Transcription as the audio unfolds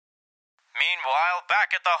Meanwhile,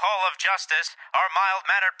 back at the Hall of Justice, our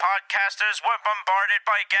mild-mannered podcasters were bombarded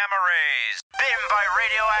by gamma rays, bitten by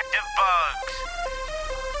radioactive bugs,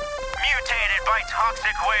 mutated by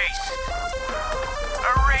toxic waste,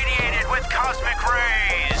 irradiated with cosmic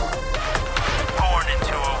rays, born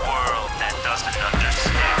into a world that doesn't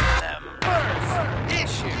understand them. First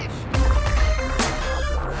issue.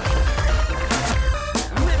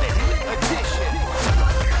 Limited edition.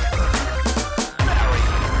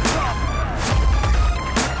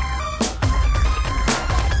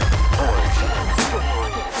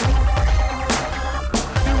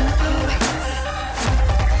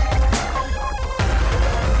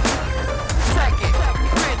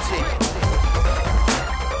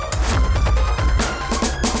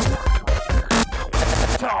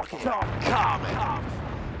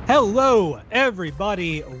 Hello,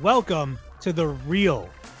 everybody. Welcome to the real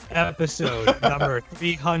episode number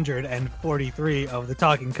 343 of the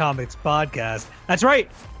Talking Comics podcast. That's right,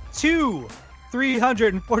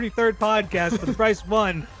 343rd podcast for the price of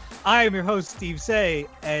one. I am your host, Steve Say,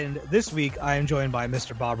 and this week I am joined by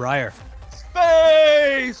Mr. Bob Ryer.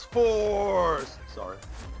 Space Force! Sorry.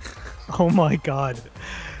 Oh my god.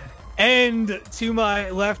 And to my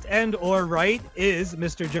left and or right is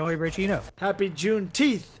Mr. Joey Bercino. Happy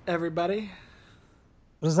Juneteenth, everybody.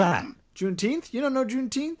 What is that? Juneteenth? You don't know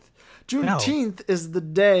Juneteenth? Juneteenth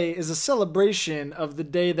is a celebration of the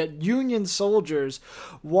day that Union soldiers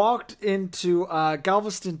walked into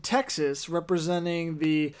Galveston, Texas, representing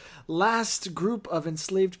the last group of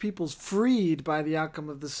enslaved peoples freed by the outcome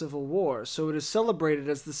of the Civil War. So it is celebrated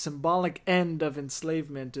as the symbolic end of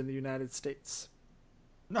enslavement in the United States.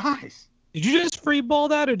 Nice. Did you just freeball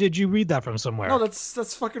that, or did you read that from somewhere? No,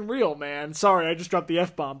 that's fucking real, man. Sorry, I just dropped the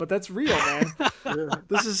F-bomb, but that's real, man.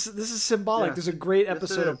 This is symbolic. Yeah. There's a great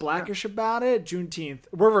episode of Blackish about it, Juneteenth.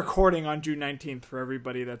 We're recording on June 19th for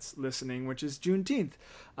everybody that's listening, which is Juneteenth,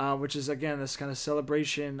 which is, again, this kind of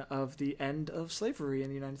celebration of the end of slavery in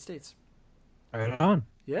the United States. Right on.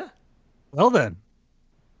 Yeah. Well then.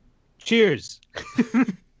 Cheers.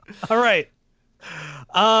 All right.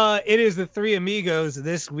 It is the three amigos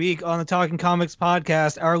this week on the Talking Comics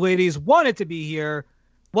podcast. Our ladies wanted to be here.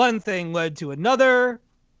 One thing led to another,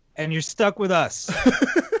 and you're stuck with us.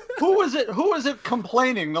 Who was it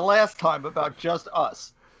complaining the last time about just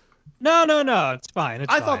us? No, it's fine.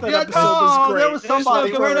 It's I fine. thought that episode was great. There was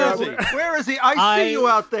somebody. Where is he? We're Where is he? I see you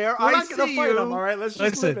out there. not I gonna see fight you. him, all right? Let's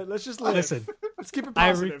just live it. Let's just live. Listen, Let's keep it I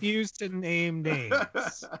positive. refuse to name names.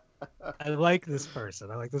 I like this person.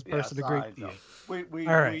 I like this person a great deal. We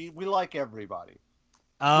All right. we like everybody.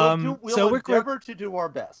 So We'll we're endeavor to do our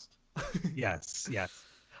best. Yes. We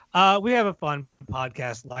have a fun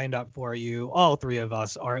podcast lined up for you. All three of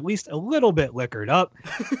us are at least a little bit liquored up.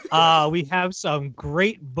 We have some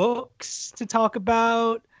great books to talk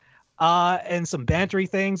about, and some bantery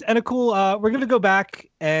things, and a cool. We're gonna go back,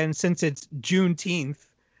 and since it's Juneteenth,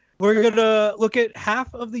 we're gonna look at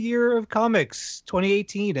half of the year of comics,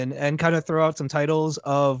 2018, and kind of throw out some titles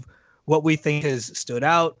of what we think has stood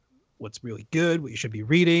out, what's really good, what you should be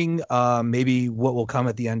reading, maybe what will come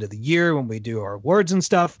at the end of the year when we do our awards and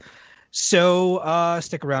stuff. So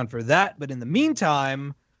stick around for that. But in the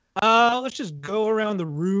meantime, let's just go around the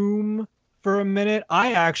room for a minute.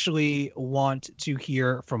 I actually want to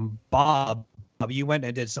hear from Bob. Bob, you went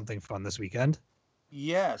and did something fun this weekend.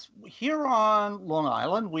 Yes, here on Long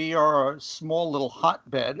Island, we are a small little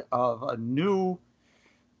hotbed of a new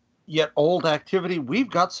yet old activity. We've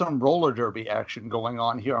got some roller derby action going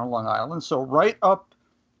on here on Long Island. So right up,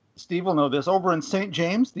 Steve will know this, over in St.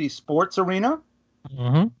 James, the sports arena,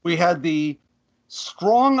 we had the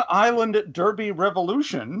Strong Island Derby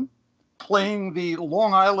Revolution playing the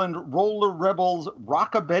Long Island Roller Rebels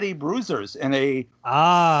Rockabetty Bruisers in a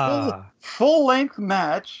full-length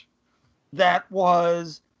match that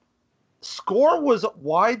score was a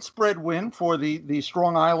widespread win for the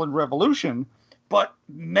Strong Island Revolution, but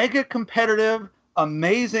mega competitive,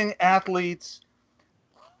 amazing athletes,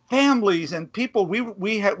 families, and people. I went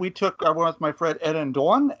with my friend Ed and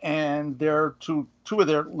Dawn and their two of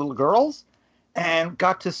their little girls, and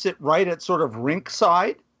got to sit right at sort of rink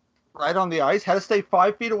side, right on the ice. Had to stay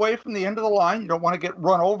 5 feet away from the end of the line. You don't want to get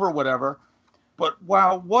run over or whatever. But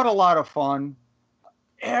wow, what a lot of fun.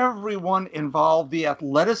 Everyone involved, the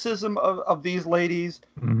athleticism of these ladies,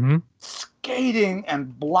 skating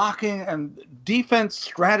and blocking and defense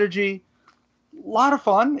strategy. A lot of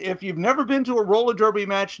fun. If you've never been to a roller derby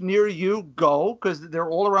match near you, go, because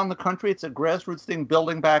they're all around the country. It's a grassroots thing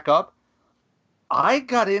building back up. I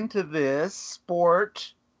got into this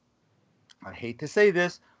sport, I hate to say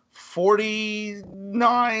this,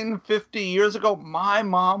 49, 50 years ago. My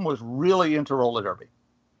mom was really into roller derby.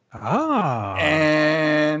 Ah.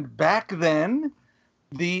 And back then,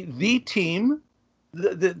 the team,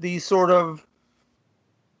 the sort of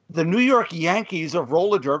the New York Yankees of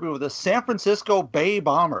roller derby were the San Francisco Bay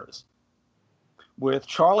Bombers, with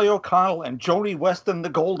Charlie O'Connell and Joni Weston, the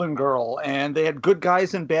Golden Girl, and they had good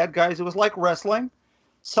guys and bad guys. It was like wrestling.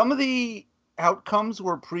 Some of the outcomes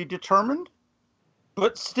were predetermined,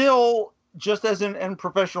 but still, just as in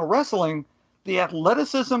professional wrestling, the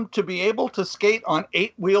athleticism to be able to skate on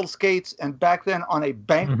 8-wheel skates and back then on a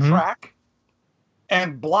bank track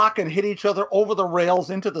and block and hit each other over the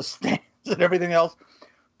rails into the stands and everything else,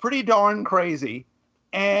 pretty darn crazy.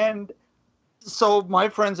 And so my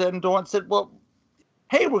friends Ed and Dawn said, well,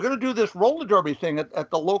 hey, we're going to do this roller derby thing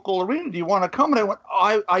at the local arena. Do you want to come? And I went,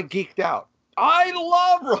 I geeked out. I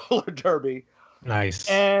love roller derby. Nice.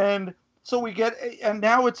 And so and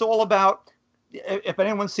now it's all about, if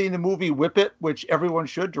anyone's seen the movie Whip It, which everyone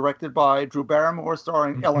should, directed by Drew Barrymore,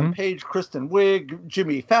 starring Ellen Page, Kristen Wiig,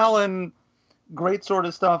 Jimmy Fallon, great sort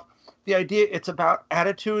of stuff. The idea, it's about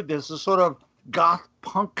attitude. There's a sort of goth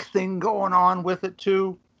punk thing going on with it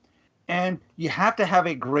too. And you have to have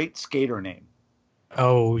a great skater name.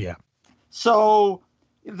 Oh, yeah. So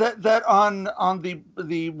that on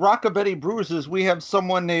the Rockabilly Bruises, we have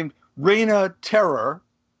someone named Raina Terror,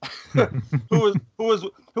 who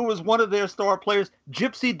was one of their star players.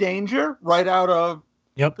 Gypsy Danger, right out of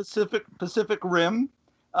Pacific Rim.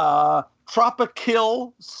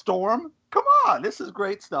 Tropikill Storm. Come on, this is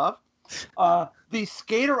great stuff. The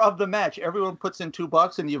skater of the match, everyone puts in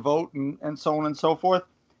 $2 and you vote and so on and so forth.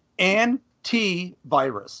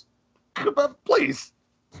 Anti-virus. Please.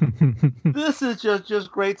 This is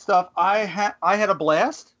just great stuff. I had a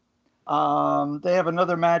blast. They have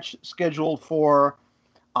another match scheduled for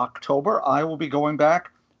October. I will be going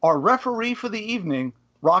back. Our referee for the evening,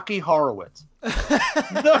 Rocky Horowitz.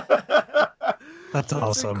 That's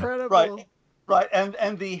awesome. Incredible. Right.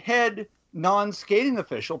 And the head non-skating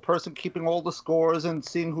official, person keeping all the scores and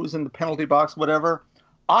seeing who's in the penalty box, whatever,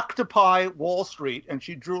 Octopi Wall Street, and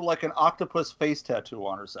she drew like an octopus face tattoo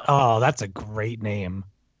on herself. Oh, that's a great name.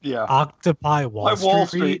 Yeah. Octopi Wall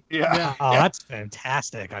Street. Yeah. Oh, that's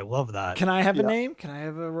fantastic. I love that. Can I have a name? Can I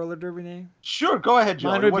have a roller derby name? Sure, go ahead,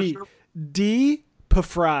 Johnny. Mine would be D.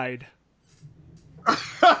 Pafried.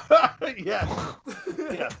 Yes.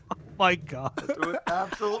 Oh my God. It would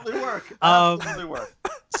absolutely work.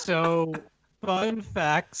 So, fun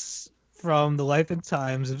facts from the life and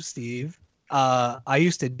times of Steve. I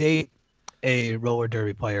used to date a roller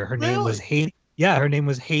derby player. Her name was Haiti. Yeah, her name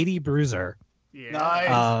was Haiti Bruiser. Yeah.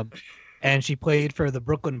 Nice. And she played for the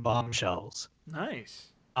Brooklyn Bombshells. Nice.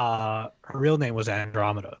 Her real name was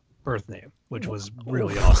Andromeda, birth name, which was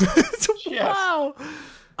really awesome. Wow.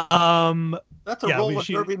 That's a roller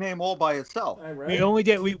derby name all by itself. Right.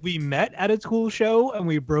 We met at a Tool show and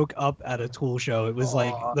we broke up at a Tool show. It was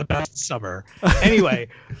like the best summer. Anyway,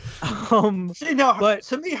 see now,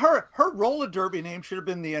 to me, her roller derby name should have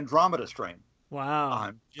been the Andromeda Strain. Wow.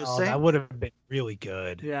 I'm just saying. That would have been really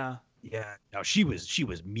good. Yeah. Yeah. No, she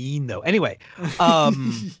was mean though. Anyway,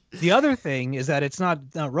 the other thing is that it's not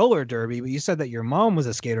roller derby, but you said that your mom was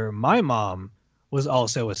a skater. My mom was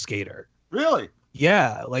also a skater. Really?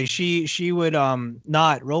 Yeah, like she would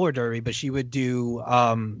not roller derby, but she would do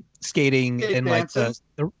skating in like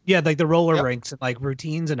the roller rinks and like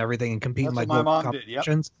routines and everything and compete in like my mom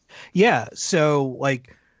competitions. Did, Yeah, so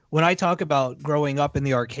like when I talk about growing up in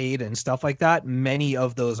the arcade and stuff like that, many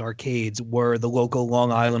of those arcades were the local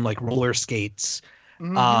Long Island like roller skates.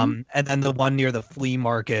 And then the one near the flea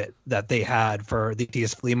market that they had for the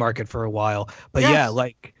TS flea market for a while. But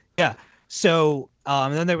So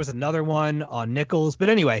and then there was another one on Nichols. But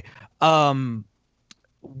anyway, when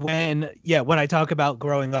I talk about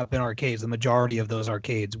growing up in arcades, the majority of those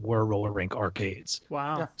arcades were roller rink arcades.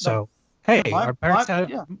 Wow. Yeah. So our parents had.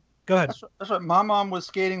 Yeah. Go ahead. That's right. My mom was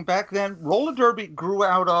skating back then. Roller derby grew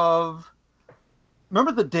out of.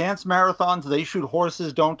 Remember the dance marathons? They shoot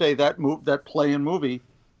horses, don't they? That play and movie.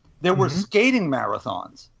 There were skating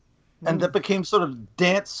marathons. And that became sort of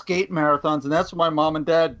dance skate marathons, and that's what my mom and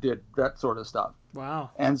dad did, that sort of stuff. Wow.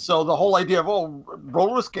 And so the whole idea of,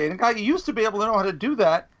 roller skating, I used to be able to know how to do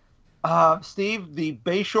that. Steve, the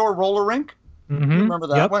Bayshore roller rink, you remember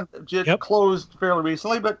that one? It closed fairly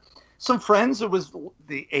recently, but some friends, it was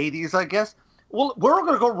the 80s, I guess. Well, we're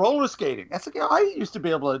going to go roller skating. I said, I used to be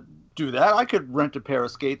able to do that. I could rent a pair of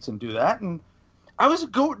skates and do that. And I was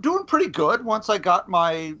doing pretty good once I got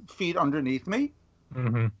my feet underneath me.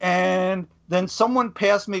 And then someone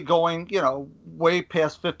passed me going, way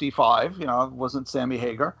past 55. It wasn't Sammy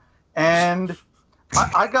Hagar, and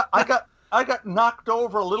I got knocked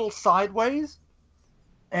over a little sideways,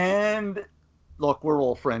 and look, we're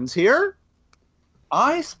all friends here.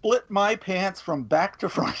 I split my pants from back to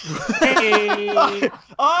front. Hey.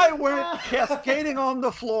 I went cascading on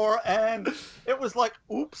the floor, and it was like,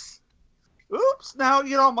 oops. Now,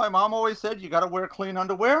 my mom always said you got to wear clean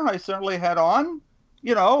underwear. I certainly had on,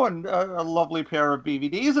 and a lovely pair of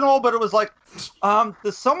BVDs and all, but it was like,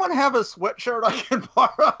 does someone have a sweatshirt I can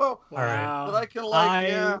borrow? Wow. That I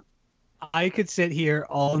can, I could sit here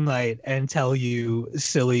all night and tell you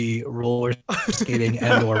silly roller skating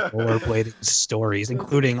and or rollerblading stories,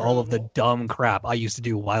 including all of the dumb crap I used to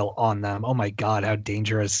do while on them. Oh my God, how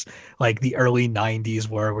dangerous like the early 90s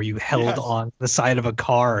were, where you held on the side of a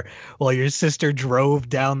car while your sister drove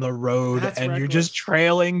down the road. That's and reckless. You're just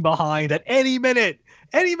trailing behind. At any minute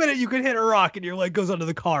you could hit a rock and your leg goes under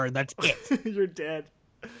the car and that's it. You're dead.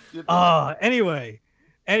 Anyway.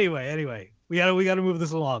 We gotta move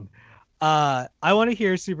this along. I want to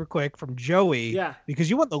hear super quick from Joey. Yeah. Because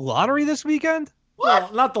you won the lottery this weekend?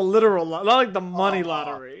 Well, not the literal, not like the money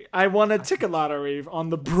lottery. I won a ticket lottery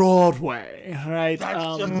on the Broadway, right?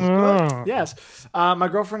 That's just good. Yes. My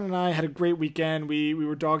girlfriend and I had a great weekend. We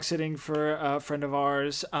were dog sitting for a friend of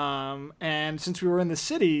ours. And since we were in the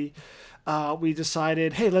city, we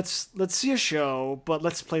decided, hey, let's see a show, but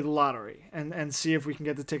let's play the lottery and see if we can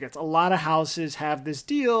get the tickets. A lot of houses have this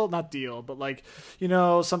but like,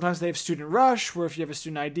 sometimes they have student rush, where if you have a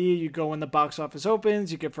student ID, you go when the box office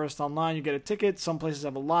opens, you get first online, you get a ticket. Some places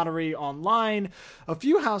have a lottery online. A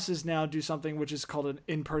few houses now do something which is called an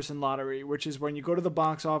in-person lottery, which is when you go to the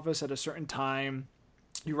box office at a certain time.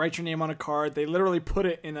 You write your name on a card. They literally put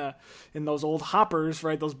it in those old hoppers,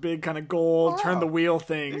 right? Those big kind of gold turn the wheel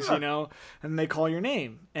things, and they call your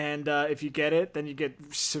name. And if you get it, then you get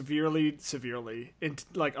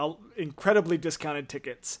incredibly discounted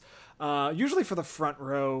tickets. Usually for the front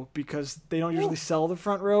row, because they don't usually sell the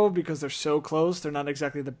front row because they're so close. They're not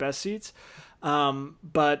exactly the best seats.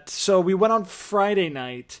 But so we went on Friday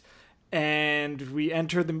night and we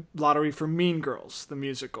entered the lottery for Mean Girls, the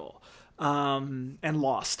musical. And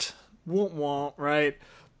lost. Won't, right?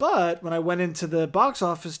 But when I went into the box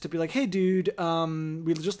office to be like, hey, dude,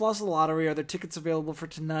 we just lost the lottery. Are there tickets available for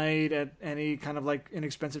tonight at any kind of like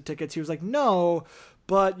inexpensive tickets? He was like, no,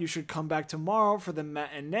 but you should come back tomorrow for the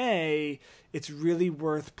matinee. It's really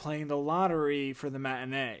worth playing the lottery for the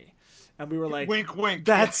matinee. And we were like, wink, wink.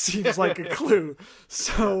 That seems like a clue.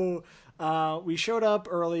 So we showed up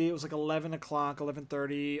early. It was like 11 o'clock,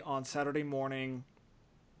 11:30 on Saturday morning.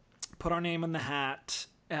 Put our name in the hat,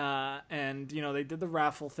 and they did the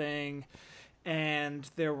raffle thing, and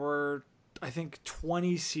there were, I think,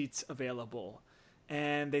 20 seats available,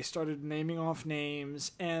 and they started naming off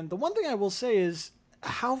names. And the one thing I will say is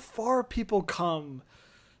how far people come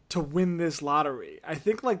to win this lottery. I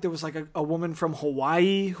think like there was like a woman from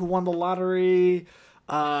Hawaii who won the lottery.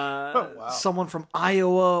 Someone from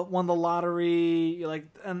Iowa won the lottery.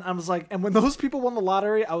 And I was like, and when those people won the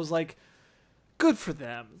lottery, I was like, good for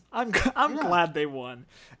them. I'm glad they won.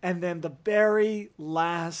 And then the very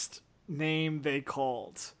last name they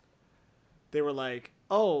called, they were like,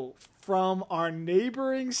 oh, from our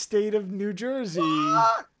neighboring state of New Jersey.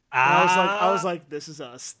 I was like, this is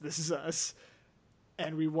us.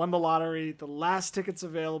 And we won the lottery. The last tickets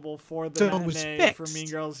available for the matinee for Mean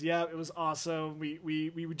Girls. Yeah, it was awesome.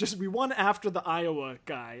 We won after the Iowa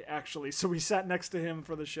guy, actually. So we sat next to him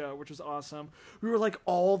for the show, which was awesome. We were like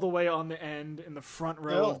all the way on the end in the front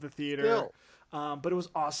row of the theater. But it was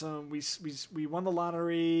awesome. We won the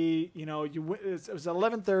lottery. It was at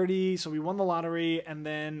 11:30, so we won the lottery, and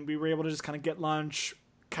then we were able to just kind of get lunch,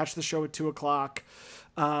 catch the show at 2:00.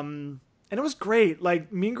 And it was great.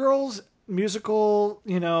 Like Mean Girls musical,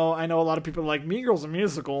 I know a lot of people are like, Mean Girls a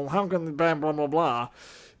musical, how can they blah blah blah.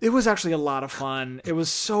 It was actually a lot of fun. It was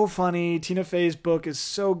so funny. Tina Fey's book is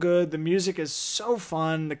so good. The music is so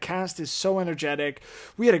fun. The cast is so energetic.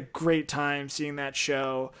 We had a great time seeing that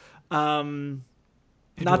show.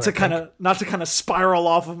 Not to kind of spiral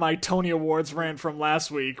off of my Tony Awards rant from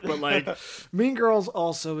last week, but like Mean Girls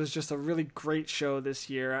also is just a really great show this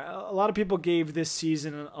year. A lot of people gave this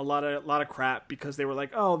season a lot of crap because they were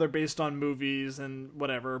like, oh, they're based on movies and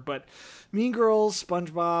whatever. But Mean Girls,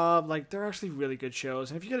 SpongeBob, like they're actually really good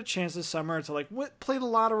shows. And if you get a chance this summer to like play the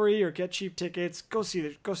lottery or get cheap tickets, go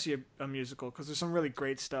see a musical because there's some really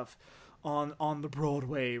great stuff on the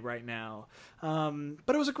Broadway right now.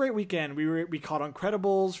 But it was a great weekend. We caught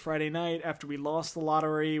Incredibles Friday night after we lost the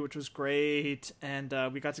lottery, which was great, and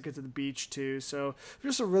we got to get to the beach too. So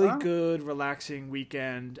just a really good, relaxing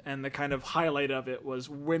weekend, and the kind of highlight of it was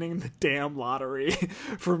winning the damn lottery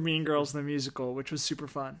for Mean Girls the musical, which was super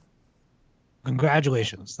fun.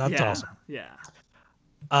 Congratulations. That's awesome.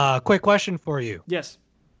 Yeah. Quick question for you. Yes.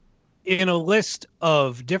 in a list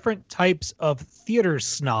of different types of theater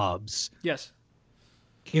snobs, Yes.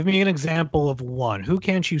 give me an example of one. Who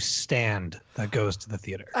can't you stand that goes to the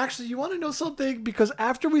theater? Actually, you want to know something? Because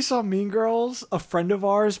after we saw Mean Girls, a friend of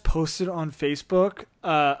ours posted on Facebook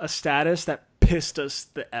a status that pissed us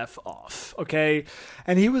the F off, okay?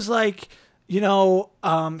 And he was like,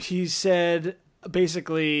 he said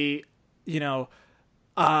basically,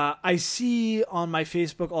 I see on my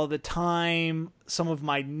Facebook all the time some of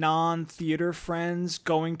my non-theater friends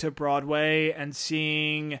going to Broadway and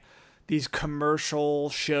seeing these commercial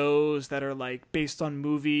shows that are like based on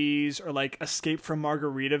movies, or like Escape from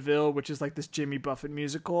Margaritaville, which is like this Jimmy Buffett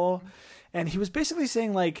musical. And he was basically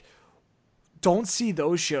saying like, don't see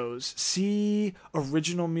those shows. See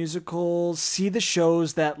original musicals. See the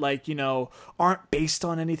shows that aren't based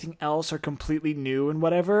on anything else or completely new and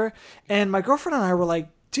whatever. And my girlfriend and I were like,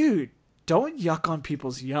 dude, don't yuck on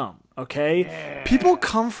people's yum. Okay, yeah. People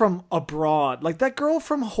come from abroad, like that girl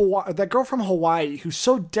from Hawaii who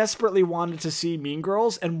so desperately wanted to see Mean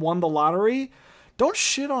Girls and won the lottery. Don't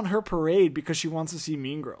shit on her parade because she wants to see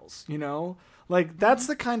Mean Girls, Like, that's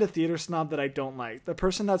the kind of theater snob that I don't like. The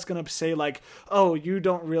person that's going to say, like, oh, you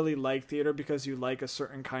don't really like theater because you like a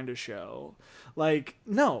certain kind of show. Like,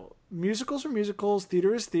 no. Musicals are musicals.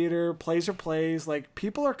 Theater is theater. Plays are plays. Like,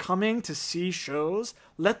 people are coming to see shows.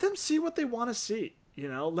 Let them see what they want to see.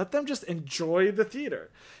 Let them just enjoy the theater.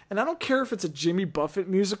 And I don't care if it's a Jimmy Buffett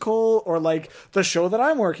musical or like the show that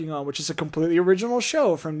I'm working on, which is a completely original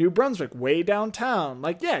show from New Brunswick, way downtown.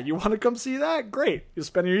 Like, yeah, you want to come see that? Great. You'll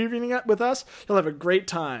spend your evening with us. You'll have a great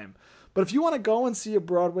time. But if you want to go and see a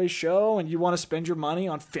Broadway show and you want to spend your money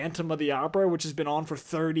on Phantom of the Opera, which has been on for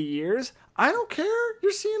 30 years, I don't care.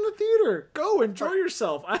 You're seeing the theater. Go enjoy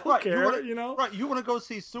yourself. I don't care, Right, you want to go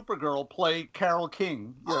see Supergirl play Carole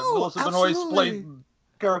King. Oh, Melissa Benoist played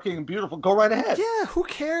Carole King, beautiful. Go right ahead. Yeah, who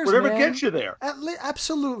cares? Whatever man? gets you there.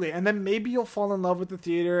 Absolutely, and then maybe you'll fall in love with the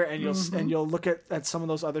theater, and you'll look at some of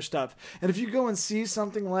those other stuff. And if you go and see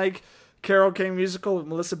something like Carole King musical with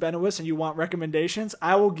Melissa Benoist and you want recommendations,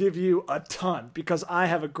 I will give you a ton because I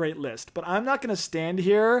have a great list. But I'm not going to stand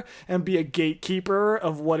here and be a gatekeeper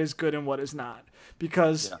of what is good and what is not.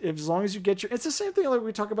 Because as long as you get it's the same thing like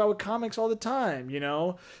we talk about with comics all the time,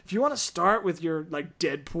 If you want to start with your like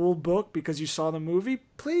Deadpool book because you saw the movie,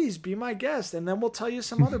 please be my guest, and then we'll tell you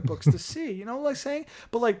some other books to see. You know what I'm saying?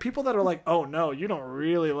 But like people that are like, oh no, you don't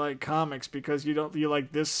really like comics because you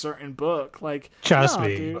like this certain book. Like, trust no,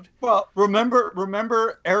 me. dude. Well,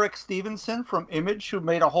 remember Eric Stevenson from Image, who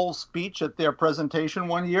made a whole speech at their presentation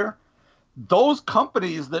one year? Those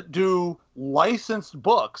companies that do licensed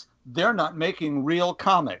books, they're not making real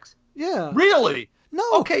comics. Yeah. Really? No.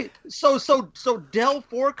 Okay, so Dell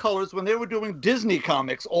Four Colors, when they were doing Disney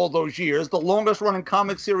comics all those years, the longest running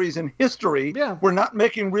comic series in history, were not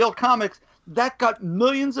making real comics. That got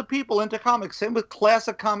millions of people into comics. Same with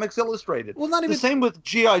Classic Comics Illustrated. Well, not even the same with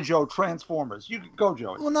G.I. Joe, Transformers. You go,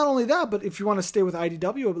 Joey. Well, not only that, but if you want to stay with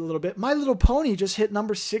IDW a little bit, My Little Pony just hit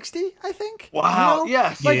number 60, I think. Wow,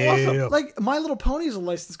 yes. Like, yeah. like My Little Pony is a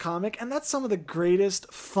licensed comic, and that's some of the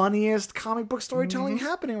greatest, funniest comic book storytelling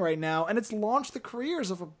happening right now, and it's launched the careers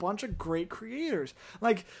of a bunch of great creators.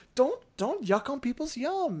 Like, don't yuck on people's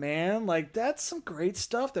yum, man. Like, that's some great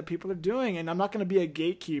stuff that people are doing, and I'm not going to be a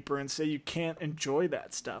gatekeeper and say you can't enjoy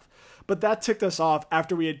that stuff. But that ticked us off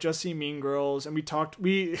after we had just seen Mean Girls, and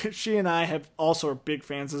she and I have also are big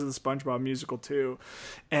fans of the SpongeBob musical too,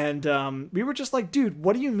 and we were just like, dude,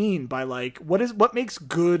 what do you mean by like what makes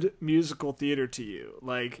good musical theater to you?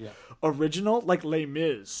 Like original, like Les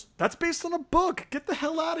Mis, that's based on a book. Get the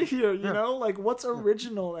hell out of here, you know? Like what's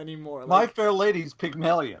original anymore? Like, My Fair Lady's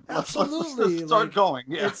Pygmalion. Absolutely, let's start going.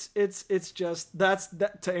 Yeah, it's just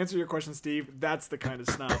that. To answer your question, Steve, that's the kind of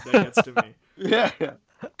snob that gets to me. Yeah.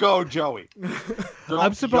 Go, Joey.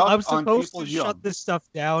 I'm supposed to shut this stuff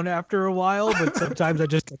down after a while, but sometimes I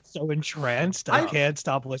just get so entranced I can't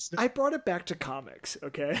stop listening. I brought it back to comics,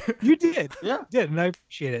 okay? You did. Yeah. You did, and I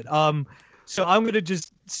appreciate it. So I'm going to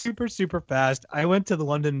just super fast. I went to the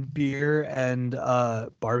London Beer and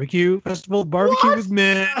Barbecue Festival. Barbecue was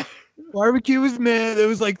mid. There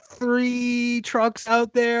was like 3 trucks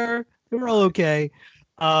out there. They were all okay.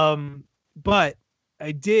 But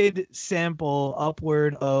I did sample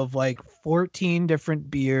upward of like 14 different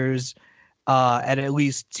beers and at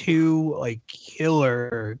least 2 like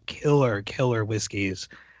killer whiskeys.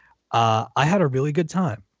 I had a really good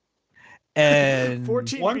time. And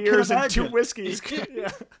 14 beers and 2 whiskeys. Yeah.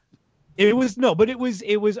 It was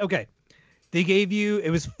okay. They gave you, it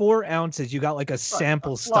was 4 ounces. You got like a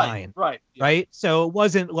sample stein. Right. So it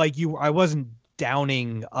wasn't like I wasn't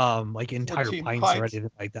downing like entire pints or anything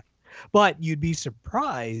like that. But you'd be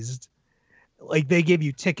surprised like they give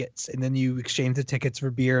you tickets, and then you exchange the tickets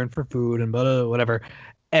for beer and for food and blah, blah, whatever.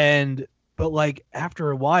 But like after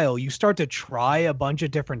a while, you start to try a bunch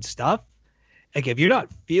of different stuff. Like if you're not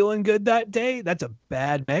feeling good that day, that's a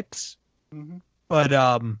bad mix. Mm-hmm. But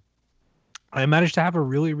I managed to have a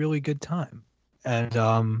really, really good time. And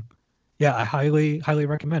yeah, I highly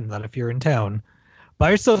recommend that if you're in town.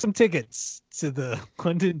 Buy yourself some tickets to the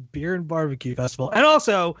London Beer and Barbecue Festival. And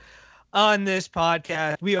also, on this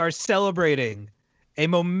podcast, we are celebrating a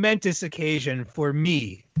momentous occasion for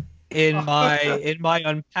me in my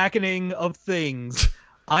unpacking of things.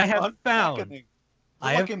 I have found.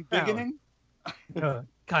 Beginning?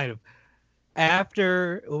 Kind of.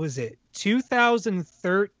 After, what was it?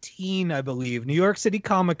 2013, I believe, New York City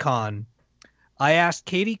Comic Con. I asked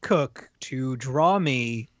Katie Cook to draw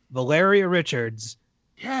me Valeria Richards.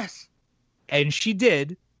 Yes. And she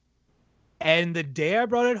did. And the day I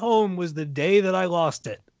brought it home was the day that I lost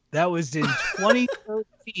it. That was in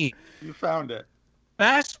 2013. You found it.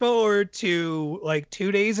 Fast forward to like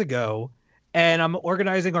 2 days ago, and I'm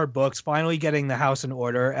organizing our books, finally getting the house in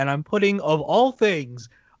order, and I'm putting, of all things,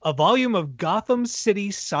 a volume of Gotham City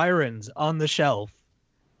Sirens on the shelf.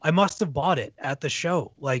 I must have bought it at the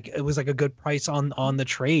show. Like it was like a good price on the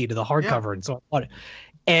trade, the hardcover, and so I bought it.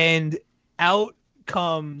 And out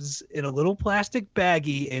comes in a little plastic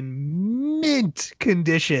baggie in mint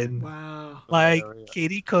condition. Wow. Like Valeria.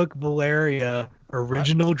 Katie Cook Valeria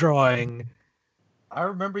original drawing. I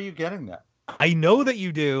remember you getting that. I know that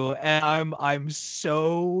you do, and I'm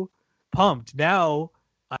so pumped. Now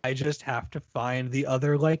I just have to find the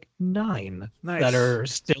other like 9 Nice. that are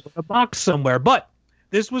still in a box somewhere. But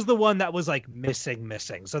this was the one that was like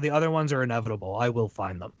missing. So the other ones are inevitable. I will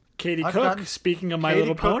find them. Katie I've Cook, gotten- speaking of My Katie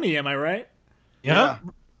Little Cook- Pony, am I right? Yeah,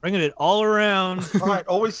 bringing it all around. All right,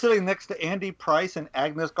 always sitting next to Andy Price and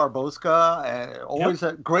Agnes Garboska, and always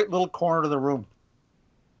a great little corner of the room.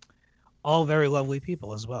 All very lovely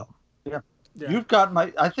people as well. Yeah.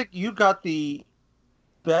 I think you got the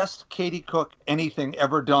best Katie Cook anything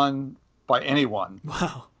ever done by anyone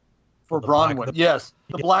Wow. for The Bronwyn. Black- Yes,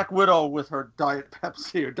 the Yeah. Black Widow with her Diet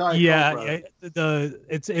Pepsi or Diet Coke. Yeah, rather.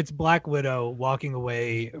 it's Black Widow walking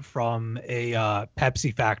away from a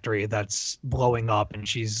Pepsi factory that's blowing up, and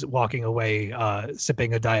she's walking away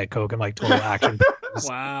sipping a Diet Coke and like total action.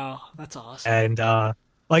 Wow. That's awesome. And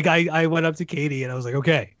like I went up to Katie and I was like,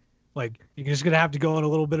 okay, like you're just gonna have to go on a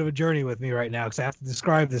little bit of a journey with me right now because I have to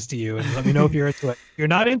describe this to you and let me know if you're into it. If you're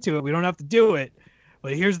not into it, we don't have to do it.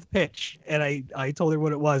 But here's the pitch. And I told her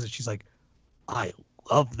what it was, and she's like, I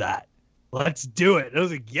love that. Let's do it. And I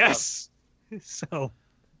was like, yes. So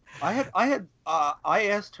I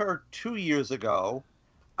asked her 2 years ago.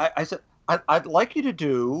 I said I'd like you to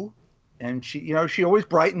do, and she always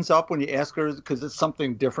brightens up when you ask her because it's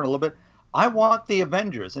something different a little bit. I want the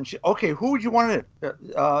Avengers, and okay, who would you want it?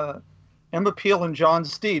 Emma Peel and John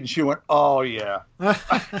Steed. She went, oh yeah.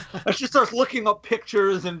 And she starts looking up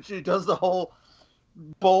pictures, and she does the whole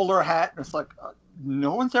bowler hat, and it's like,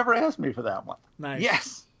 no one's ever asked me for that one. Nice.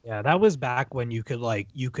 Yes. yeah, that was back when you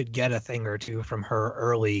could get a thing or two from her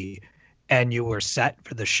early and you were set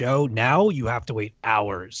for the show. Now you have to wait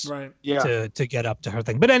hours Right. Yeah. to get up to her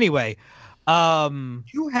thing. But anyway, Don't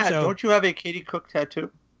you have a Katie Cook tattoo?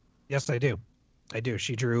 yes, I do.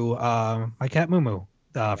 She drew my cat Moo Moo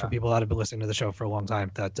for people that have been listening to the show for a long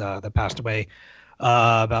time that passed away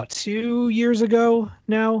about 2 years ago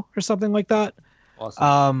now or something like that.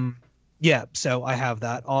 Awesome. Yeah, so I have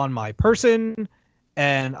that on my person,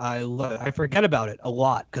 and I forget about it a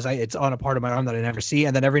lot because it's on a part of my arm that I never see,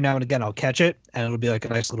 and then every now and again I'll catch it, and it'll be like a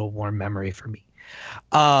nice little warm memory for me.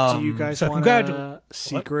 Do you guys so want a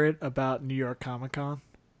secret about New York Comic Con?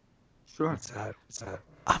 Sure. What's that?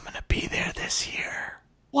 I'm going to be there this year.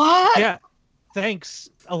 What? Yeah,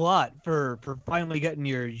 thanks a lot for finally getting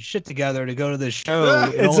your shit together to go to this show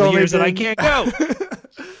in It's all the only years that I been- can't go.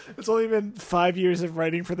 It's only been 5 years of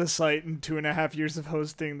writing for the site and 2.5 years of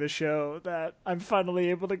hosting the show that I'm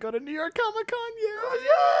finally able to go to New York Comic Con.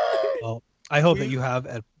 Yeah. Well, I hope that you have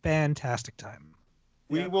a fantastic time.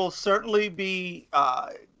 We will certainly be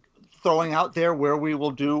throwing out there where we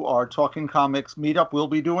will do our Talking Comics meetup. We'll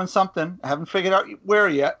be doing something. I haven't figured out where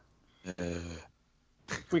yet.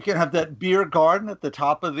 We can have that beer garden at the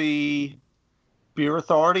top of the Beer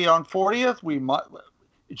Authority on 40th. We might,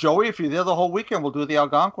 Joey, if you're there the whole weekend, we'll do the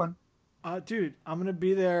Algonquin. Dude, I'm going to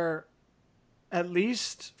be there at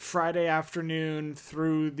least Friday afternoon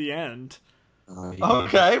through the end.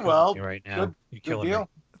 Okay, well, right now good- you're good killing deal. me.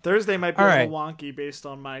 Thursday might be All a right. little wonky based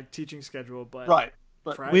on my teaching schedule, but Right.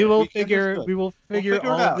 But Friday. We will Weekend is figure good. we will figure figure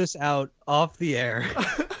it all out. of this out off the air.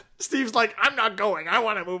 Steve's like, I'm not going. I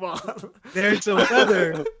want to move on. There's a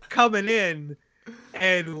weather coming in,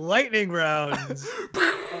 and lightning rounds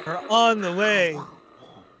are on the way.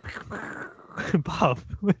 Bob,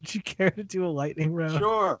 would you care to do a lightning round?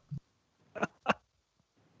 Sure.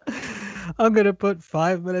 I'm going to put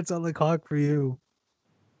 5 minutes on the clock for you.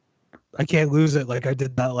 I can't lose it like I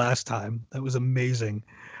did that last time. That was amazing.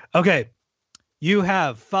 Okay. You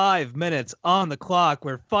have 5 minutes on the clock.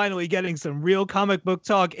 We're finally getting some real comic book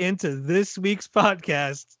talk into this week's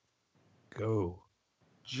podcast. Go.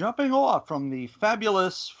 Jumping off from the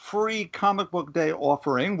fabulous free comic book day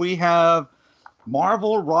offering, we have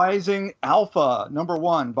Marvel Rising Alpha,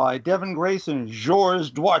 #1 by Devin Grayson,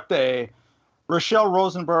 George Duarte, Rochelle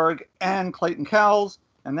Rosenberg, and Clayton Cowles.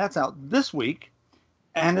 And that's out this week.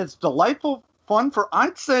 And it's delightful fun for,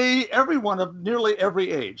 I'd say, everyone of nearly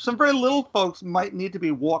every age. Some very little folks might need to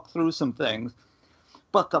be walked through some things.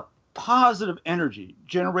 But the positive energy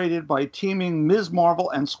generated by teaming Ms. Marvel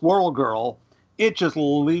and Squirrel Girl, it just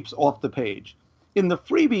leaps off the page. In the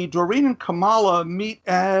freebie, Doreen and Kamala meet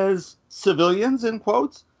as civilians, in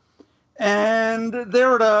quotes, and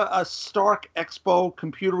they're at a Stark Expo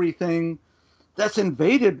computery thing that's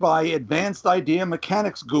invaded by advanced idea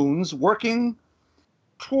mechanics goons working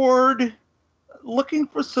toward looking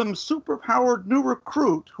for some superpowered new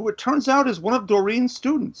recruit who it turns out is one of Doreen's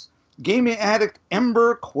students, gaming addict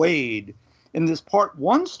Ember Quaid. In this part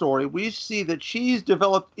 1 story, we see that she's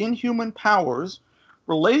developed inhuman powers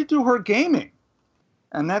related to her gaming.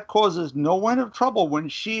 And that causes no end of trouble when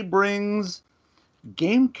she brings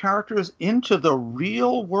game characters into the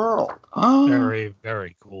real world. Oh, very,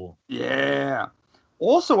 very cool. Yeah.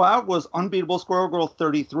 Also out was Unbeatable Squirrel Girl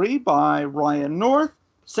 33 by Ryan North.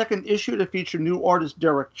 Second issue to feature new artist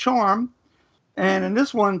Derek Charm. And in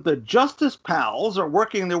this one, the Justice Pals are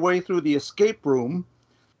working their way through the escape room.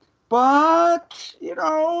 But,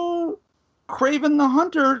 Craven the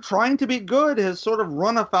Hunter, trying to be good, has sort of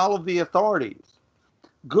run afoul of the authorities.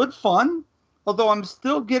 Good fun, although I'm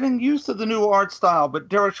still getting used to the new art style. But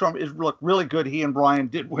Derek Charm is really good. He and Brian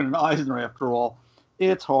did win an Eisner after all.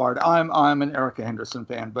 It's hard. I'm an Erica Henderson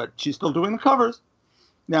fan, but she's still doing the covers.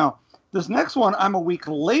 Now, this next one I'm a week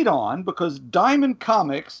late on because Diamond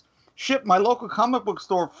Comics shipped my local comic book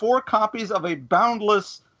store 4 copies of a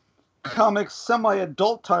Boundless Comics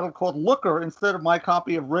semi-adult title called Looker instead of my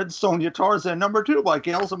copy of Red Sonja Tarzan #2 by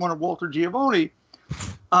Gail Simone and Walter Giovanni.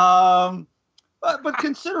 But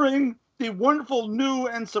considering the wonderful new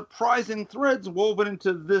and surprising threads woven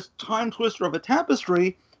into this time twister of a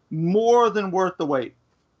tapestry, more than worth the wait.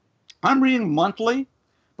 I'm reading monthly,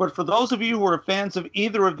 but for those of you who are fans of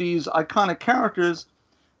either of these iconic characters,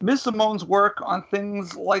 Miss Simone's work on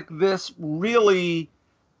things like this really,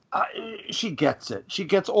 she gets it. She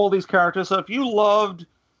gets all these characters. So if you loved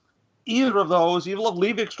either of those, you love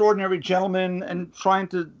Leave Extraordinary Gentlemen, and trying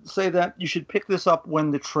to say that, you should pick this up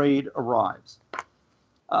when the trade arrives.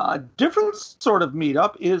 Different sort of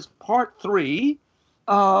meetup is part 3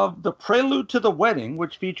 of The Prelude to the Wedding,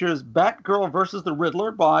 which features Batgirl versus the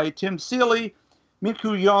Riddler by Tim Seeley,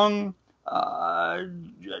 Minku Young,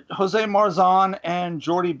 Jose Marzan, and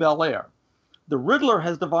Jordi Belair. The Riddler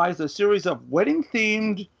has devised a series of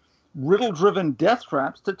wedding-themed, riddle-driven death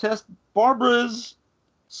traps to test Barbara's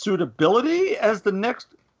suitability as the next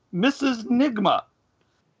Mrs. Nigma.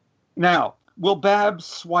 Now, will Babs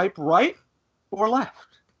swipe right or left?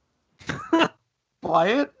 Buy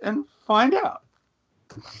it and find out.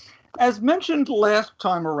 As mentioned last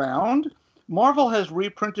time around, Marvel has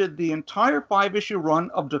reprinted the entire 5-issue run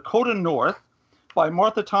of Dakota North by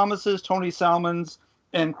Martha Thomas's, Tony Salmon's,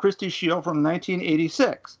 and Christy Shield from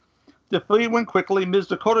 1986. To fill you in quickly, Ms.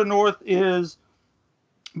 Dakota North is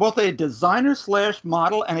both a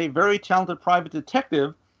designer/model and a very talented private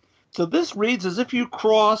detective. So this reads as if you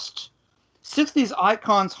crossed 60s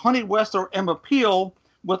icons Honey West or Emma Peel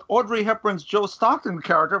with Audrey Hepburn's Joe Stockton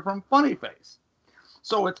character from Funny Face.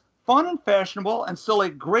 So it's fun and fashionable and still a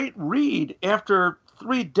great read after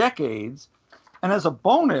 3 decades. And as a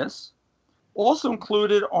bonus, also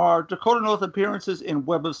included are Dakota North appearances in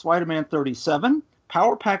Web of Spider-Man 37,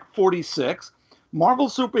 Power Pack 46, Marvel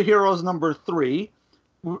Superheroes #3,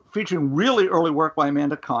 featuring really early work by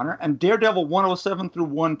Amanda Conner, and Daredevil 107 through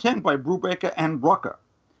 110 by Brubaker and Rucker.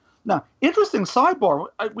 Now, interesting sidebar,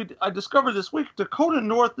 I discovered this week, Dakota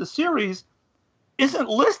North, the series, isn't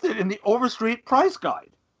listed in the Overstreet price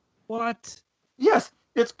guide. What? Yes,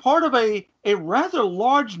 it's part of a rather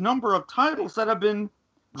large number of titles that have been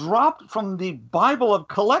dropped from the Bible of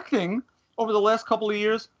collecting over the last couple of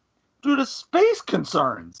years due to space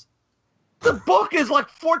concerns. The book is like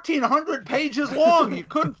 1,400 pages long. You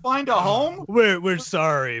couldn't find a home? We're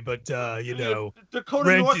sorry, but Dakota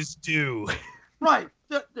rent North, is due. right.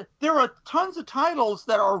 There are tons of titles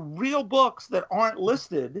that are real books that aren't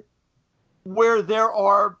listed, where there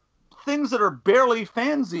are things that are barely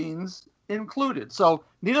fanzines included. So,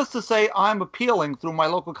 needless to say, I'm appealing through my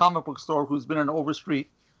local comic book store, who's been an Overstreet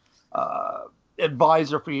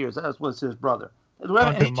advisor for years, as was his brother. Do I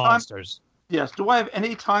have any time? Monsters. Yes. Do I have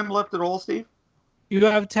any time left at all, Steve? You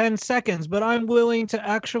have 10 seconds, but I'm willing to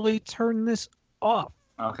actually turn this off.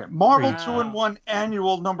 Okay. Marvel Wow. 2-in-1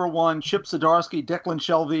 Annual #1, Chip Zdarsky, Declan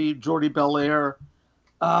Shelvey, Jordi Belair.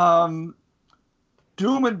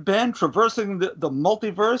 Doom and Ben traversing the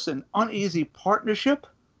multiverse, an uneasy partnership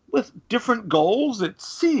with different goals, it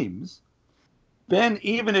seems. Ben,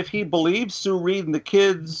 even if he believes Sue Reed and the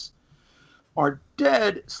kids are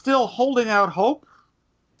dead, still holding out hope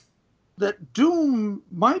that Doom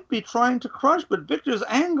might be trying to crush, but Victor's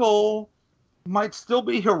angle might still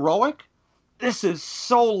be heroic. This is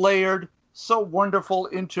so layered, so wonderful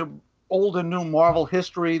into old and new Marvel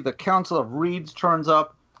history. The Council of Reeds turns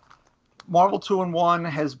up. Marvel 2-in-1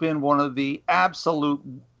 has been one of the absolute,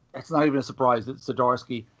 it's not even a surprise, it's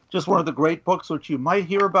Zdarsky, just one of the great books which you might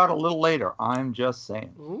hear about a little later. I'm just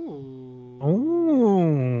saying. Ooh.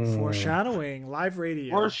 Foreshadowing, live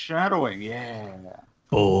radio. Foreshadowing, yeah.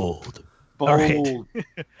 Bold. Bold. All right.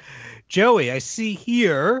 Joey, I see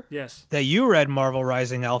here Yes. that you read Marvel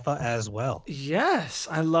Rising Alpha as well. Yes,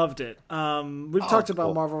 I loved it. We've talked about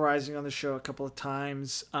cool. Marvel Rising on the show a couple of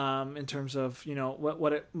times in terms of,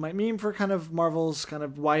 what it might mean for kind of Marvel's kind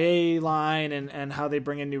of YA line and how they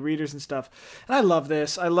bring in new readers and stuff. And I love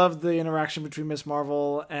this. I love the interaction between Miss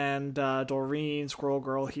Marvel and Doreen, Squirrel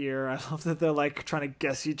Girl here. I love that they're like trying to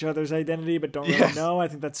guess each other's identity but don't really Yes. know. I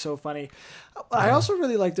think that's so funny. I also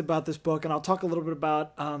really liked about this book, and I'll talk a little bit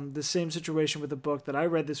about the same situation with the book that I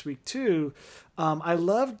read this week too. I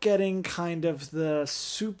love getting kind of the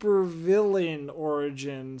supervillain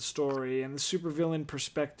origin story and the supervillain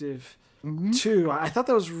perspective too. I thought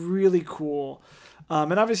that was really cool.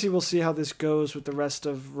 And obviously we'll see how this goes with the rest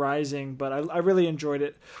of Rising, but I really enjoyed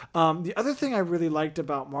it. The other thing I really liked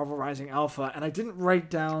about Marvel Rising Alpha, and I didn't write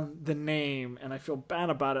down the name, and I feel bad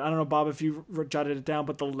about it. I don't know, Bob, if you jotted it down,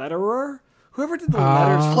 but the letterer? Whoever did the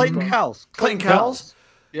letters. Clayton Cowles. Clayton Cowles?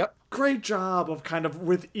 Yep. Great job of kind of,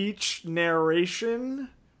 with each narration,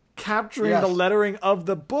 capturing Yes. the lettering of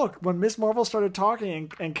the book. When Miss Marvel started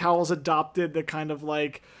talking and Cowles adopted the kind of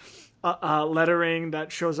like lettering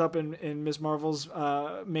that shows up in Miss Marvel's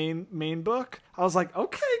main book, I was like,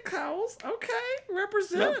 okay, Cowles, okay,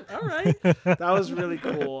 represent. All right. That was really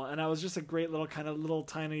cool. And that was just a great little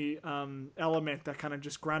tiny element that kind of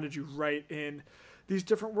just grounded you right in these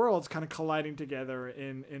different worlds kind of colliding together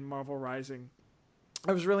in Marvel Rising.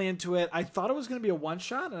 I was really into it. I thought it was going to be a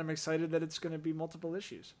one-shot, and I'm excited that it's going to be multiple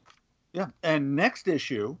issues. Yeah. And next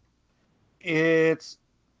issue, it's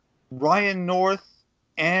Ryan North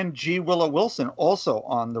and G. Willow Wilson also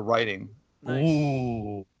on the writing. Nice.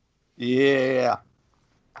 Ooh. Yeah.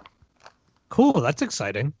 Cool. That's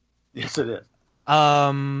exciting. Yes, it is.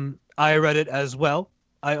 I read it as well.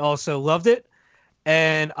 I also loved it.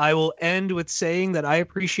 And I will end with saying that I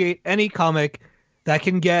appreciate any comic that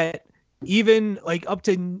can get even like up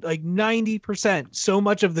to like 90%, so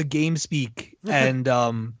much of the game speak and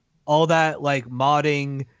all that like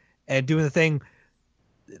modding and doing the thing.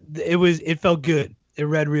 It felt good. It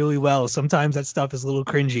read really well. Sometimes that stuff is a little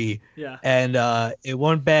cringy. Yeah. And it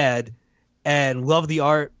wasn't bad. And love the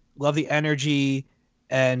art, love the energy,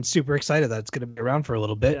 and super excited that it's going to be around for a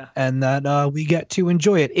little bit and that we get to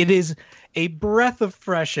enjoy it. It is a breath of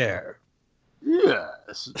fresh air.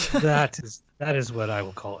 Yes. That is what I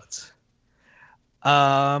will call it.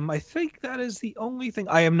 I think that is the only thing.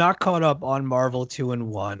 I am not caught up on Marvel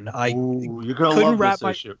 2-in-1. Ooh, you're going to love this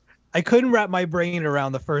issue. I couldn't wrap my brain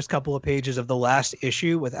around the first couple of pages of the last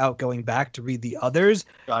issue without going back to read the others.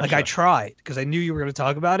 Gotcha. Like I tried because I knew you were going to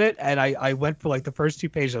talk about it, and I went for like the first 2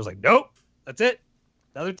 pages. I was like, nope, that's it.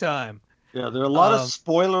 Another time. Yeah, there are a lot of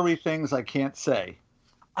spoilery things I can't say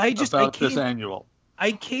about this annual.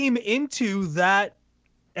 I came into that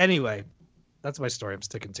anyway. That's my story. I'm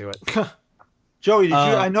sticking to it. Joey, did you?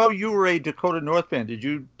 I know you were a Dakota North fan. Did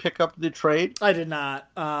you pick up the trade? I did not.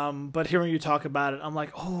 But hearing you talk about it, I'm like,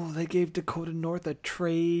 oh, they gave Dakota North a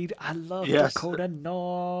trade. I love Dakota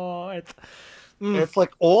North. It's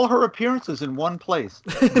like all her appearances in one place,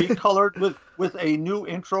 recolored with a new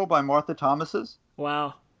intro by Martha Thomas's.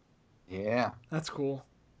 Wow. Yeah. That's cool.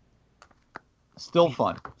 Still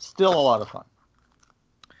fun. Still a lot of fun.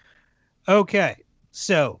 Okay,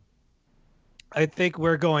 so I think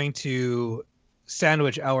we're going to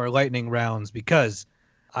sandwich our lightning rounds because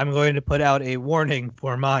I'm going to put out a warning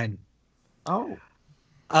for mine. Oh.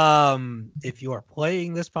 If you are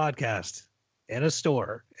playing this podcast in a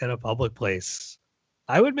store, in a public place,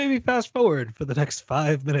 I would maybe fast forward for the next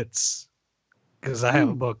 5 minutes because I have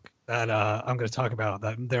a book that I'm going to talk about.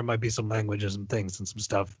 That there might be some languages and things and some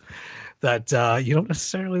stuff that you don't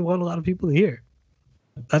necessarily want a lot of people to hear.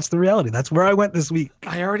 That's the reality. That's where I went this week.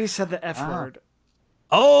 I already said the F word.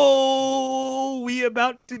 Oh, we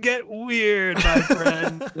about to get weird, my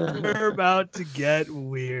friend. We're about to get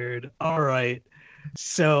weird. All right.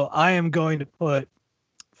 So I am going to put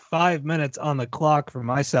 5 minutes on the clock for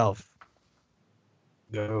myself.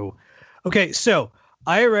 Go. Okay, so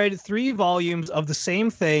I read 3 volumes of the same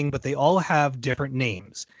thing, but they all have different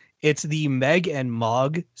names. It's the Meg and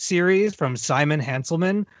Mog series from Simon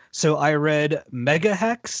Hanselman. So I read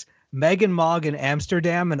Megahex, Meg and Mog in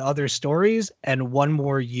Amsterdam and Other Stories, and One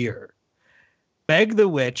More Year. Meg the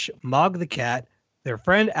Witch, Mog the Cat, their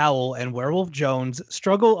friend Owl, and Werewolf Jones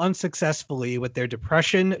struggle unsuccessfully with their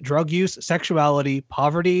depression, drug use, sexuality,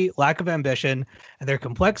 poverty, lack of ambition, and their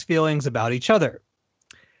complex feelings about each other.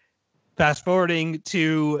 Fast forwarding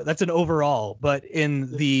to, that's an overall, but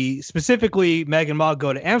in the specifically Meg and Mog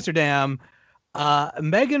go to Amsterdam,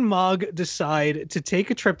 Meg and Mog decide to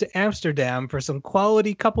take a trip to Amsterdam for some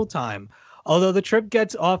quality couple time, although the trip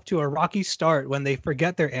gets off to a rocky start when they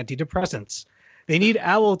forget their antidepressants. They need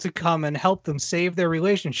Owl to come and help them save their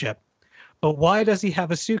relationship. But why does he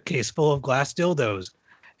have a suitcase full of glass dildos?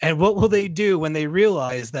 And what will they do when they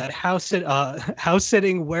realize that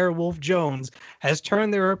house-sitting Werewolf Jones has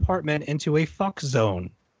turned their apartment into a fuck zone?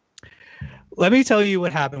 Let me tell you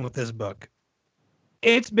what happened with this book.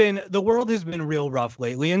 The world has been real rough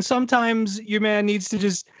lately, and sometimes your man needs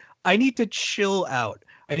to I need to chill out.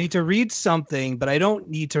 I need to read something, but I don't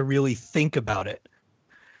need to really think about it.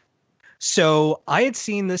 So I had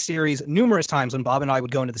seen this series numerous times when Bob and I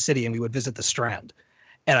would go into the city and we would visit the Strand.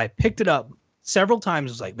 And I picked it up several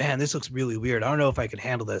times. I was like, man, this looks really weird. I don't know if I can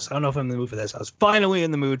handle this. I don't know if I'm in the mood for this. I was finally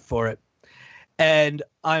in the mood for it. And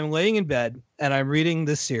I'm laying in bed and I'm reading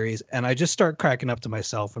this series and I just start cracking up to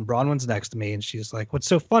myself and Bronwyn's next to me and she's like, what's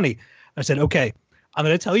so funny? I said, okay, I'm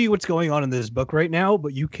going to tell you what's going on in this book right now,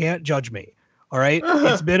 but you can't judge me. All right.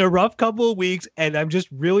 It's been a rough couple of weeks and I'm just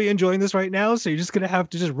really enjoying this right now. So you're just going to have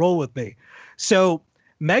to just roll with me. So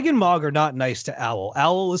Meg and Mog are not nice to Owl.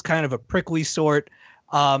 Owl is kind of a prickly sort.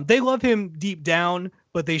 They love him deep down,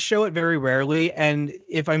 but they show it very rarely. And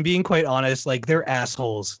if I'm being quite honest, like they're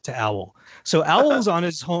assholes to Owl. So Owl's on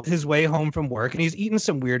his way home from work and he's eating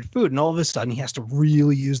some weird food. And all of a sudden he has to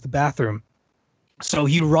really use the bathroom. So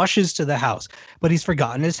he rushes to the house, but he's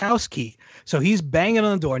forgotten his house key. So he's banging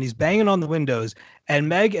on the door and he's banging on the windows. And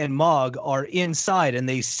Meg and Mog are inside and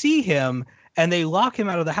they see him and they lock him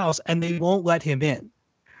out of the house and they won't let him in.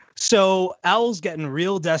 So Owl's getting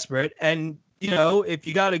real desperate. And, you know, if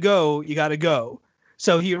you got to go, you got to go.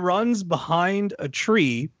 So he runs behind a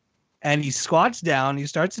tree and he squats down. He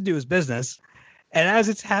starts to do his business. And as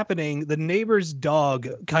it's happening, the neighbor's dog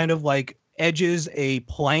kind of like edges a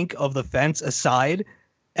plank of the fence aside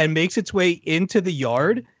and makes its way into the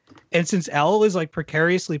yard. And since Owl is like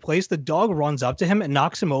precariously placed, the dog runs up to him and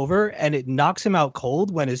knocks him over, and it knocks him out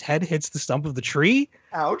cold when his head hits the stump of the tree.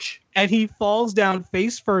 Ouch. And he falls down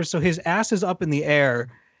face first, so his ass is up in the air,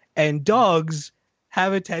 and dogs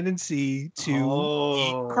have a tendency to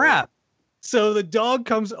eat crap. So the dog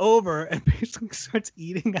comes over and basically starts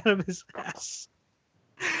eating out of his ass.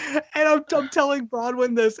 And I'm telling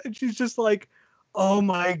Bronwyn this, and she's just like, oh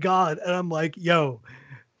my God. And I'm like, yo,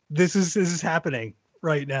 this is happening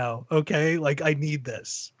right now. Okay. Like I need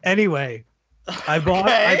this. Anyway, I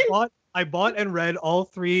bought and read all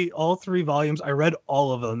three volumes. I read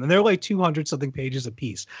all of them and they're like 200 something pages a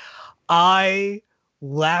piece. I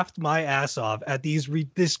laughed my ass off at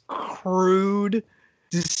this crude,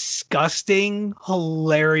 disgusting,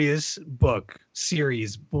 hilarious book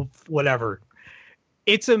series, whatever.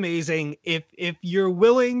 It's amazing. If you're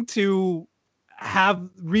willing to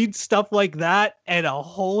read stuff like that and a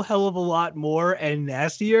whole hell of a lot more and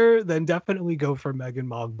nastier, then definitely go for Meg and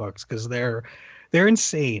Mog books because they're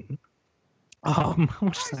insane. How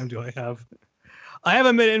much time do I have? I have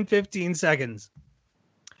 1 minute and 15 seconds.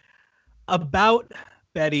 About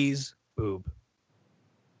Betty's boob.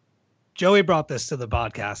 Joey brought this to the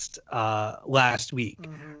podcast last week.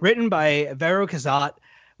 Mm-hmm. Written by Vero Kazat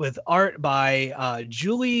with art by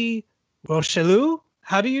Julie Rochelieu.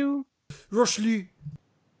 How do you? Rochelieu.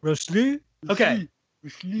 Okay.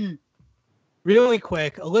 Rochelieu. Really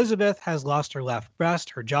quick, Elizabeth has lost her left breast,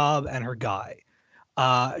 her job, and her guy.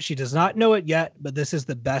 She does not know it yet, but this is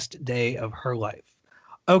the best day of her life.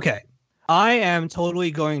 Okay. I am totally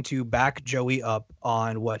going to back Joey up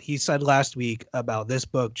on what he said last week about this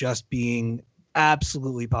book just being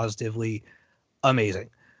absolutely positively amazing.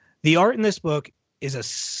 The art in this book is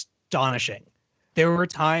astonishing. There were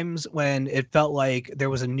times when it felt like there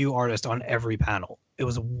was a new artist on every panel. It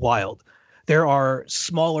was wild. There are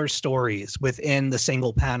smaller stories within the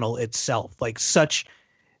single panel itself, like such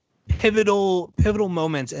pivotal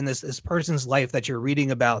moments in this person's life that you're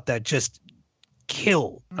reading about that just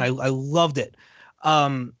kill. I loved it.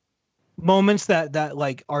 Moments that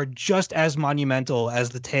like are just as monumental as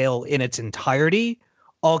the tale in its entirety,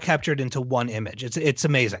 all captured into one image. It's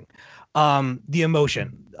amazing. The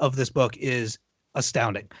emotion of this book is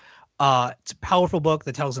astounding. It's a powerful book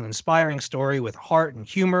that tells an inspiring story with heart and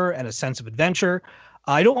humor and a sense of adventure.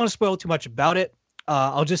 I don't want to spoil too much about it.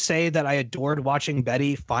 I'll just say that I adored watching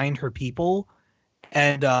Betty find her people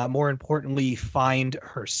and more importantly, find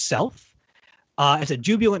herself. It's a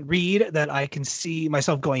jubilant read that I can see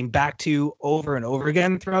myself going back to over and over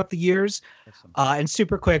again throughout the years. And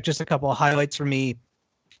super quick, just a couple of highlights for me.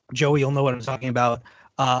 Joey, you'll know what I'm talking about.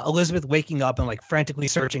 Elizabeth waking up and like frantically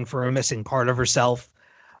searching for a missing part of herself.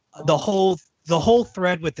 The whole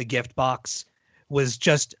thread with the gift box was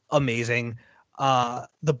just amazing.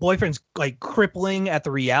 The boyfriend's like crippling at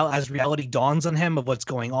as reality dawns on him of what's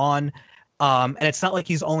going on. And it's not like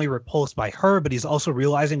he's only repulsed by her, but he's also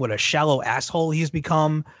realizing what a shallow asshole he's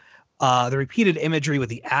become. The repeated imagery with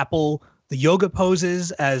the apple, the yoga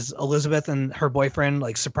poses as Elizabeth and her boyfriend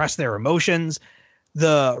like suppress their emotions,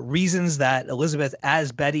 the reasons that Elizabeth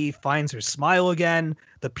as Betty finds her smile again,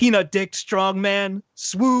 the peanut dick strongman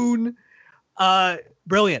swoon,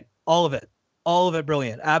 brilliant. All of it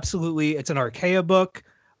brilliant. Absolutely. It's an Archaea book.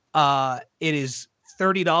 It is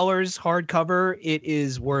 $30 hardcover. It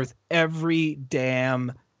is worth every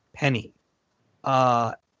damn penny.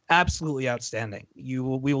 Absolutely outstanding. We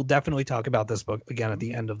will definitely talk about this book again at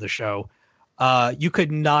the end of the show. You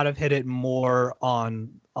could not have hit it more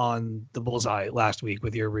on the bullseye last week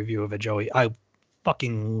with your review of it, Joey. I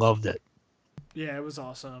fucking loved it. Yeah, it was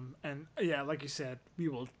awesome. And yeah, like you said, we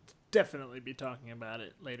will definitely be talking about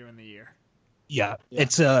it later in the year. Yeah.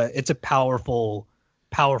 It's a powerful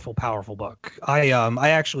book. I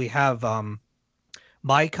actually have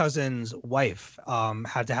my cousin's wife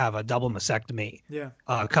had to have a double mastectomy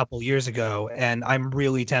a couple years ago, and I'm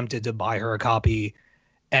really tempted to buy her a copy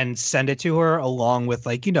and send it to her along with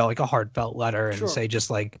like a heartfelt letter and say just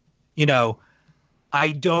like,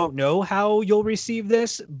 I don't know how you'll receive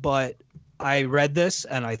this, but I read this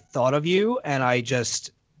and I thought of you, and I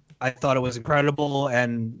thought it was incredible,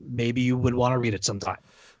 and maybe you would want to read it sometime.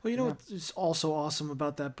 Well, what's also awesome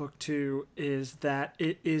about that book, too, is that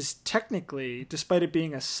it is technically, despite it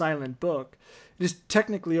being a silent book, it is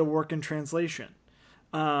technically a work in translation.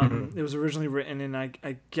 It was originally written in,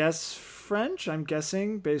 I guess, French, I'm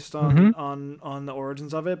guessing, based on the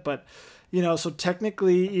origins of it. But, so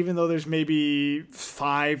technically, even though there's maybe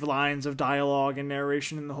 5 lines of dialogue and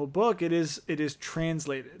narration in the whole book, it is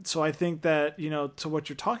translated. So I think that, to what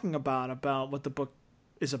you're talking about what the book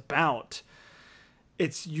is about,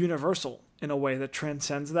 it's universal in a way that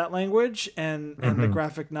transcends that language, and the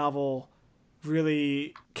graphic novel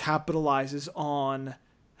really capitalizes on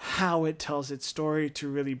how it tells its story to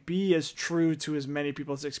really be as true to as many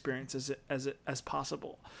people's experiences as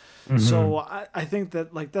possible. So I think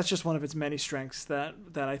that like that's just one of its many strengths that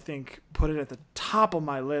I think put it at the top of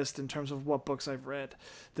my list in terms of what books I've read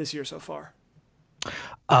this year so far.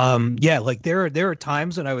 Yeah, like there are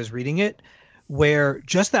times when I was reading it where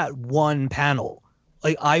just that one panel,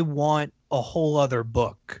 like I want a whole other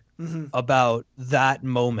book about that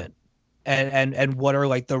moment and what are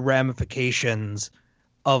like the ramifications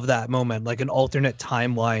of that moment, like an alternate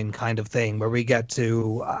timeline kind of thing where we get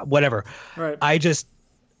to whatever. Right.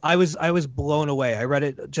 I was blown away. I read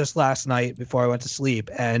it just last night before I went to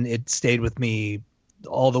sleep, and it stayed with me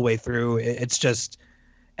all the way through. It's just,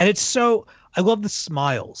 and it's so, I love the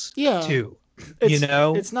smiles too.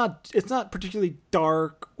 It's not particularly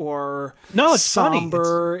dark or it's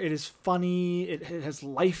somber. Funny. It is funny. It has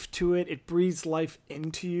life to it. It breathes life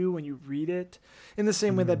into you when you read it, in the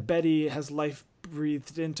same way that Betty has life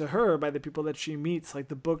breathed into her by the people that she meets. Like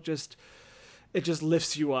the book just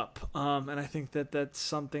lifts you up, and I think that that's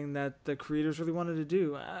something that the creators really wanted to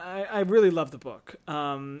do. I really love the book,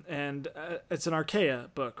 and it's an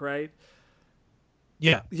Archaea book, right?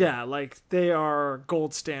 Yeah, like they are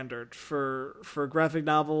gold standard for graphic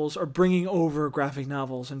novels, or bringing over graphic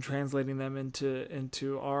novels and translating them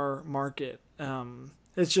into our market.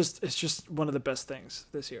 It's just one of the best things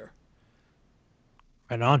this year.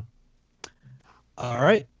 Right on. All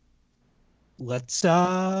right. let's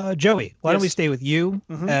Joey, why don't we Yes. stay with you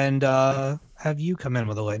Mhm. and have you come in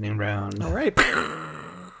with a lightning round? All right.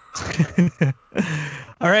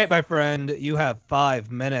 All right, my friend, you have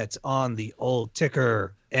 5 minutes on the old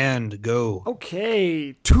ticker and go.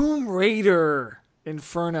 Okay, Tomb Raider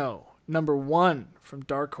Inferno, #1 from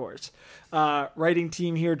Dark Horse. Writing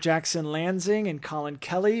team here, Jackson Lansing and Colin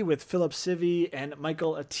Kelly, with Philip Sivey and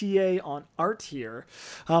Michael Atiyeh on art here.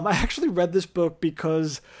 I actually read this book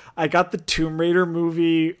because I got the Tomb Raider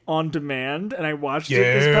movie on demand, and I watched it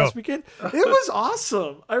this Yeah. past weekend. It was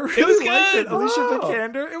awesome. I really was liked good. it. Alicia Wow.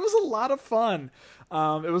 Vikander. It was a lot of fun.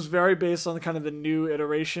 It was very based on kind of the new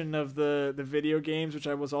iteration of the video games, which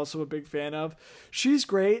I was also a big fan of. She's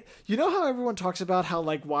great. You know how everyone talks about how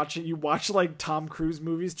like you watch like Tom Cruise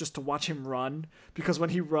movies just to watch him run, because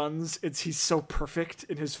when he runs, he's so perfect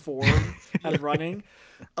in his form and running.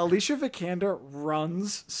 Alicia Vikander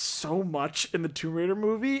runs so much in the Tomb Raider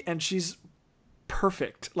movie, and she's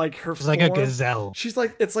perfect. Like her It's like a form- gazelle. She's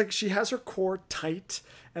like, it's like she has her core tight,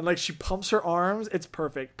 and like she pumps her arms. It's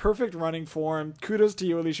perfect running form. Kudos to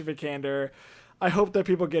you, Alicia Vikander. I hope that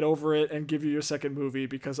people get over it and give you your second movie,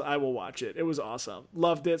 because I will watch it. It was awesome.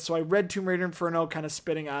 Loved it. So I read Tomb Raider Inferno, kind of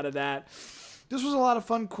spitting out of that. This was a lot of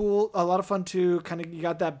fun, a lot of fun too. Kind of, you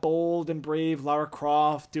got that bold and brave Lara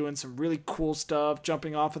Croft doing some really cool stuff,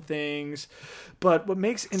 jumping off of things. But what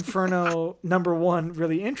makes Inferno #1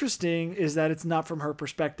 really interesting is that it's not from her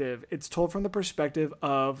perspective. It's told from the perspective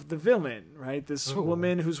of the villain, right? This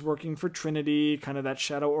woman who's working for Trinity, kind of that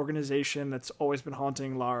shadow organization that's always been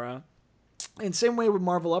haunting Lara. And same way with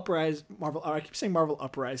I keep saying Marvel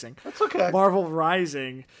Uprising. That's okay. Marvel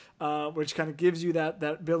Rising, which kind of gives you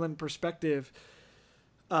that villain perspective.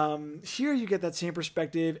 Here you get that same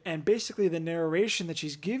perspective, and basically the narration that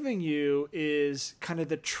she's giving you is kind of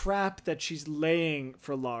the trap that she's laying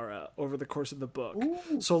for Lara over the course of the book.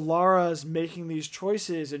 Ooh. So Lara is making these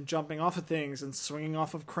choices and jumping off of things and swinging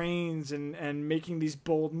off of cranes and making these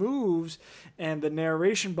bold moves, and the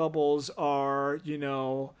narration bubbles are,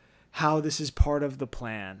 how this is part of the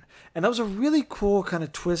plan. And that was a really cool kind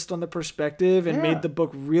of twist on the perspective, and made the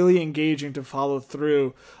book really engaging to follow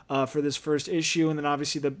through for this first issue. And then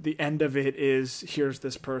obviously the end of it is, here's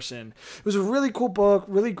this person. It was a really cool book,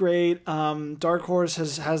 really great. Dark Horse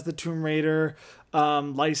has the Tomb Raider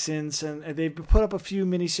license, and they've put up a few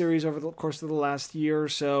miniseries over the course of the last year or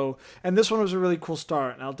so. And this one was a really cool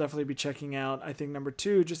start, and I'll definitely be checking out, I think,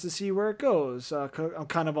 #2, just to see where it goes. I'm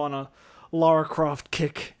kind of on a Lara Croft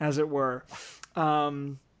kick, as it were.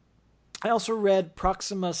 I also read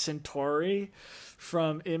Proxima Centauri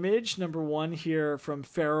from Image, #1 here, from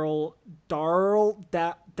Farrell Dalrymple.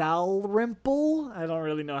 I don't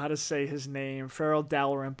really know how to say his name. Farrell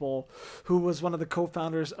Dalrymple, who was one of the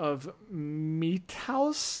co-founders of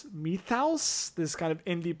Mythos, this kind of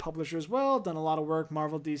indie publisher as well. Done a lot of work,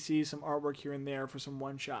 Marvel, DC, some artwork here and there for some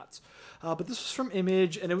one-shots. But this was from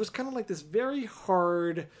Image, and it was kind of like this very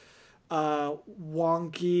hard,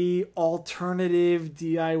 wonky, alternative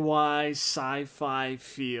DIY sci-fi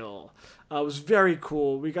feel. It was very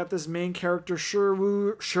cool. We got this main character,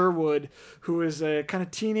 Sherwood, who is a kind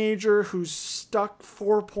of teenager who's stuck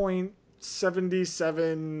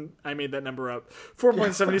 4.77, I made that number up,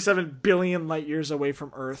 4.77 billion light years away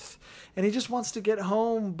from Earth. And he just wants to get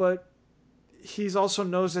home, but he also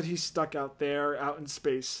knows that he's stuck out there, out in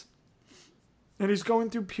space. And he's going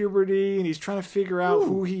through puberty, and he's trying to figure out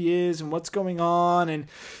who he is and what's going on. And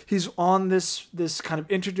he's on this kind of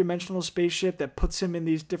interdimensional spaceship that puts him in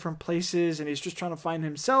these different places. And he's just trying to find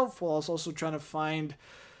himself, while also trying to find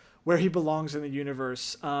where he belongs in the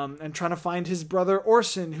universe. And trying to find his brother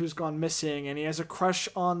Orson, who's gone missing. And he has a crush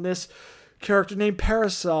on this character named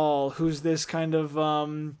Parasol, who's this kind of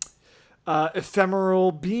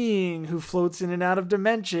ephemeral being who floats in and out of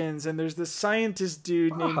dimensions. And there's this scientist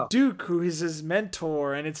dude named Duke, who is his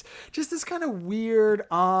mentor. And it's just this kind of weird,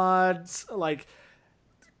 odd, like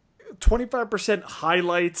 25%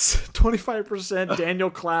 highlights, 25% Daniel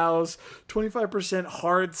Clowes, 25%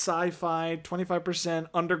 hard sci-fi, 25%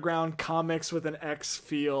 underground comics with an X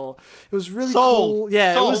feel. It was really cool.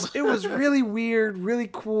 Yeah, it was really weird, really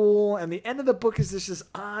cool. And the end of the book is this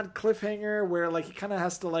odd cliffhanger where like he kind of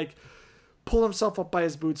has to like pull himself up by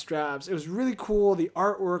his bootstraps. It was really cool. The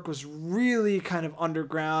artwork was really kind of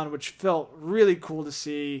underground, which felt really cool to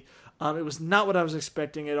see. It was not what I was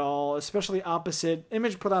expecting at all, especially opposite.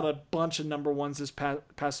 Image put out a bunch of #1s this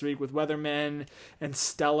past week with Weathermen and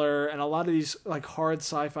Stellar and a lot of these like hard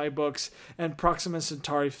sci-fi books, and Proxima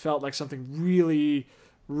Centauri felt like something really,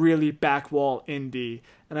 really backwall indie,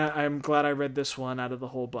 and I'm glad I read this one out of the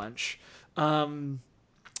whole bunch.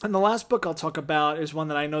 And the last book I'll talk about is one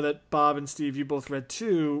that I know that Bob and Steve, you both read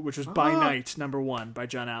too, which was By Night, #1 by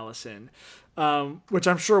John Allison. Which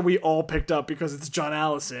I'm sure we all picked up because it's John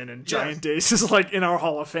Allison and Giant Days is like in our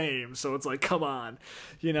Hall of Fame. So it's like, come on,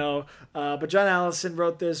 you know. But John Allison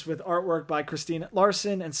wrote this with artwork by Christine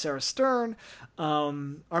Larson and Sarah Stern.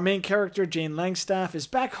 Our main character, Jane Langstaff, is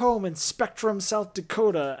back home in Spectrum, South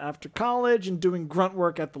Dakota after college and doing grunt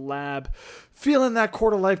work at the lab, feeling that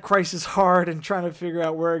quarter-life crisis hard and trying to figure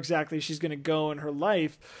out where exactly she's going to go in her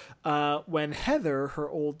life. When Heather, her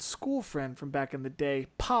old school friend from back in the day,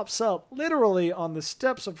 pops up literally on the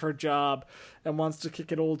steps of her job and wants to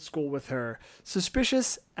kick it old school with her.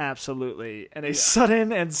 Suspicious? Absolutely. And a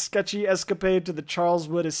sudden and sketchy escapade to the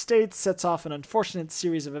Charleswood estate sets off an unfortunate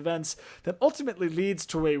series of events that ultimately leads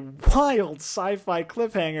to a wild sci-fi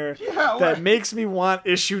cliffhanger that makes me want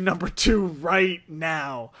issue #2 right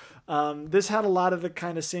now. This had a lot of the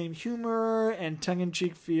kind of same humor and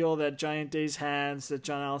tongue-in-cheek feel that Giant Days has, that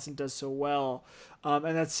John Allison does so well.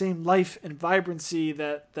 And that same life and vibrancy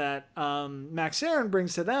that Max Aaron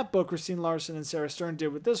brings to that book, Christine Larson and Sarah Stern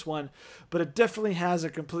did with this one. But it definitely has a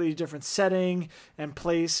completely different setting and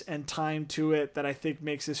place and time to it that I think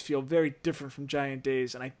makes this feel very different from Giant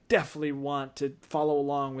Days. And I definitely want to follow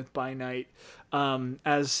along with By Night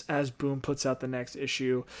as Boom puts out the next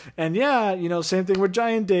issue. And yeah, you know, same thing with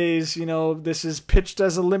Giant Days. You know, this is pitched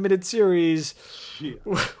as a limited series. Yeah.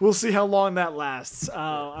 We'll see how long that lasts.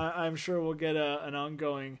 I'm sure we'll get an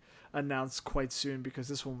ongoing announced quite soon because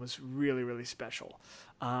this one was really, really special.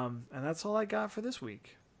 And that's all I got for this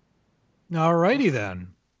week. Alrighty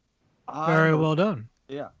then. Very well done.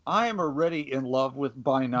 Yeah, I am already in love with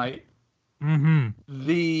By Night. Mm-hmm.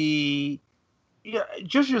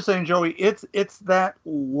 Just you're saying, Joey, it's that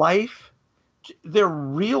life. They're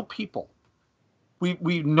real people.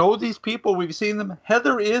 We know these people. We've seen them.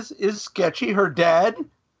 Heather is sketchy. Her dad,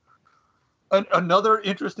 another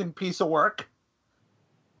interesting piece of work.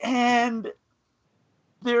 And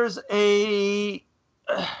there's I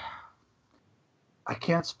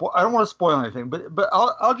can't spoil. I don't want to spoil anything, but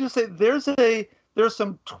I'll just say there's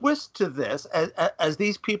some twist to this as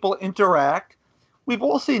these people interact. We've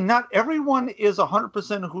all seen not everyone is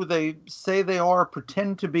 100% who they say they are,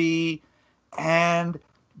 pretend to be, and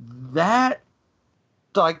that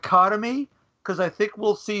dichotomy, because I think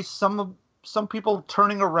we'll see some people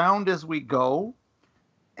turning around as we go,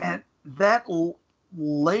 and that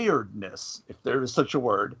layeredness, if there is such a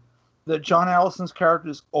word, that John Allison's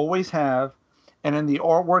characters always have, and in the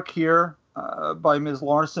artwork here by Ms.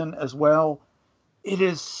 Larson as well, it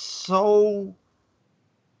is so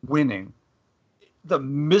winning. The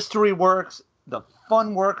mystery works, the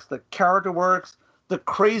fun works, the character works, the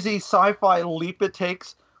crazy sci-fi leap it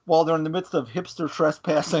takes while they're in the midst of hipster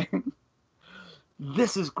trespassing.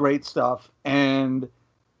 This is great stuff. And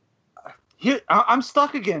here, I'm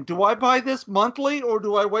stuck again. Do I buy this monthly or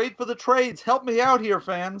do I wait for the trades? Help me out here,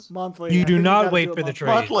 fans. Monthly. You do not wait for the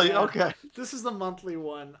trades. Monthly, Yeah. okay. This is the monthly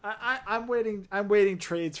one. I'm waiting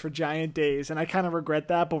trades for Giant Days, and I kind of regret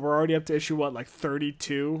that, but we're already up to issue, like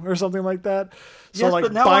 32 or something like that? So Yes, like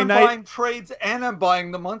but now By I'm Night... buying trades and I'm buying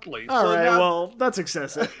the monthly. All right, now... well, that's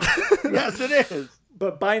excessive. Yes, it is.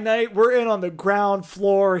 But By Night, we're in on the ground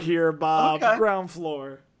floor here, Bob. Okay. Ground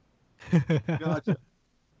floor. Gotcha.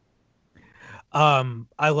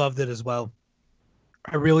 I loved it as well.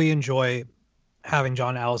 I really enjoy having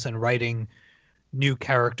John Allison writing new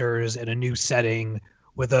characters in a new setting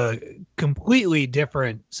with a completely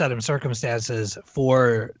different set of circumstances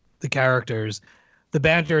for the characters. The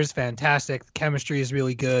banter is fantastic. The chemistry is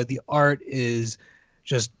really good. The art is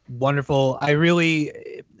just wonderful.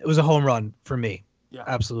 It was a home run for me. Yeah.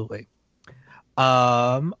 Absolutely.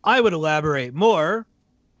 I would elaborate more,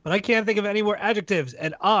 but I can't think of any more adjectives,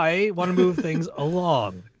 and I want to move things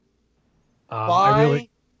along. By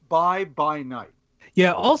Night.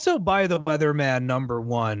 Yeah, also by the Weatherman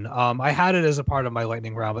 #1. I had it as a part of my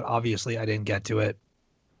lightning round, but obviously I didn't get to it.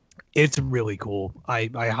 It's really cool. I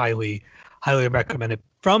highly, highly recommend it.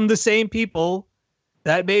 From the same people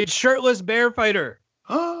that made Shirtless Bear Fighter.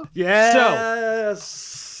 Yes.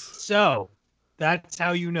 So that's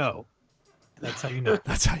how you know. That's how you know.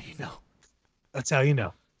 That's how you know. That's how you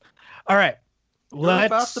know. All right. What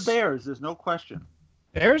about the Bears? There's no question.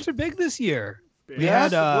 Bears are big this year. We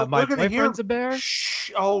Yes, had my we're gonna boyfriend's hear- a bear.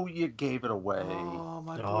 Shh. Oh, you gave it away. Oh,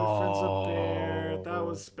 my boyfriend's a bear. That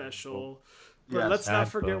was special. But Yes. let's not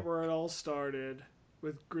Sad forget book. where it all started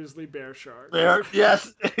with Grizzly Bear Shark. Bear.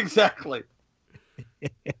 Yes, exactly.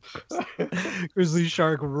 Grizzly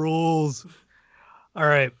Shark rules. All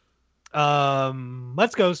right.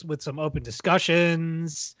 Let's go with some open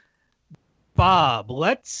discussions. Bob,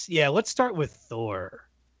 let's start with Thor.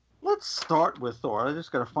 let's start with Thor. I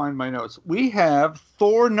just got to find my notes. We have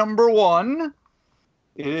Thor #1.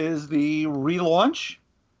 It is the relaunch.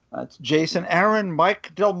 That's Jason Aaron,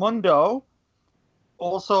 Mike Del Mundo.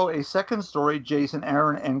 Also a second story, Jason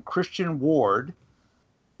Aaron and Christian Ward.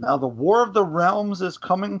 Now, the War of the Realms is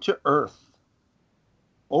coming to Earth.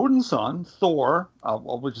 Odin's son, Thor,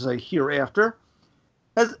 which is a hereafter,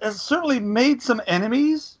 has certainly made some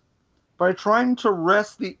enemies by trying to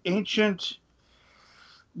wrest the ancient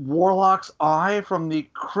warlock's eye from the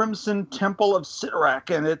Crimson Temple of Sidorak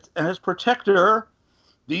and its protector,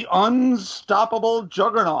 the unstoppable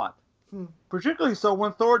Juggernaut. Particularly so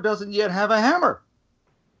when Thor doesn't yet have a hammer.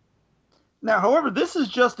 Now, however, this is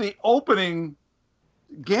just the opening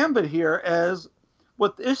gambit here, as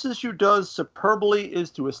what this issue does superbly is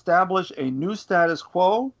to establish a new status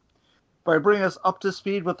quo by bringing us up to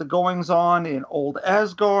speed with the goings-on in Old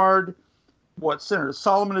Asgard, what Senator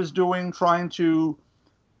Solomon is doing, trying to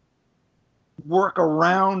work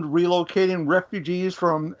around relocating refugees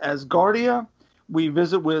from Asgardia. We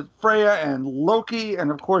visit with Freya and Loki,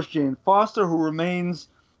 and of course Jane Foster, who remains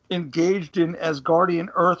engaged in Asgardian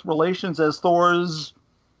Earth relations as Thor's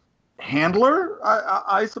handler,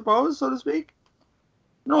 I suppose, so to speak.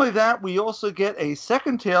 Not only that, we also get a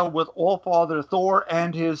second tale with All-Father Thor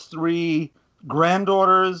and his 3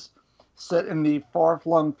 granddaughters set in the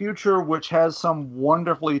far-flung future, which has some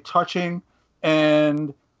wonderfully touching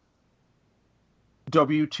and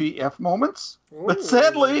WTF moments. Ooh. But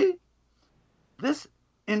sadly,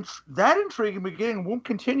 that intriguing beginning won't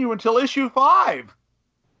continue until issue 5.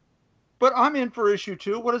 But I'm in for issue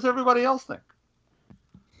 2. What does everybody else think?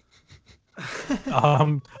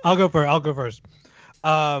 I'll go first.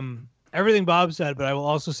 Everything Bob said, but I will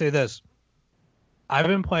also say this. I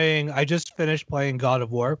just finished playing God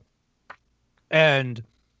of War. And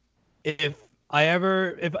if I have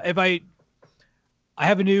a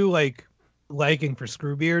new liking for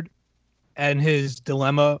Screwbeard and his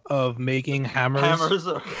dilemma of making hammers.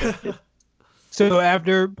 Okay. So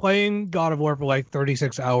after playing God of War for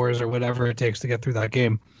 36 hours or whatever it takes to get through that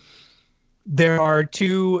game, there are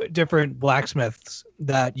 2 different blacksmiths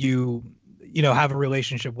that you have a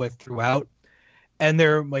relationship with throughout, and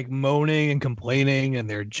they're moaning and complaining and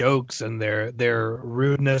their jokes and their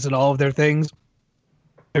rudeness and all of their things.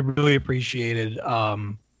 I really appreciated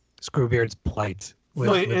Screwbeard's plight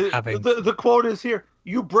with having the quote is here.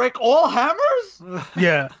 You break all hammers?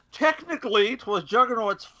 Yeah. Technically, it was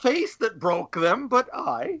Juggernaut's face that broke them, but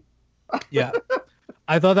Yeah.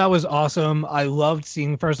 I thought that was awesome. I loved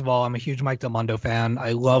seeing, first of all, I'm a huge Mike Del Mundo fan.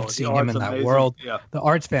 I loved seeing him in that world. Yeah. The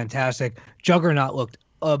art's fantastic. Juggernaut looked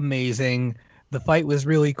amazing. The fight was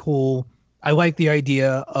really cool. I like the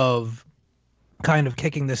idea of kind of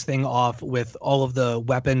kicking this thing off with all of the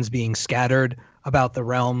weapons being scattered about the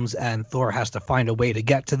realms, and Thor has to find a way to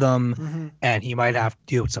get to them, and he might have to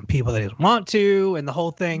deal with some people that he doesn't want to, and the whole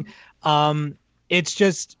thing. It's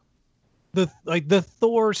just the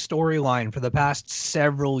Thor storyline for the past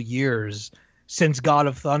several years since God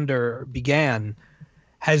of Thunder began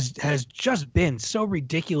has just been so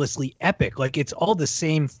ridiculously epic. It's all the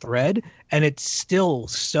same thread, and it's still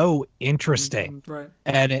so interesting. Right.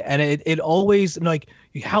 And it always where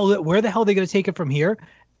the hell are they going to take it from here?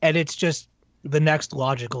 And it's just the next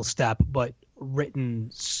logical step, but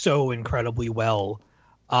written so incredibly well,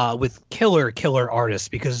 with killer artists,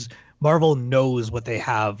 because Marvel knows what they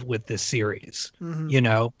have with this series,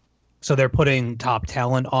 so they're putting top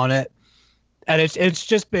talent on it, and it's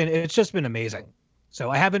just been amazing. So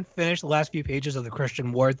I haven't finished the last few pages of the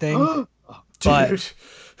Christian Ward thing, but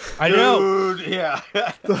I know, yeah,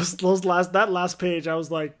 that last page, I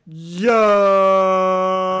was like, yo.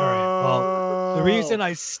 All right, well, the reason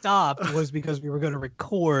I stopped was because we were going to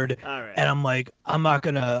record, and I'm like, I'm not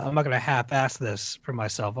gonna half-ass this for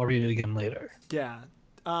myself. I'll read it again later. Yeah.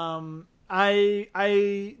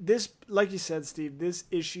 This, like you said, Steve, this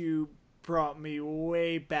issue brought me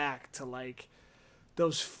way back to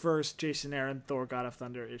those first Jason Aaron Thor God of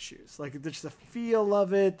Thunder issues. Just the feel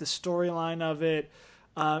of it, the storyline of it.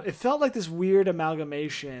 It felt like this weird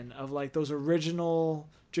amalgamation of those original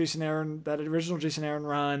Jason Aaron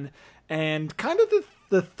run, and kind of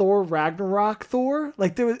the Thor Ragnarok Thor.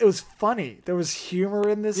 It was funny. There was humor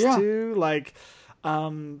in this too.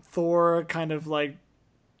 Thor kind of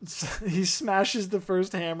he smashes the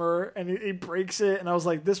first hammer and he breaks it, and I was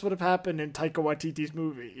like, this would have happened in Taika Waititi's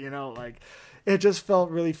movie, it just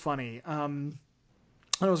felt really funny. And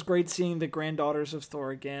it was great seeing the granddaughters of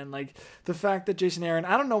Thor again. The fact that Jason Aaron,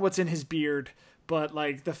 I don't know what's in his beard, But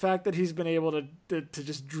like the fact that he's been able to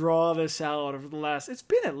just draw this out over the last, it's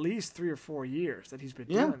been at least 3 or 4 years that he's been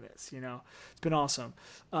doing this. It's been awesome.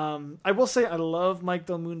 I will say I love Mike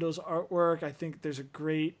Del Mundo's artwork. I think there's a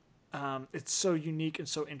great. It's so unique and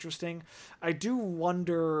so interesting. I do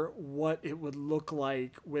wonder what it would look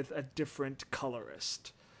like with a different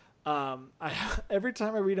colorist. Every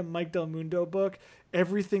time I read a Mike Del Mundo book,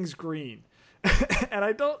 everything's green, and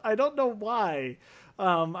I don't know why.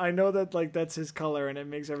 I know that like that's his color and it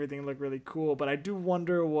makes everything look really cool, but I do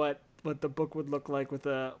wonder what the book would look like with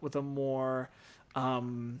a more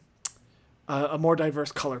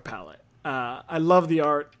diverse color palette. I love the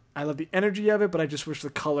art. I love the energy of it, but I just wish the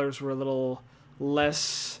colors were a little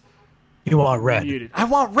less. You want red? Muted. I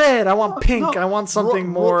want red. I want pink. I want something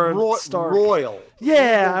more stark. Royal.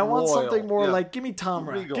 Yeah, I want something more like give me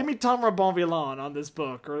Tamra. Give me Tamra Bonvillain on this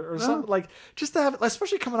book, or something like just to have,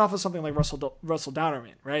 especially coming off of something like Russell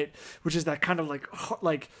Downerman, right? Which is that kind of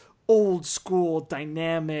like old school,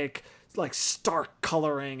 dynamic, like stark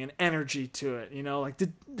coloring and energy to it.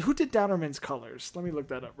 Who did Downerman's colors? Let me look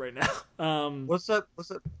that up right now. What's that?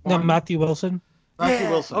 No, Matthew Wilson. Matthew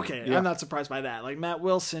Wilson. Okay, yeah. I'm not surprised by that. Like Matt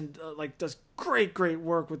Wilson, does great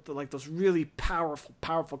work with those really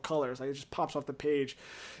powerful colors. Like it just pops off the page.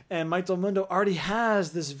 And Mike Del Mundo already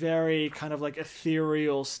has this very kind of like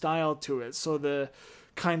ethereal style to it. So the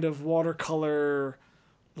kind of watercolor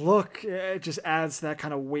look, it just adds that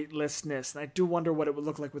kind of weightlessness. And I do wonder what it would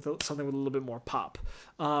look like with something with a little bit more pop.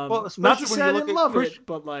 Not to say I didn't love it,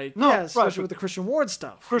 but especially with the Christian Ward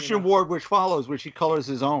stuff. Ward, which he colors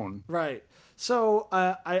his own. Right. So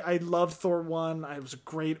I love Thor 1. It was a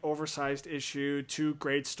great oversized issue, 2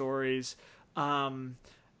 great stories.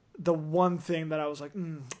 The one thing that I was like,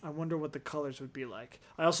 I wonder what the colors would be like.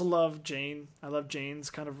 I also love Jane. I love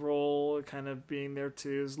Jane's kind of role, kind of being there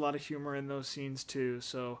too. There's a lot of humor in those scenes too.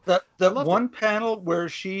 So that one panel where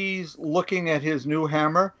she's looking at his new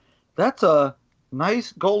hammer, that's a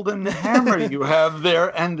nice golden hammer you have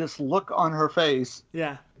there, and this look on her face.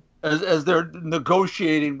 Yeah. As they're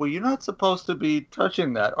negotiating, well, you're not supposed to be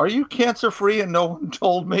touching that. Are you cancer-free and no one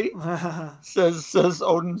told me? says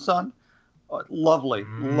Odin's son. Lovely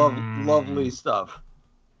stuff.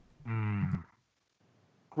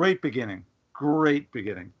 Great beginning.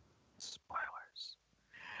 Spoilers.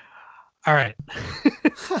 All right.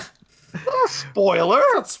 Spoiler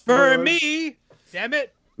for me. Damn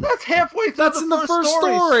it. That's halfway through. That's in the first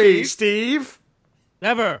story, Steve.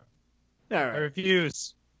 Never. All right. I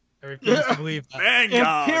refuse to believe that.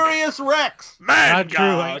 Imperious Rex. Not true.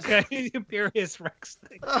 Okay. Imperious Rex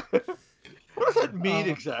thing. What does that mean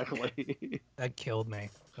exactly? That killed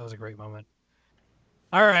me. That was a great moment.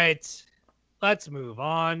 All right. Let's move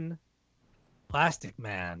on. Plastic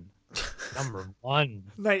Man. Number 1.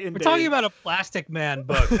 Night and We're day. talking about a Plastic Man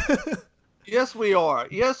book. Yes, we are.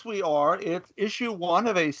 It's issue 1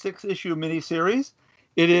 of a 6-issue miniseries.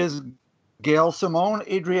 It is Gail Simone,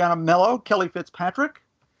 Adriana Mello, Kelly Fitzpatrick.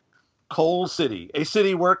 Coal City, a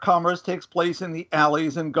city where commerce takes place in the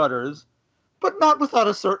alleys and gutters, but not without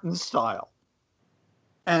a certain style.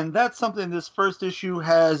 And that's something this first issue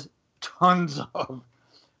has tons of,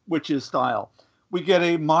 which is style. We get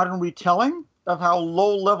a modern retelling of how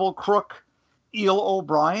low-level crook Eel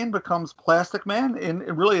O'Brien becomes Plastic Man, and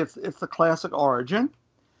really it's the classic origin,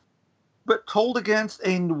 but told against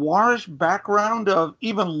a noirish background of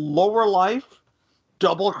even lower life,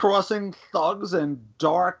 double-crossing thugs and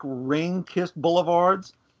dark, rain-kissed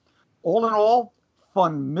boulevards. All in all,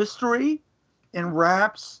 fun mystery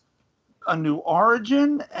enwraps a new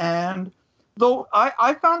origin, and though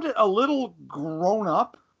I found it a little grown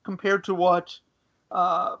up compared to what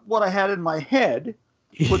I had in my head.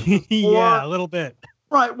 Yeah, a little bit.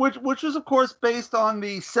 Right, which is of course based on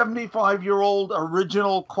the 75-year-old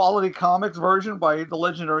original Quality Comics version by the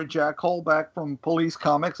legendary Jack Cole back from Police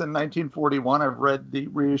Comics in 1941. I've read the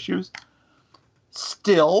reissues.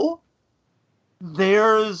 Still,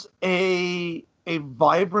 there's a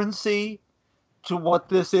vibrancy to what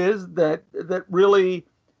this is that really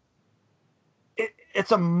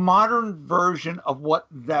it's a modern version of what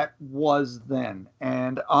that was then,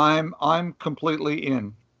 and I'm completely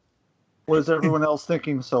in. What is everyone else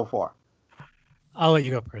thinking so far? I'll let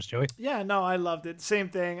you go first, Joey. Yeah, no, I loved it. Same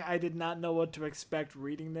thing. I did not know what to expect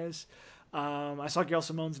reading this. I saw Gail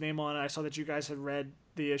Simone's name on it. I saw that you guys had read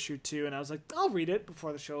the issue too, and I was like, I'll read it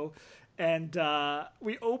before the show. And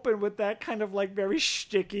we open with that kind of like very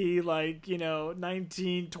shticky, like,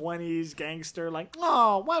 1920s gangster, like,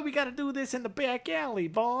 oh, why we got to do this in the back alley,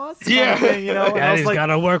 boss? Yeah. Kind of thing, And I Daddy's was like,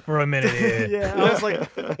 gotta work for a minute here. yeah, I was like,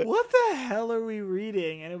 what the hell are we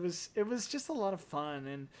reading? And it was just a lot of fun,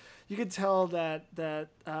 and you could tell that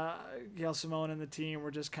Gail Simone and the team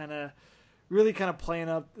were just really playing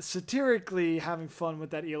up satirically, having fun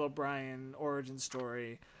with that Eel O'Brien origin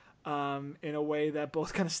story, in a way that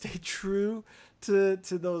both kind of stayed true to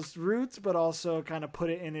those roots, but also kind of put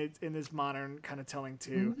it in this modern kind of telling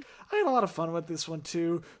too. Mm-hmm. I had a lot of fun with this one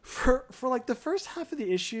too. For like the first half of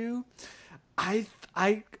the issue, I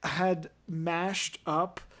had mashed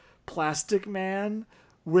up Plastic Man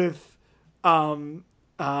with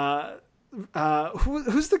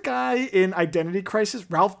who's the guy in Identity Crisis?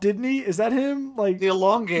 Ralph Dibny? Is that him? Like the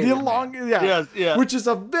elongated. Yeah. Yes. Which is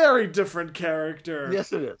a very different character.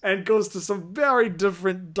 Yes, it is. And goes to some very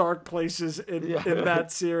different dark places in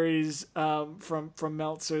that series from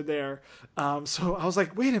Meltzer there. So I was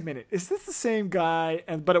like, wait a minute, is this the same guy?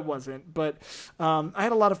 But it wasn't. But I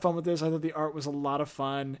had a lot of fun with this. I thought the art was a lot of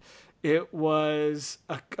fun. It was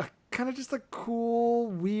a kind of just a cool,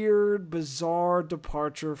 weird, bizarre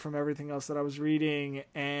departure from everything else that I was reading,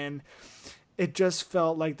 and it just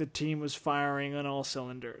felt like the team was firing on all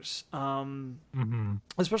cylinders.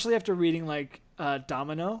 Especially after reading like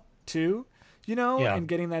Domino too, and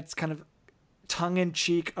getting that kind of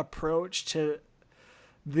tongue-in-cheek approach to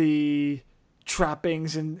the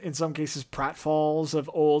trappings and in some cases pratfalls of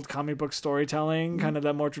old comic book storytelling, kind of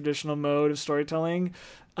that more traditional mode of storytelling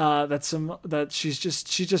that she's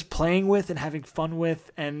just playing with and having fun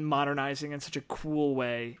with and modernizing in such a cool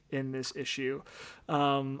way in this issue.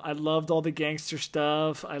 I loved all the gangster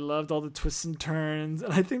stuff. I loved all the twists and turns,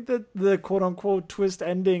 and I think that the quote unquote twist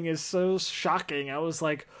ending is so shocking. I was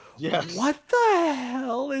like, yes, what the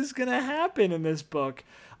hell is gonna happen in this book?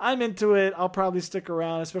 I'm into it. I'll probably stick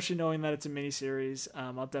around, especially knowing that it's a miniseries.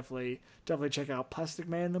 I'll definitely check out Plastic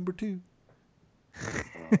Man #2.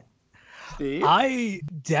 Steve? I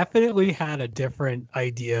definitely had a different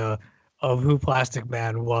idea of who Plastic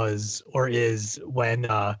Man was or is when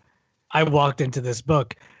I walked into this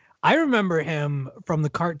book. I remember him from the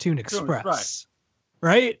Cartoon Express,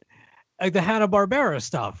 right? Like the Hanna-Barbera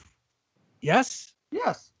stuff. Yes?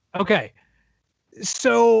 Yes. Okay.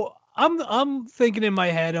 So I'm thinking in my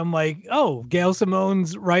head, I'm like, oh, Gail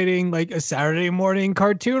Simone's writing like a Saturday morning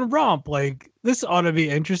cartoon romp. Like this ought to be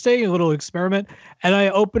interesting, a little experiment. And I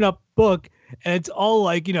open up book and it's all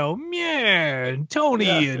like, Meh, and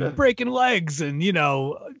Tony and breaking legs and,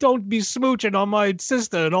 don't be smooching on my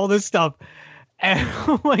sister and all this stuff. And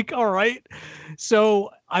I'm like, all right. So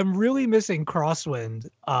I'm really missing Crosswind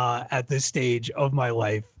at this stage of my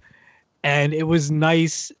life. And it was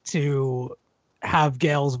nice to have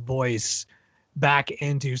Gail's voice back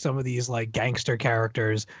into some of these like gangster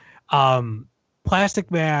characters. Plastic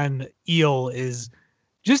Man Eel is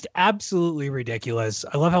just absolutely ridiculous.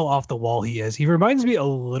 I love how off the wall he is. He reminds me a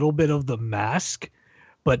little bit of The Mask,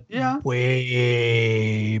 but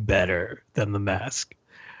way better than The Mask.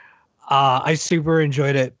 I super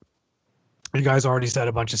enjoyed it. You guys already said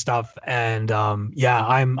a bunch of stuff, and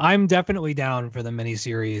I'm definitely down for the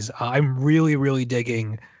miniseries. I'm really, really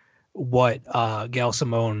digging what Gail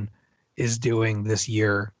Simone is doing this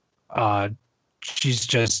year. She's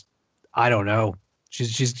just, I don't know.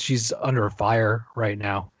 She's under fire right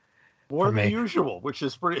now. More than usual, which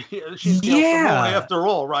is pretty. She's Gail Simone after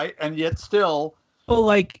all, right? And yet still. But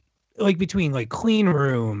like between like Clean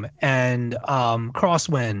Room and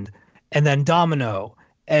Crosswind, and then Domino,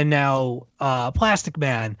 and now Plastic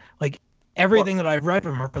Man, like. Everything that I've read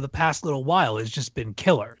from her for the past little while has just been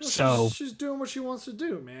killer. So she's doing what she wants to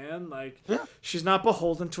do, man. Like she's not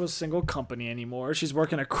beholden to a single company anymore. She's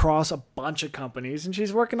working across a bunch of companies, and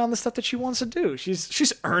she's working on the stuff that she wants to do.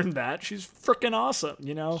 She's earned that. She's freaking awesome,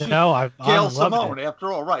 Gail Simone,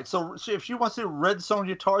 after all, right? So if she wants to do Red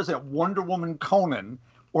Sonja Tarzan, Wonder Woman Conan,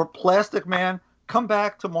 or Plastic Man, come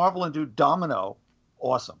back to Marvel and do Domino.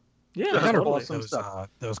 Awesome. Yeah, I gotta totally. read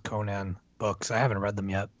those Conan books. I haven't read them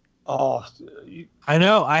yet. Oh, I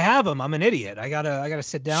know. I have them. I'm an idiot. I gotta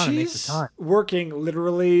sit down and make the time. Working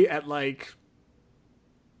literally at like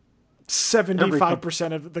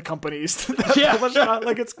 75% of the companies.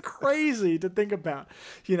 Like it's crazy to think about.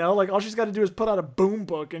 Like all she's got to do is put out a boom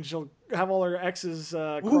book and she'll have all her X's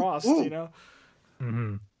crossed.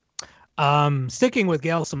 Mm-hmm. Sticking with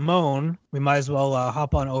Gail Simone, we might as well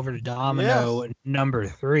hop on over to Domino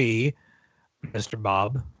 #3, Mr.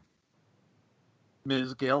 Bob.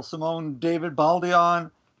 Ms. Gail Simone, David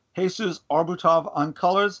Baldeon, Jesus Arbutov on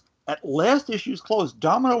colors. At last issue's close,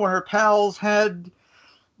 Domino and her pals had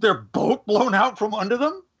their boat blown out from under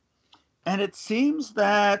them. And it seems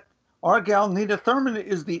that our gal Nina Thurman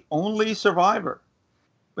is the only survivor.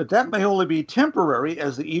 But that may only be temporary,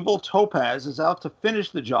 as the evil Topaz is out to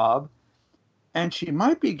finish the job, and she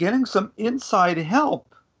might be getting some inside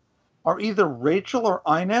help. Are either Rachel or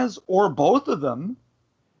Inez, or both of them,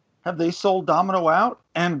 have they sold Domino out,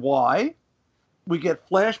 and why? We get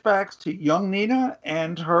flashbacks to young Nina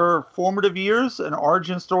and her formative years, an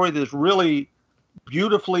origin story that's really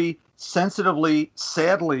beautifully, sensitively,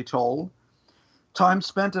 sadly told. Time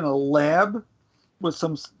spent in a lab with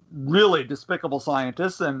some really despicable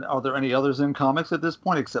scientists, and are there any others in comics at this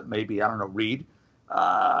point, except maybe, I don't know, Reed?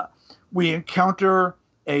 We encounter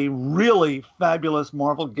a really fabulous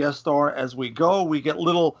Marvel guest star as we go. We get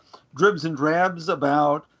little dribs and drabs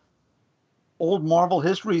about old Marvel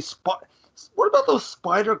history. What about those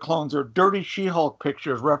spider clones or dirty She-Hulk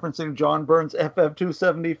pictures referencing John Byrne's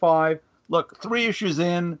FF275? Look, 3 issues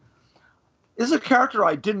in. This is a character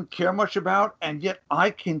I didn't care much about, and yet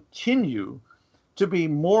I continue to be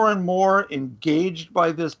more and more engaged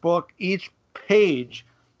by this book. Each page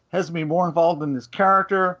has me more involved in this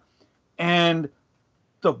character, and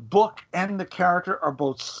the book and the character are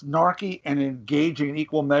both snarky and engaging in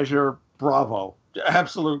equal measure. Bravo.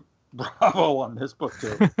 Absolute bravo on this book,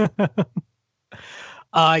 too.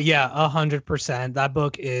 Yeah, 100%. That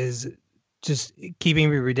book is just keeping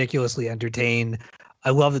me ridiculously entertained. I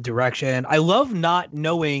love the direction. I love not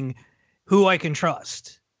knowing who I can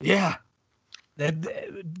trust. Yeah.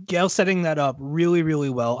 Gail setting that up really, really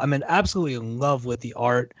well. I'm absolutely in love with the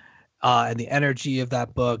art and the energy of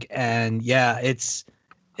that book. And yeah, it's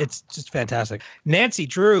just fantastic. Nancy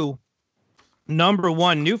Drew,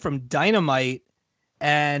 #1, new from Dynamite.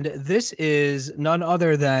 And this is none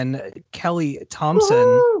other than Kelly Thompson.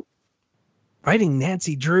 Woo-hoo! Writing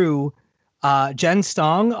Nancy Drew. Jen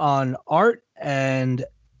Stong on art, and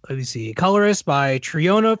let me see, colorist by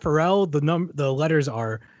Triona Farrell. The letters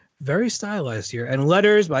are very stylized here, and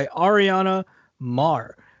letters by Ariana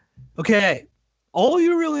Marr. Okay, all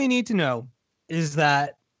you really need to know is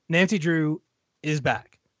that Nancy Drew is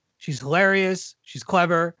back. She's hilarious, she's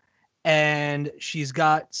clever, and she's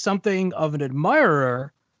got something of an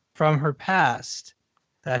admirer from her past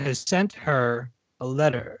that has sent her a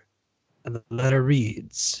letter. And the letter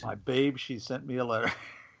reads, "My babe, she sent me a letter."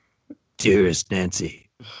 "Dearest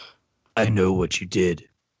Nancy, I know what you did.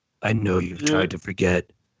 I know you've tried to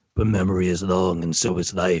forget, but memory is long and so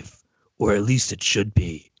is life, or at least it should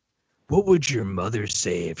be. What would your mother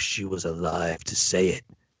say if she was alive to say it,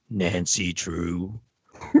 Nancy Drew?"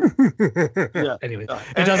 Yeah. Anyway,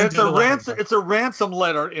 it's a ransom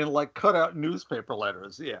letter in like cutout newspaper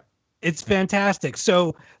letters. Yeah. It's fantastic.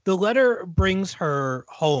 So the letter brings her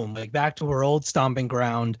home, like back to her old stomping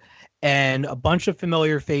ground, and a bunch of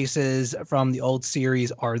familiar faces from the old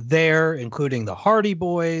series are there, including the Hardy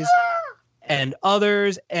Boys and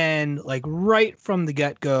others. And like right from the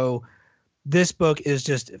get-go, this book is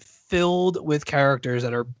just filled with characters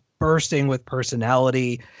that are bursting with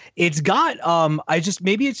personality. It's got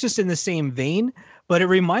maybe it's just in the same vein, but it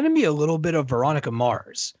reminded me a little bit of Veronica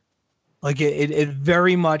Mars. Like it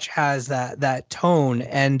very much has that tone,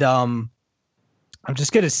 and I'm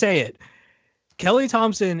just gonna say it. Kelly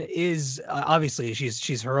Thompson is obviously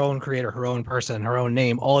she's her own creator, her own person, her own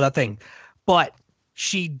name, all of that thing, but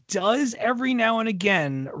she does every now and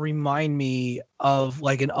again remind me of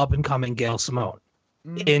like an up and coming Gail Simone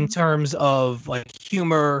in terms of like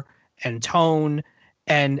humor and tone.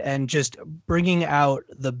 And just bringing out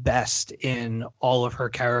the best in all of her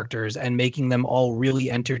characters and making them all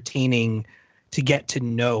really entertaining to get to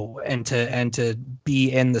know and to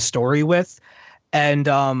be in the story with, and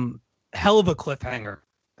hell of a cliffhanger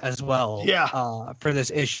as well. Yeah. For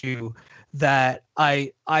this issue, that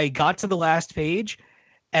I got to the last page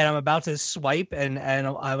and I'm about to swipe and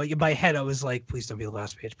in my head I was like, please don't be the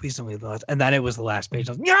last page, please don't be the last, and then it was the last page.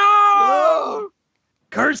 I was like, no,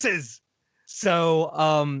 curses.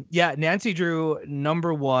 So, yeah, Nancy Drew,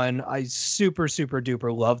 #1. I super, super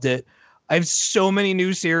duper loved it. I have so many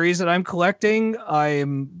new series that I'm collecting.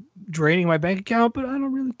 I'm draining my bank account, but I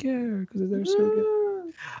don't really care because they're so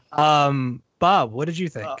good. Bob, what did you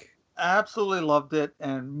think? Absolutely loved it.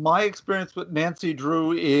 And my experience with Nancy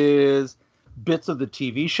Drew is bits of the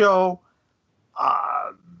TV show.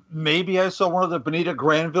 Maybe I saw one of the Benita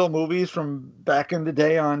Granville movies from back in the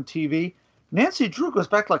day on TV. Nancy Drew goes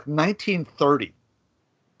back like 1930,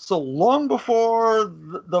 so long before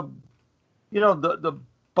the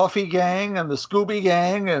Buffy gang and the Scooby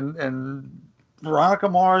gang and Veronica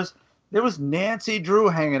Mars. There was Nancy Drew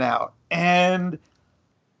hanging out, and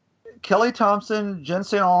Kelly Thompson, Jen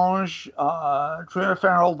St. Onge, Trina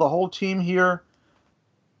Farrell, the whole team here.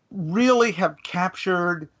 really have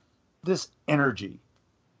captured this energy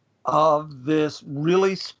of this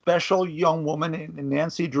really special young woman in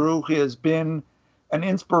Nancy Drew, who has been an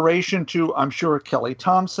inspiration to, I'm sure, Kelly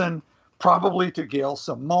Thompson, probably to Gail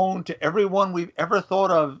Simone, to everyone we've ever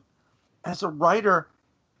thought of as a writer.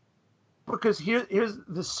 Because here's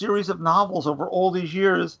the series of novels over all these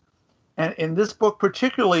years. And in this book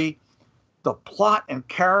particularly, the plot and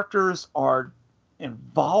characters are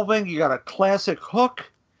involving. You got a classic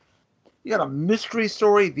hook. You got a mystery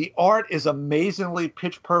story. The art is amazingly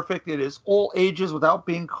pitch perfect. It is all ages without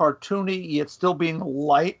being cartoony, yet still being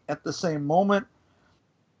light at the same moment.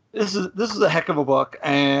 This is a heck of a book,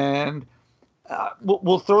 and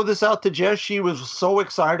we'll throw this out to Jess. She was so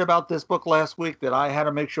excited about this book last week that I had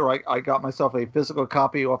to make sure I got myself a physical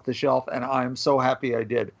copy off the shelf, and I'm so happy I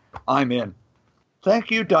did. I'm in.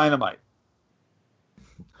 Thank you, Dynamite.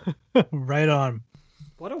 Right on.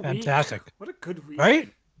 What a Fantastic. week. What a good week.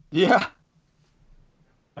 Right? Yeah.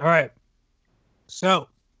 All right. So,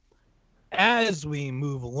 as we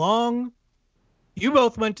move along, you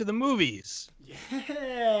both went to the movies.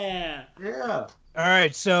 Yeah. Yeah. All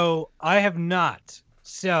right. So, I have not.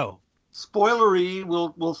 So, Spoilery.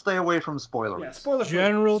 We'll stay away from spoilery. Yeah, spoiler free.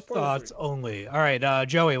 general Spoiler thoughts free. only. All right.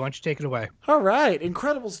 Joey, why don't you take it away? All right.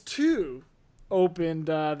 Incredibles 2 opened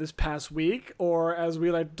this past week, or as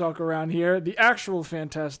we like to talk around here, the actual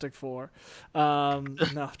Fantastic Four.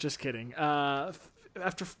 No, just kidding.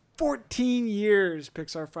 After 14 years,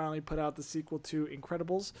 Pixar finally put out the sequel to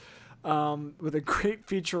Incredibles, with a great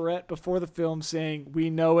featurette before the film saying, "We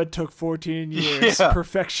know it took 14 years. Yeah.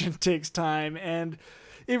 Perfection takes time." And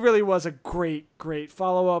it really was a great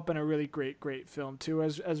follow-up and a really great film, too,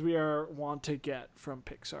 as we are wont to get from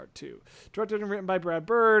Pixar, too. Directed and written by Brad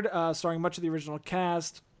Bird, starring much of the original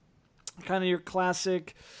cast. Kind of your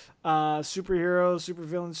classic superhero,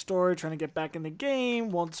 supervillain story, trying to get back in the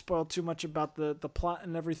game. Won't spoil too much about the plot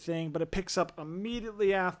and everything, but it picks up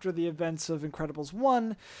immediately after the events of Incredibles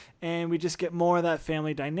 1, and we just get more of that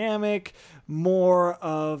family dynamic, more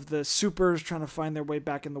of the supers trying to find their way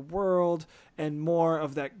back in the world, and more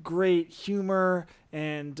of that great humor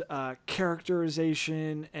and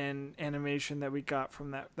characterization and animation that we got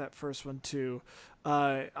from that first one, too.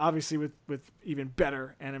 Obviously with even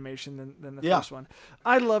better animation than the first one.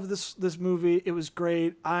 I love this movie. It was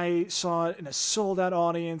great. I saw it in a sold out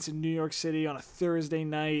audience in New York City on a Thursday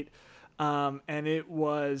night. And it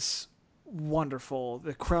was wonderful.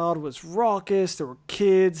 The crowd was raucous. There were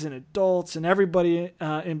kids and adults and everybody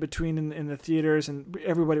in between in the theaters, and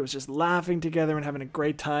everybody was just laughing together and having a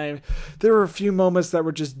great time. There were a few moments that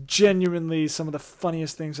were just genuinely some of the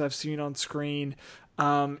funniest things I've seen on screen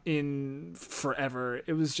in forever.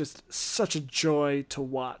 It was just such a joy to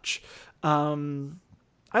watch.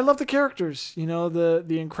 I love the characters, the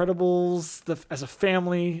Incredibles, as a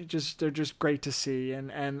family, they're just great to see.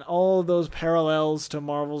 And all those parallels to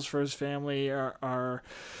Marvel's first family are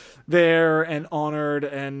there and honored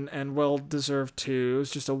and well deserved too. It was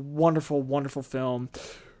just a wonderful, wonderful film.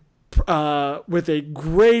 With a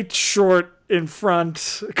great short in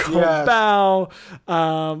front called Bao,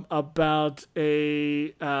 about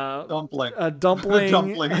a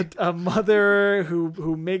dumpling, a mother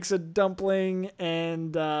who makes a dumpling,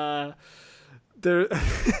 and there.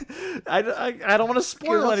 I don't want to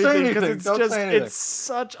spoil anything because it's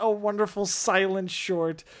such a wonderful silent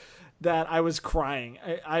short that I was crying.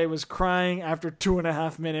 I was crying after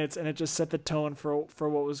 2.5 minutes, and it just set the tone for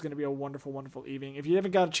what was going to be a wonderful, wonderful evening. If you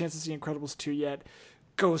haven't got a chance to see Incredibles 2 yet,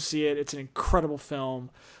 go see it. It's an incredible film.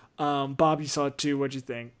 Bob, you saw it too. What'd you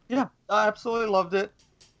think? Yeah, I absolutely loved it.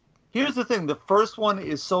 Here's the thing. The first one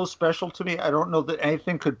is so special to me. I don't know that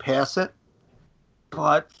anything could pass it.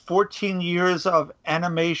 But 14 years of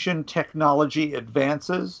animation technology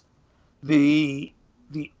advances, the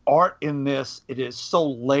art in this, it is so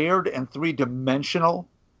layered and three-dimensional.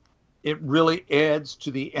 It really adds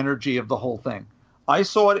to the energy of the whole thing. I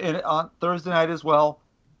saw it on Thursday night as well,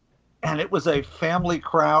 and it was a family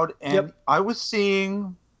crowd. And I was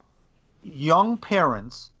seeing young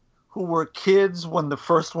parents who were kids when the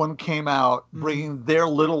first one came out, bringing their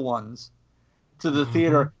little ones to the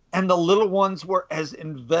theater. And the little ones were as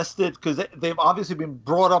invested because they've obviously been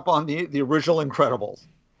brought up on the original Incredibles.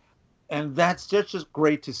 And that's just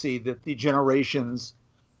great to see that the generations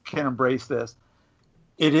can embrace this.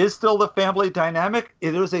 It is still the family dynamic.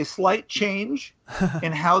 It is a slight change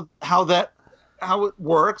in how it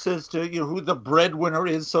works as to who the breadwinner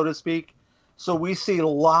is, so to speak. So we see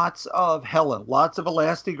lots of Helen, lots of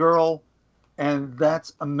Elastigirl, and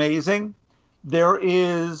that's amazing. There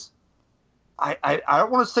is, I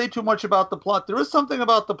don't want to say too much about the plot. There is something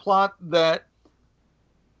about the plot that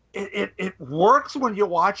it works when you're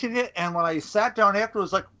watching it, and when I sat down after, it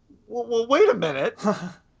was like, well wait a minute,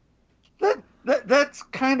 that's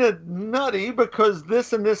kind of nutty because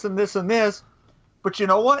this and this and this and this, but you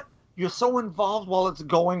know what? You're so involved while it's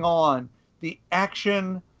going on. The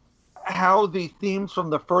action, how the themes from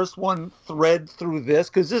the first one thread through this,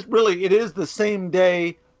 because this really, it is the same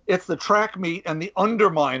day. It's the track meet, and the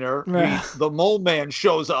Underminer, the Mole Man,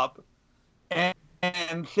 shows up,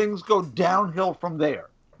 and things go downhill from there.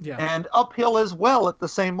 Yeah. And uphill as well at the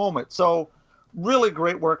same moment. So really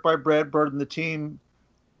great work by Brad Bird and the team.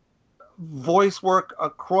 Voice work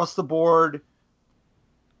across the board.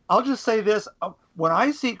 I'll just say this. When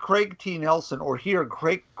I see Craig T. Nelson or hear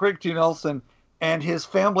Craig T. Nelson and his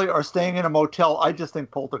family are staying in a motel, I just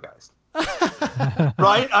think Poltergeist.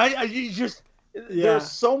 Right? There's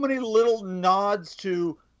so many little nods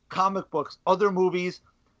to comic books, other movies.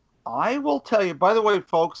 I will tell you, by the way,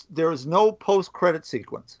 folks, there is no post-credit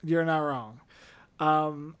sequence. You're not wrong.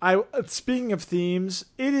 Speaking of themes,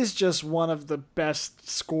 it is just one of the best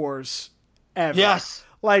scores ever. Yes.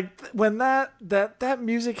 Like when that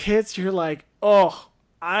music hits, you're like, oh,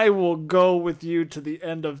 I will go with you to the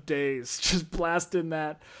end of days. Just blasting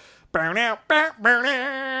that. Burn out, burn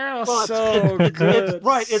out. So good.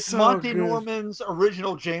 It's so Monty good. Norman's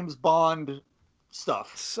original James Bond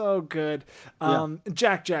stuff. So good.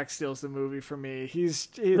 Jack steals the movie for me. He's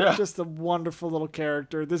just a wonderful little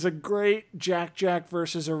character. There's a great Jack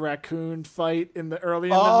versus a raccoon fight in the movie.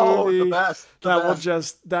 The best.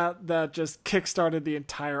 That just kickstarted the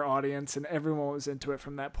entire audience, and everyone was into it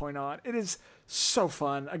from that point on. It is so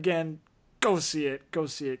fun. Again, go see it. Go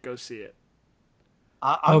see it. Go see it.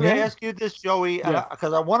 I'm going to ask you this, Joey,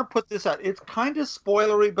 because I want to put this out. It's kind of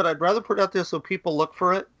spoilery, but I'd rather put it out there so people look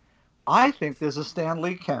for it. I think there's a Stan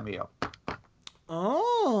Lee cameo.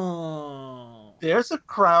 Oh. There's a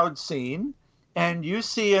crowd scene, and you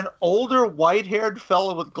see an older white-haired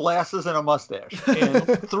fellow with glasses and a mustache in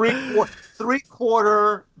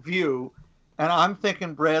three-quarter view, and I'm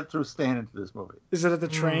thinking Brad threw Stan into this movie. Is it at the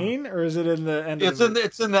train, or is it in the end? As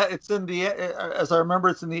I remember,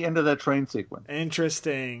 it's in the end of that train sequence.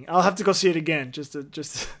 Interesting. I'll have to go see it again just to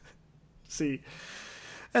see.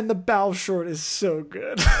 And the bow short is so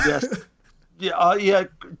good. Yes. Yeah.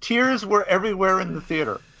 Tears were everywhere in the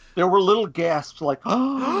theater. There were little gasps like,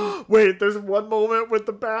 oh. Wait, there's one moment with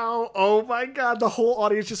the bow. Oh my God. The whole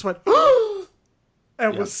audience just went,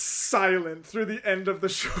 and was silent through the end of the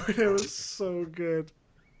short. It was so good.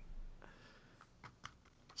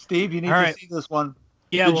 Steve, you need to see this one.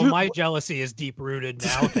 Yeah, my jealousy is deep rooted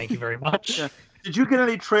now. Thank you very much. Yeah. Did you get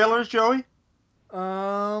any trailers, Joey?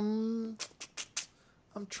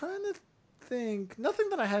 I'm trying to think. Nothing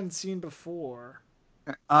that I hadn't seen before.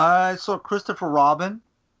 I saw Christopher Robin.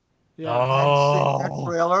 Yeah. Oh. That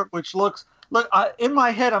trailer, which looks in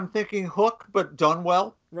my head, I'm thinking Hook, but done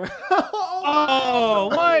well. Oh,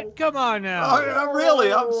 what? Come on now.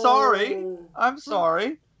 Really, I'm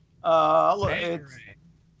sorry. Look, it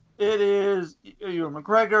is Ewan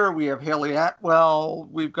McGregor. We have Haley Atwell.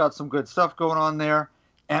 We've got some good stuff going on there,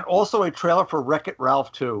 and also a trailer for Wreck-It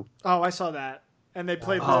Ralph 2. Oh, I saw that. And they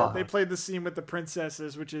played the scene with the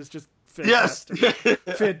princesses, which is just fantastic. Yes.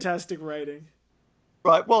 Fantastic writing.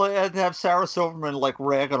 Right. Well, it had to have Sarah Silverman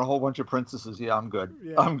rag on a whole bunch of princesses. Yeah, I'm good.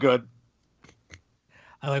 Yeah. I'm good.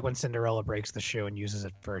 I like when Cinderella breaks the shoe and uses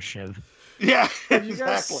it for a shiv. Yeah. Have you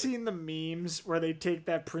guys seen the memes where they take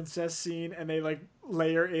that princess scene and they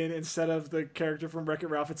layer in, instead of the character from Wreck-It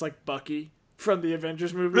Ralph, it's like Bucky from the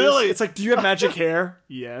Avengers movies? Really? It's like, do you have magic hair?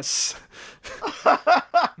 Yes.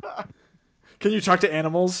 Can you talk to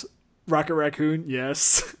animals? Rocket Raccoon?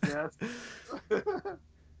 Yes. Yes.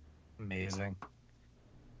 Amazing.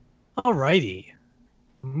 Alrighty.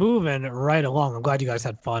 Moving right along. I'm glad you guys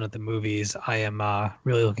had fun at the movies. I am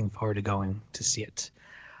really looking forward to going to see it.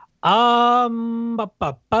 So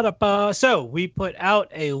we put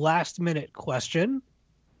out a last minute question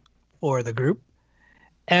for the group,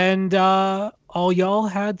 and all y'all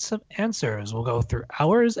had some answers. We'll go through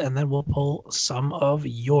ours and then we'll pull some of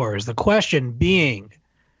yours. The question being,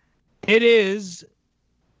 it is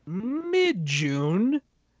mid-June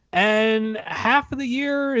and half of the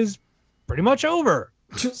year is pretty much over.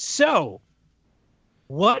 So,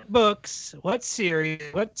 what books, what series,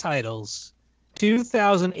 what titles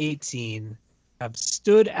 2018 have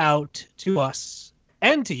stood out to us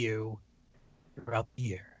and to you throughout the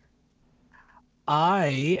year?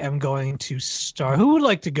 I am going to start. Who would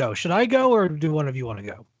like to go? Should I go, or do one of you want to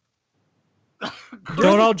go?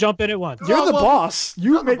 Don't all jump in at once. You're the boss.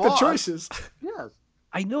 You make the boss. choices. Yes.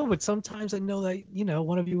 I know, but sometimes I know that,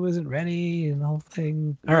 one of you isn't ready and the whole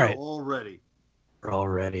thing. All right. All ready. We're all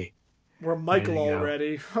ready. We're Michael There you go.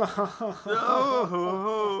 already.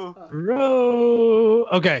 Oh.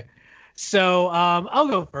 Okay, so I'll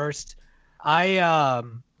go first. Let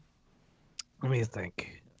me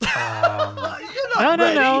think. You're not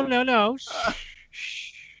ready. No.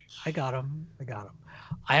 Shh. I got him.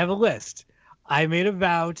 I have a list. I made a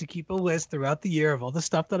vow to keep a list throughout the year of all the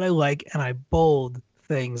stuff that I like, and I bold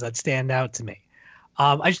things that stand out to me.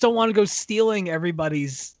 I just don't want to go stealing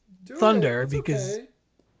everybody's thunder because. Okay.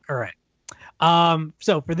 All right.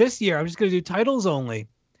 So for this year, I'm just going to do titles only.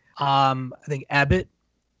 I think Abbott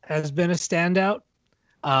has been a standout.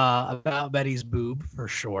 About Betty's boob for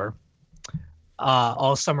sure.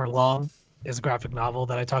 All Summer Long is a graphic novel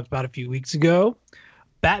that I talked about a few weeks ago.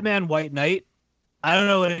 Batman White Knight. I don't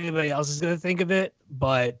know what anybody else is going to think of it,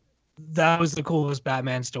 but that was the coolest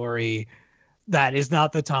Batman story. That is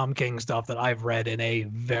not the Tom King stuff that I've read in a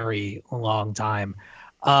very long time.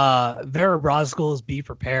 Vera Brosgil's Be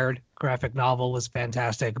Prepared graphic novel was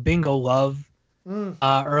fantastic. Bingo Love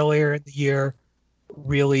earlier in the year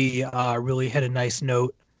really hit a nice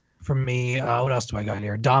note for me. What else do I got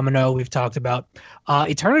here? Domino, we've talked about.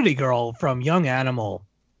 Eternity Girl from Young Animal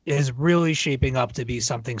is really shaping up to be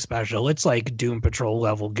something special. It's like Doom Patrol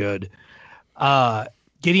level good.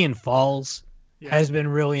 Gideon Falls has been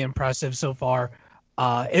really impressive so far.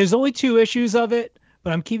 There's only 2 issues of it,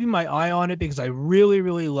 but I'm keeping my eye on it because I really,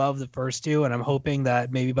 really love the first 2, and I'm hoping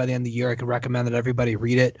that maybe by the end of the year I can recommend that everybody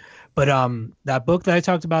read it. But that book that I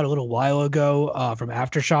talked about a little while ago from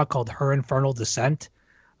Aftershock called Her Infernal Descent,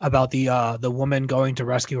 about the woman going to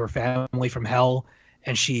rescue her family from hell,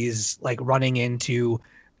 and she's like running into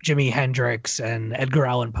Jimi Hendrix and Edgar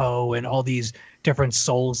Allan Poe and all these different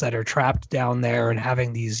souls that are trapped down there, and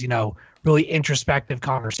having these, really introspective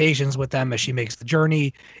conversations with them as she makes the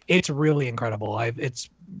journey. It's really incredible. I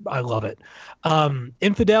love it.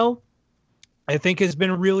 Infidel, I think, has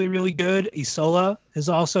been really, really good. Isola has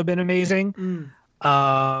also been amazing.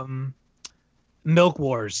 Milk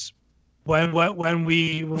Wars. When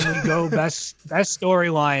we go best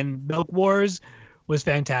storyline, Milk Wars was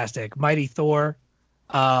fantastic. Mighty Thor.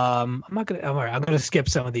 I'm gonna skip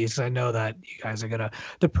some of these because I know that you guys are gonna.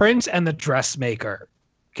 The Prince and the Dressmaker.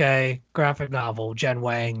 Okay, graphic novel, Jen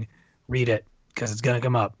Wang. Read it because it's gonna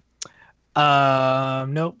come up.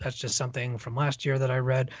 Nope, that's just something from last year that I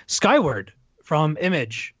read. Skyward from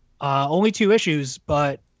Image. Only 2 issues,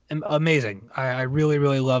 but amazing. I really,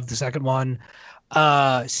 really love the second one.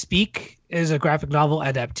 Speak is a graphic novel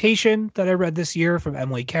adaptation that I read this year from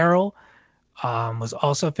Emily Carroll. Was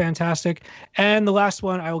also fantastic. And the last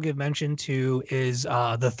one I will give mention to is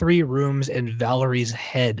The 3 Rooms in Valerie's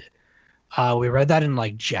Head. We read that in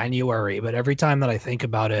like January, but every time that I think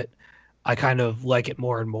about it, I kind of like it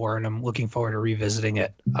more and more, and I'm looking forward to revisiting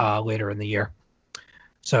it later in the year.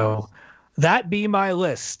 So that be my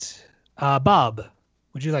list. Bob,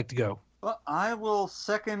 would you like to go? Well, I will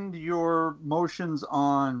second your motions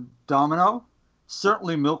on Domino.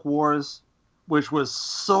 Certainly Milk Wars, which was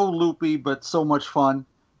so loopy but so much fun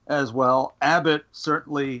as well. Abbott,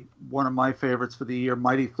 certainly one of my favorites for the year.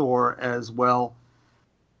 Mighty Thor as well.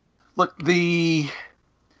 Look, the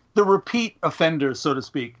repeat offenders, so to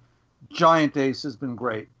speak. Giant Ace has been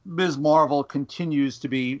great. Ms. Marvel continues to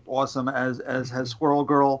be awesome, as has Squirrel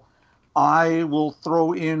Girl. I will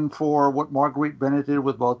throw in for what Marguerite Bennett did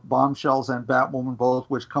with both Bombshells and Batwoman, both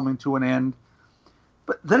which coming to an end.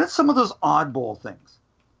 But then it's some of those oddball things.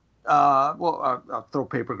 I'll throw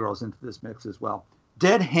Paper Girls into this mix as well.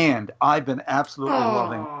 Dead Hand, I've been absolutely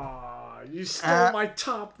loving. You stole my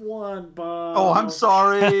top one, Bob. Oh, I'm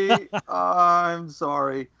sorry. I'm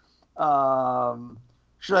sorry.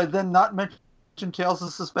 Should I then not mention Tales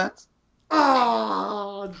of Suspense?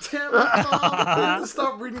 Oh, damn it, Bob. We have to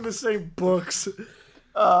stop reading the same books.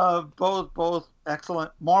 Both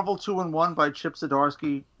excellent. Marvel 2-in-1 by Chip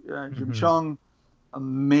Zdarsky, Jim Chung.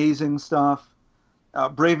 Amazing stuff.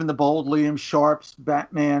 Brave and the Bold, Liam Sharp's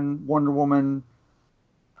Batman, Wonder Woman,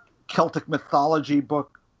 Celtic mythology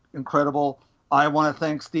book. Incredible. I want to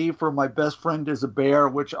thank Steve for My Best Friend is a Bear,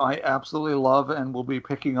 which I absolutely love and will be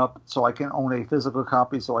picking up so I can own a physical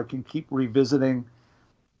copy so I can keep revisiting.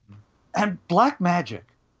 And Black Magic.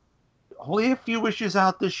 Only a few issues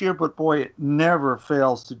out this year, but boy, it never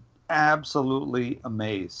fails to absolutely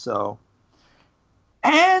amaze. So,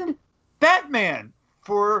 and Batman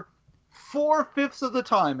for 4/5 of the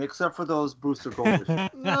time, except for those booster gold issues.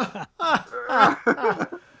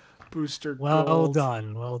 Booster Well gold.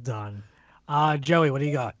 done. Joey, what do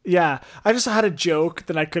you got? Yeah, I just had a joke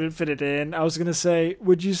that I couldn't fit it in. I was going to say,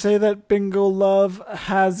 would you say that Bingo Love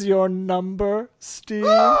has your number, Steve?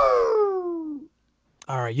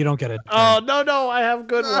 All right, you don't get it. Oh, no, I have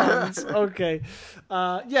good ones. Okay.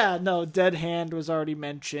 Dead Hand was already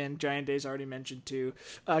mentioned. Giant Day's already mentioned too.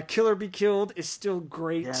 Killer Be Killed is still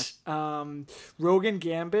great. Yes. Rogan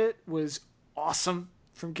Gambit was awesome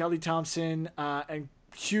from Kelly Thompson, and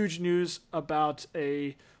huge news about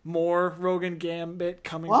a more Rogan Gambit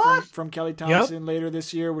coming from Kelly Thompson later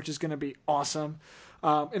this year, which is going to be awesome.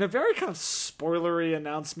 In a very kind of spoilery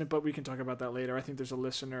announcement, but we can talk about that later. I think there's a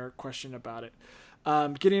listener question about it.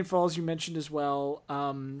 Gideon Falls you mentioned as well.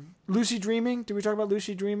 Lucy Dreaming. Did we talk about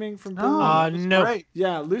Lucy Dreaming from Boom? No. Great.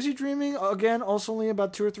 Yeah, Lucy Dreaming, again, also only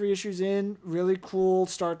about 2 or 3 issues in. Really cool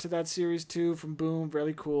start to that series, too, from Boom.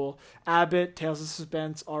 Really cool. Abbott, Tales of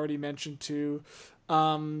Suspense, already mentioned, too.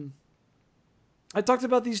 I talked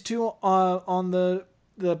about these two on the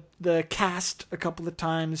cast a couple of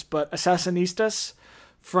times, but Assassinistas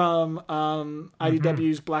from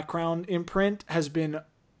IDW's Black Crown imprint has been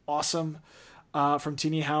awesome. From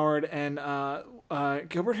Tini Howard and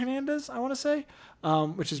Gilbert Hernandez, I want to say,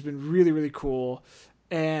 which has been really, really cool.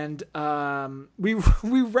 And we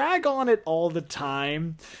rag on it all the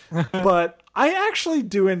time, but I actually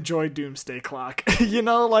do enjoy Doomsday Clock. You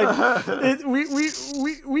know, like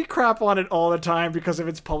we crap on it all the time because of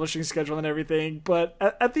its publishing schedule and everything. But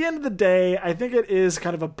at the end of the day, I think it is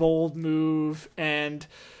kind of a bold move, and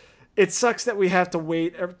it sucks that we have to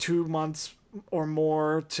wait 2 months or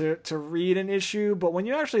more to read an issue, but when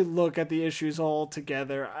you actually look at the issues all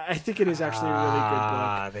together, I think it is actually a really good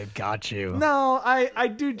book. They've got you. No, I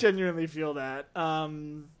do genuinely feel that.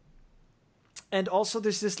 And also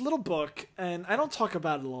there's this little book, and I don't talk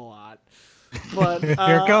about it a lot, but Here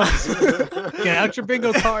it comes. Get out your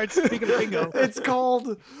bingo cards. Speaking of bingo, it's called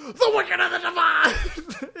The Wicked and the Divine.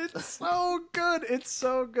 It's so good. It's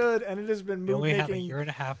so good, and it has been we only have a making. year and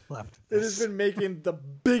a half left. It has been making the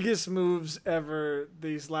biggest moves ever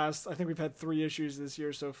these last, I think we've had 3 issues this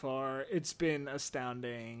year so far. It's been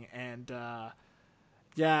astounding, and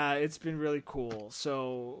it's been really cool.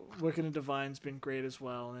 So Wicked and Divine's been great as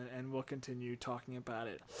well, and we'll continue talking about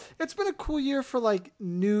it. It's been a cool year for like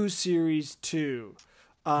new series too.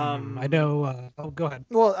 I know. Go ahead.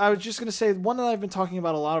 Well, I was just going to say, one that I've been talking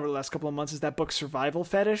about a lot over the last couple of months is that book Survival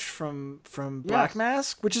Fetish from Black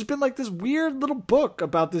Mask, which has been like this weird little book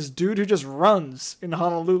about this dude who just runs in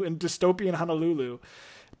Honolulu, in dystopian Honolulu.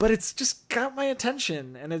 But it's just got my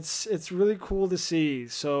attention, and it's really cool to see.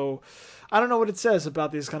 So I don't know what it says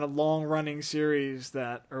about these kind of long-running series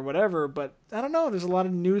that or whatever, but I don't know. There's a lot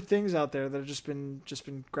of new things out there that have just been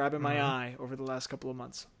grabbing my eye over the last couple of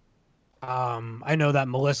months. I know that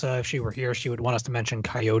Melissa, if she were here, she would want us to mention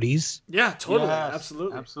Coyotes. Yeah, totally. Yes,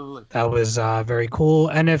 Absolutely. That was very cool.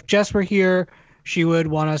 And if Jess were here, she would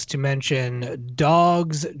want us to mention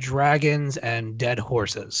Dogs, Dragons, and Dead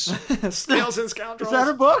Horses. Snails and Scoundrels. Is that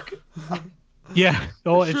a book? Yeah.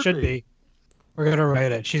 Oh, it should should be. We're going to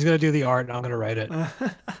write it. She's going to do the art, and I'm going to write it.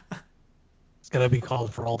 It's going to be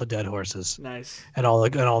called For All the Dead Horses. Nice. And all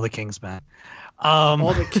the Kingsmen. All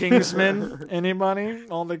the Kingsmen. Anybody?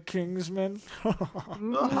 All the Kingsmen.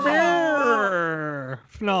 Fnar.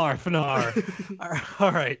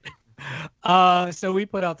 All right. So we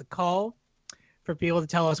put out the call for people to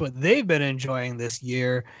tell us what they've been enjoying this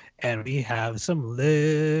year, and we have some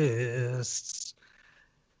lists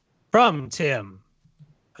from Tim,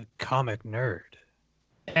 a comic nerd.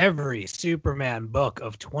 Every Superman book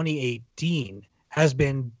of 2018 has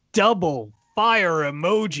been double fire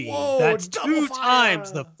emoji. Whoa, that's double 2 fire.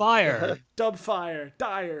 times the fire. Dub fire.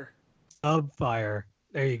 Dire. Dub fire.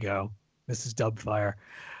 There you go. This is Dub fire.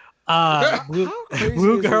 Blue How crazy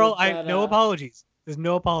Blue is it Girl, that, no apologies. There's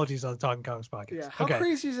no apologies on the Talking Comics podcast. Yeah. How okay.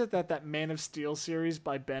 crazy is it that Man of Steel series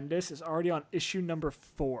by Bendis is already on issue number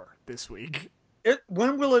 4 this week?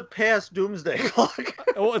 When will it pass Doomsday Clock?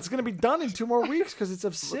 Well, it's going to be done in 2 more weeks because it's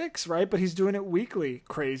of 6, right? But he's doing it weekly.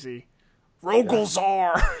 Crazy.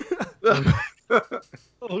 Rogolzar.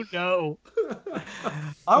 Oh no.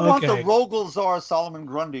 I want the Okay. Rogolzar Solomon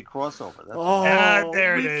Grundy crossover. That's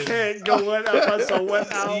there it we is. can't go an episode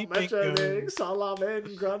without Keep it mentioning going.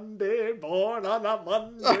 Solomon Grundy, born on a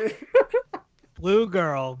Monday. Blue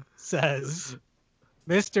Girl says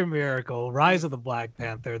Mr. Miracle, Rise of the Black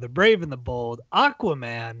Panther, The Brave and the Bold,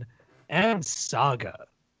 Aquaman, and Saga.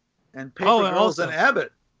 and Paper and Girls also- and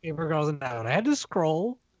Abbott. Paper Girls and Down. I had to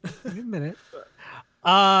scroll. Give me a minute.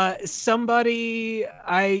 Somebody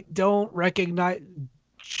I don't recognize.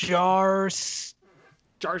 Jarsik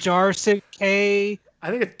I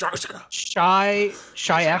think it's Jarska.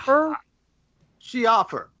 Schaefer?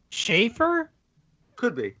 Schaefer.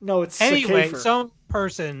 Could be. No, it's Anyway, Sakafer. some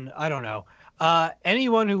person, I don't know.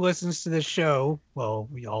 Anyone who listens to this show, well,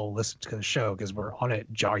 we all listen to the show because we're on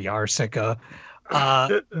it. Jarsika.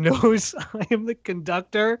 knows I am the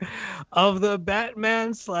conductor of the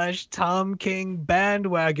Batman/Tom King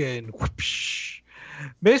bandwagon. Whoopsh.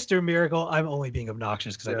 Mr. Miracle, I'm only being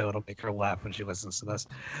obnoxious because I know it'll make her laugh when she listens to this.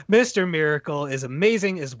 Mr. Miracle is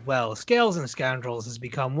amazing as well. Scales and Scoundrels has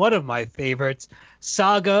become one of my favorites.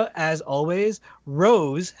 Saga, as always.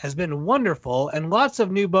 Rose has been wonderful, and lots of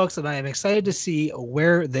new books, and I am excited to see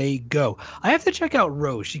where they go. I have to check out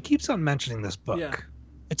Rose. She keeps on mentioning this book. Yeah.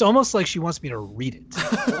 It's almost like she wants me to read it.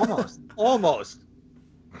 Almost.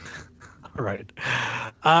 All right.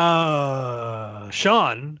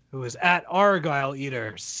 Sean, who is at Argyle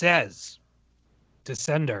Eater, says,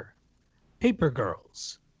 Descender, Paper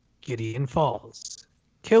Girls, Gideon Falls,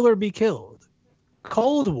 Kill or Be Killed,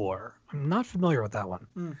 Cold War. I'm not familiar with that one.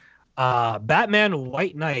 Batman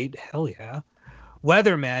White Knight. Hell yeah.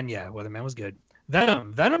 Weatherman. Yeah, Weatherman was good.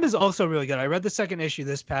 Venom. Venom is also really good. I read the second issue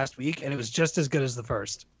this past week, and it was just as good as the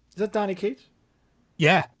first. Is that Donny Cates?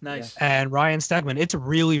 Yeah. Nice. And Ryan Stegman. It's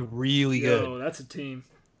really, really good. Yo, that's a team.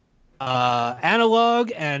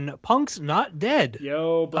 Analog and Punk's Not Dead.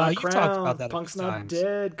 Yo, Black you Crown. talked about that Punk's a few Not times.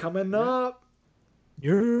 Dead. Coming up.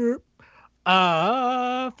 Yep.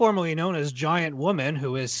 Formerly known as Giant Woman,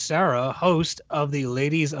 who is Sarah, host of the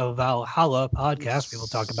Ladies of Valhalla podcast. We will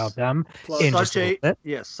talk about them in just a little bit.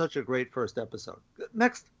 Yes, such a great first episode.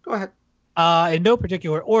 Next, go ahead. In no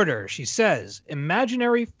particular order, she says,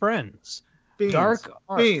 Imaginary Friends. Beans. Dark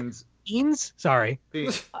Arc. Beans. Beans? Sorry.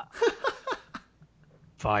 Beans.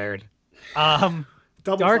 Fired. Double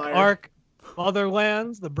Dark fired. Arc,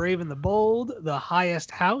 Motherlands, The Brave and the Bold, The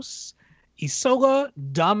Highest House, Isola,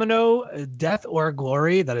 Domino, Death or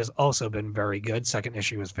Glory. That has also been very good. Second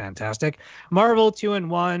issue is fantastic. Marvel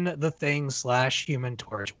 2-in-1, The Thing / Human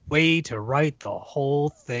Torch. Way to write the whole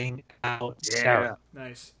thing out, Sarah.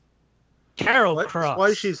 Nice. Carol Cross.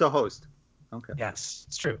 Why she's a host. Okay. Yes,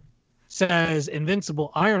 it's true. Says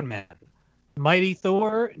Invincible Iron Man, Mighty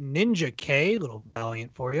Thor, Ninja K, little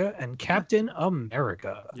valiant for you, and Captain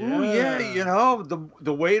America. Oh yeah, you know,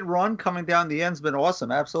 the Wade run coming down the end's been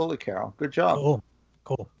awesome. Absolutely, Carol. Good job.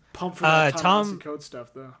 Cool. Pump for that Tom Code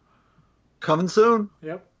stuff though. Coming soon.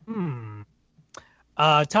 Yep.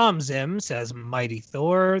 Tom Zim says Mighty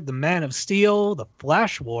Thor, The Man of Steel, The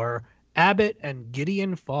Flash War, Abbott, and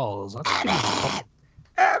Gideon Falls. That's Gideon Falls.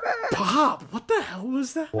 Bob, what the hell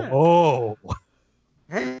was that? Whoa.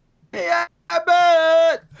 Hey,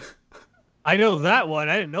 Abbott! I know that one.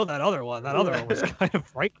 I didn't know that other one. That other one was kind of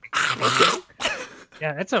frightening.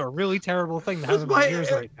 Yeah, that's a really terrible thing to have in my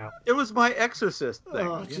ears right now. It was my Exorcist thing.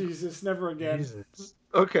 Oh, Jesus, never again. Jesus.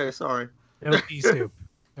 Okay, sorry. No pea soup.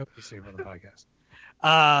 No pea soup on the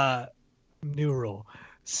podcast. New rule.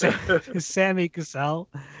 Sammy Cassell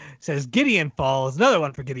says Gideon Falls. Another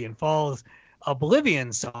one for Gideon Falls.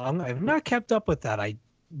 Oblivion Song. I've not kept up with that. I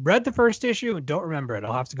read the first issue and don't remember it.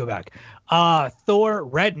 I'll have to go back. Thor,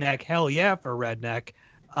 Redneck. Hell yeah for Redneck.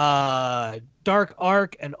 Dark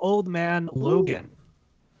Arc and Old Man Logan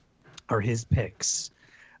are his picks.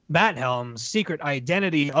 Matt Helms, Secret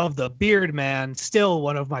Identity of the Beard Man. Still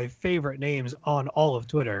one of my favorite names on all of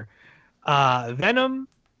Twitter. Venom,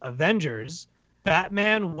 Avengers,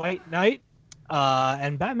 Batman, White Knight,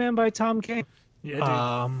 and Batman by Tom King.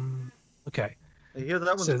 Yeah, dude. Okay. I hear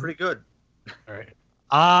that one's pretty good. All right.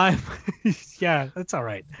 Yeah, that's all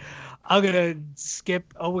right. I'm gonna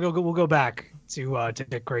skip. Oh, we'll go back to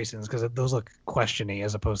Dick Grayson's because those look questiony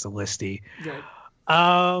as opposed to listy. Okay.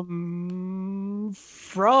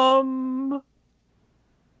 From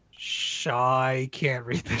I can't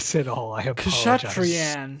read this at all. I apologize.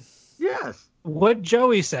 Kshatriyan. Yes. What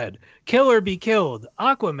Joey said. Kill or Be Killed.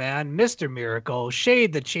 Aquaman, Mr. Miracle,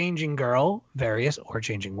 Shade the Changing Girl, Various or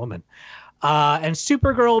Changing Woman, and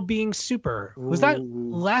Supergirl Being Super. Was that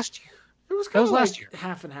last year? It was That kind was of last like year.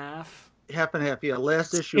 half and half. Half and half. Yeah.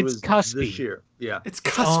 Last issue It's was cuspy. this year. Yeah. It's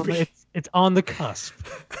cuspy. It's on the cusp.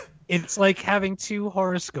 It's like having two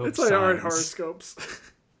horoscopes. It's like art horoscopes.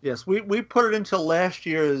 Yes. We put it into last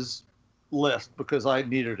year's list because I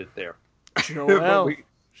needed it there. Joel.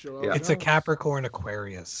 Yeah. It's a Capricorn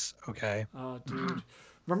Aquarius. Okay. Oh, dude.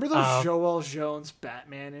 Remember those Joel Jones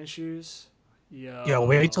Batman issues? Yeah,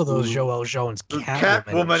 wait till those Joel Jones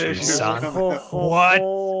Catwoman issues. son.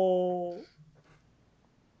 What?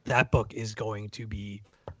 That book is going to be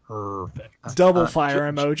perfect. Double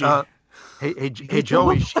fire emoji. Hey,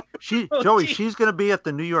 Joey. Joey, she's going to be at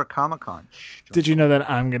the New York Comic Con. Did you know that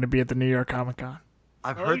I'm going to be at the New York Comic Con?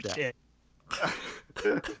 I've heard that. Shit.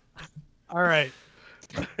 All right.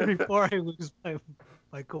 Before I lose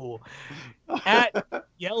my cool. At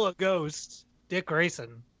Yellow Ghost, Dick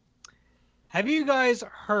Grayson. Have you guys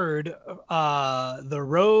heard the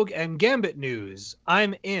Rogue and Gambit news?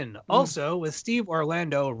 I'm in. Also, with Steve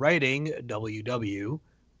Orlando writing WW,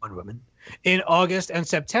 Wonder Woman, in August and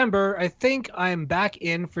September, I think I'm back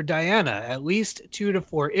in for Diana, at least 2 to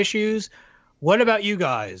 4 issues. What about you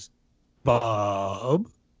guys? Bob?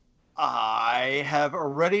 I have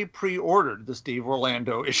already pre-ordered the Steve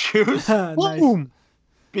Orlando issues. Nice. Boom!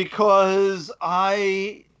 Because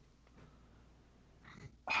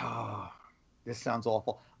this sounds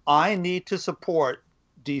awful. I need to support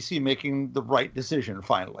DC making the right decision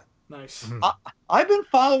finally. Nice. I've been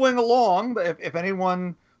following along. If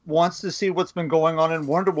anyone wants to see what's been going on in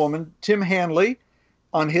Wonder Woman, Tim Hanley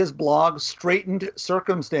on his blog Straightened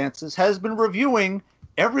Circumstances has been reviewing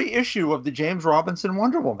every issue of the James Robinson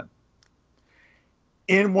Wonder Woman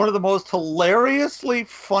in one of the most hilariously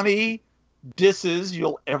funny disses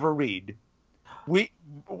you'll ever read.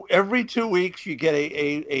 Every 2 weeks you get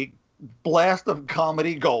a blast of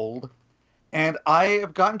comedy gold, and I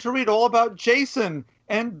have gotten to read all about Jason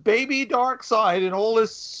and Baby Darkseid and all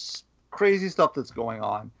this crazy stuff that's going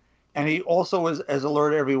on. And he also has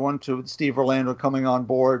alerted everyone to Steve Orlando coming on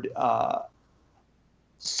board,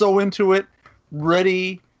 so into it,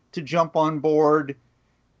 ready to jump on board.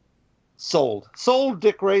 Sold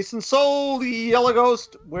Dick Grayson, sold Yellow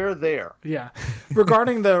Ghost, we're there. Yeah.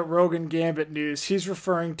 Regarding the Rogan Gambit news, he's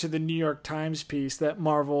referring to the New York Times piece that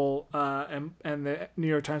Marvel and the New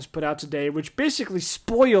York Times put out today, which basically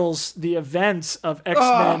spoils the events of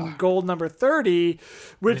X-Men Gold number 30,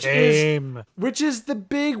 which is the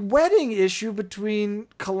big wedding issue between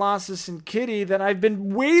Colossus and Kitty that I've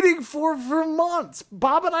been waiting for months.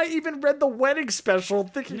 Bob and I even read the wedding special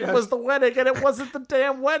thinking it was the wedding, and it wasn't the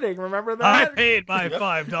damn wedding. Remember that? I paid my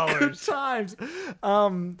 $5. Good times.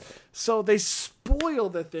 So they spoil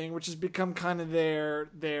the thing, which has become kind of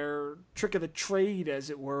their trick of the trade, as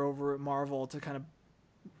it were, over at Marvel, to kind of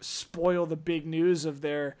spoil the big news of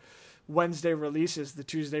their Wednesday releases the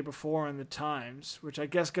Tuesday before in the Times, which I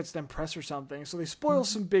guess gets them press or something. So they spoil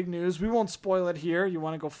some big news. We won't spoil it here. You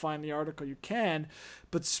want to go find the article, you can.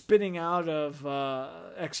 But spitting out of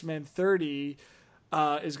X-Men 30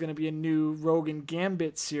 is going to be a new Rogan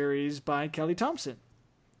Gambit series by Kelly Thompson.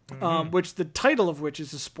 Which the title of which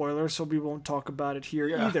is a spoiler, so we won't talk about it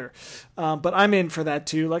here either. But I'm in for that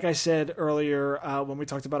too. Like I said earlier, when we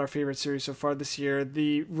talked about our favorite series so far this year,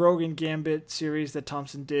 the Rogan Gambit series that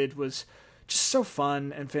Thompson did was just so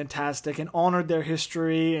fun and fantastic and honored their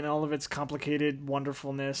history and all of its complicated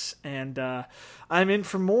wonderfulness. And I'm in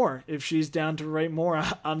for more. If she's down to write more,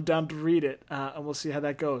 I'm down to read it. And we'll see how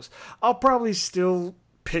that goes. I'll probably still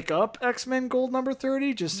pick up X-Men Gold number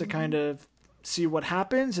 30 just to kind of see what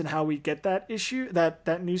happens and how we get that issue,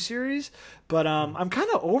 that new series. But I'm kind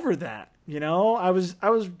of over that. You know, I was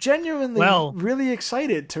genuinely really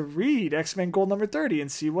excited to read X-Men Gold number 30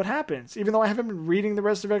 and see what happens, even though I haven't been reading the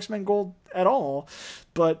rest of X-Men Gold at all.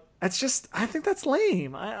 But it's just, I think that's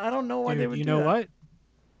lame. I don't know why they would do that. You know what?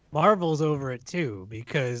 Marvel's over it too,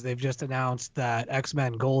 because they've just announced that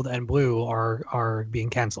X-Men Gold and Blue are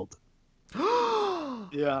being canceled.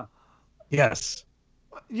 Yeah. Yes.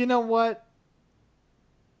 You know what?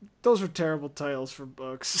 Those were terrible titles for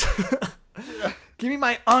books. Give me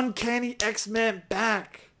my Uncanny X-Men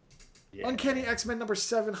back. Yeah. Uncanny X-Men number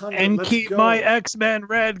 700. And keep my X-Men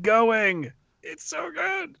Red going. It's so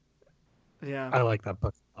good. Yeah. I like that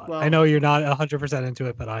book a lot. Well, I know you're not 100% into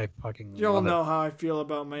it, but I fucking You'll know how I feel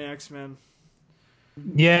about my X-Men.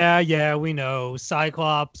 Yeah, we know.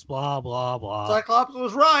 Cyclops, blah, blah, blah. Cyclops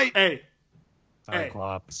was right. Hey.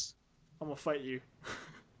 Cyclops. I'm going to fight you.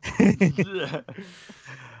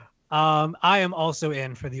 I am also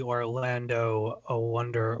in for the Orlando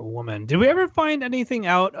Wonder Woman. Did we ever find anything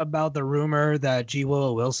out about the rumor that G.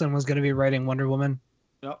 Willow Wilson was going to be writing Wonder Woman?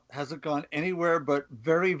 No, hasn't gone anywhere, but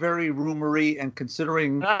very, very rumory. And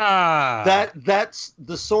considering that's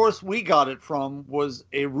the source we got it from was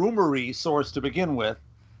a rumory source to begin with.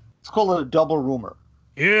 Let's call it a double rumor.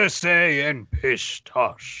 Hearsay and pish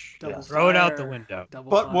tosh. Throw it out the window.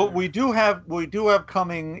 But what we do have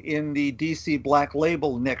coming in the DC Black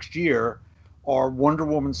Label next year are Wonder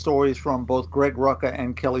Woman stories from both Greg Rucka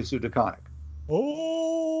and Kelly Sue DeConnick.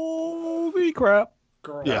 Holy crap!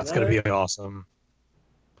 Girl, yeah, it's gonna be awesome.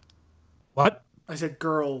 What? I said,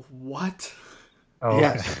 girl, what? Oh,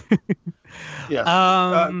 yes. Okay.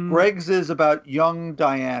 Yes. Greg's is about young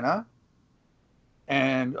Diana.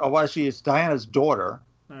 And actually, it's Diana's daughter.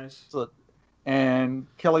 Nice. And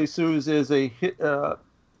Kelly Sue's is a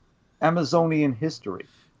Amazonian history.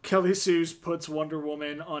 Kelly Sue's puts Wonder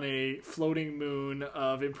Woman on a floating moon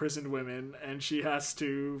of imprisoned women, and she has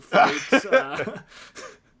to fight.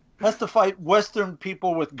 has to fight Western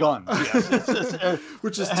people with guns. Yes,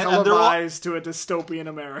 Which is and they're all- televised to a dystopian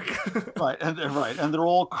America. right, and they're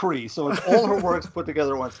all Cree, so it's all her works put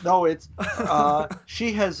together once. No, it's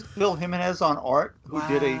she has Phil Jimenez on art, who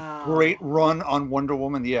did a Wow. great run on Wonder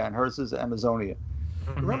Woman. Yeah, and hers is Amazonia.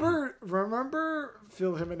 Remember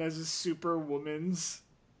Phil Jimenez's Superwomans?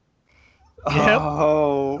 Yep.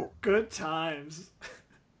 Oh, Good times.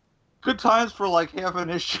 good times for like half an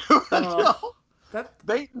issue. That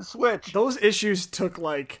Bait and switch. those issues took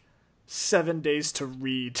like 7 days to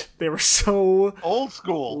read. They were so Old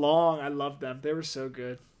school. long. I loved them. They were so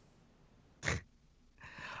good.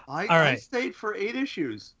 I right. stayed for 8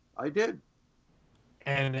 issues. I did.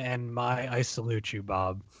 And I salute you,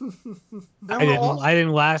 Bob. They I were didn't awesome. I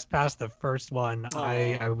didn't last past the first one.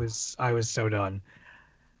 Aw. I was so done.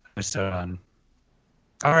 I was so done.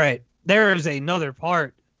 All right. There is another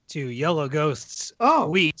part to Yellow Ghost's Oh,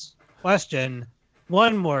 tweet question.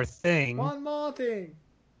 One more thing. One more thing.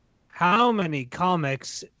 How many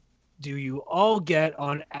comics do you all get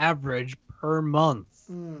on average per month?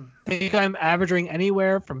 I think I'm averaging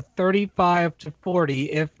anywhere from 35 to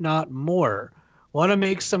 40, if not more. Want to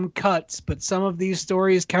make some cuts, but some of these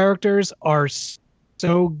stories' characters are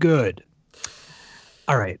so good.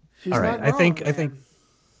 All right. He's All right. not I think wrong,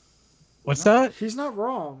 what's man. that? He's not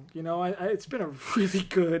wrong. You know, it's been a really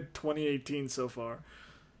good 2018 so far.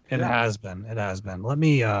 It has been. It has been. Let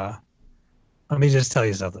me just tell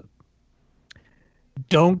you something.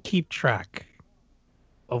 Don't keep track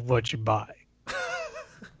of what you buy.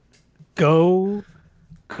 Go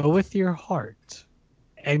with your heart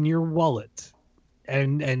and your wallet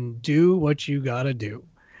and do what you got to do.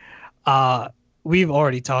 We've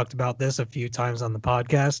already talked about this a few times on the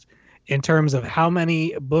podcast in terms of how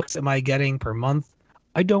many books am I getting per month?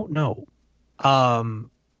 I don't know.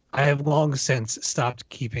 I have long since stopped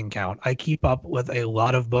keeping count. I keep up with a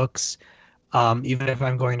lot of books. Even if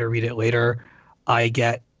I'm going to read it later, I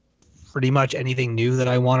get pretty much anything new that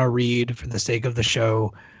I want to read for the sake of the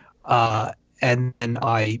show. And then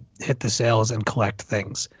I hit the sales and collect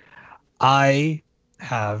things. I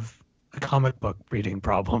have a comic book reading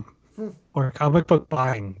problem, or a comic book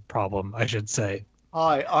buying problem, I should say.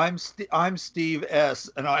 hi. I'm Steve S.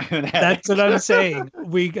 and I'm an addict. That's what I'm saying.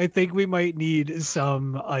 I think we might need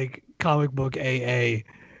some like comic book AA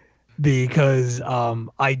because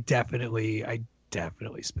I definitely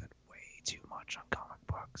spend way too much on comic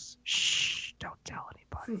books. Shh, don't tell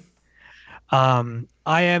anybody.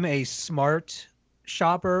 I am a smart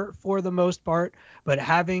shopper for the most part, but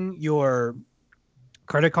having your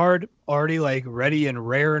credit card already like ready and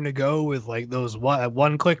raring to go with like those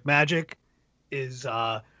one click magic is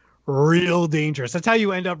real dangerous. That's how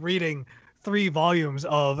you end up reading 3 volumes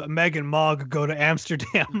of Meg and Mog Go to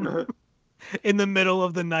Amsterdam in the middle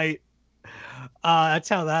of the night. That's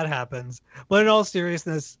how that happens. But in all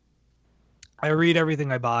seriousness, I read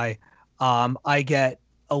everything I buy. I get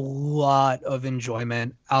a lot of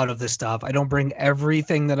enjoyment out of this stuff. I don't bring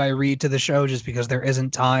everything that I read to the show just because there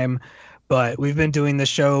isn't time, but we've been doing the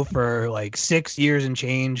show for like 6 years and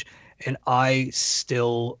change, and I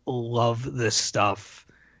still love this stuff.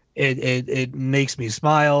 It makes me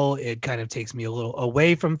smile. It kind of takes me a little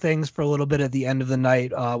away from things for a little bit at the end of the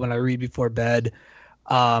night when I read before bed.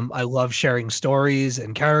 I love sharing stories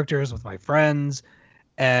and characters with my friends,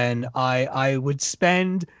 and I would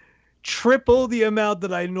spend triple the amount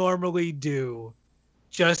that I normally do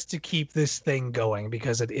just to keep this thing going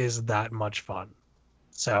because it is that much fun.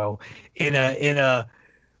 So in a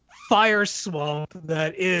fire swamp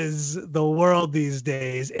that is the world these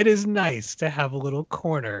days, it is nice to have a little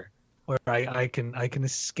corner where I can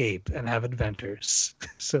escape and have adventures.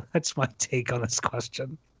 So that's my take on this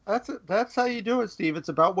question. That's how you do it, Steve. It's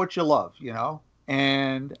about what you love, you know.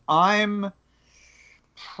 And I'm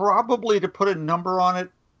probably, to put a number on it,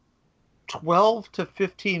 12 to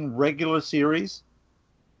 15 regular series,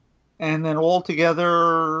 and then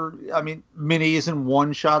altogether, I mean, minis and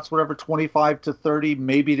one shots, whatever, 25 to 30.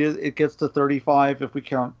 Maybe it gets to 35 if we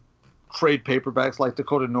count trade paperbacks like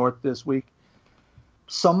Dakota North this week.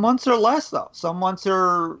 Some months are less, though. Some months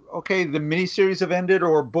are, okay, the miniseries have ended,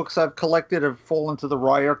 or books I've collected have fallen to the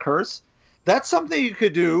Ryer curse. That's something you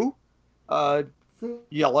could do.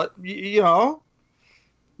 Yell at, you know,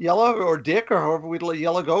 Yellow or Dick, or however we'd like,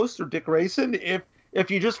 Yellow Ghost or Dick Grayson. If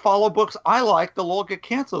you just follow books I like, they'll all get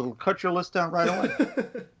canceled. It'll cut your list down right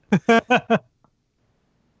away.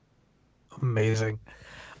 Amazing.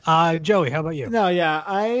 Joey, how about you? No, yeah,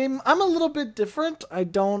 I'm a little bit different. I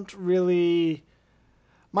don't really.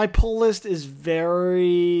 My pull list is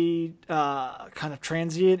very kind of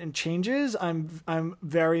transient and changes. I'm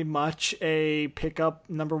very much a pick up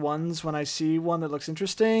number ones when I see one that looks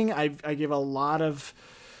interesting. I give a lot of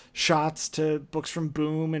shots to books from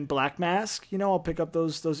Boom and Black Mask. I'll pick up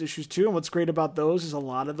those issues too. And what's great about those is a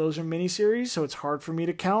lot of those are miniseries, so it's hard for me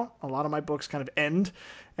to count. A lot of my books kind of end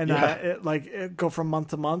and go from month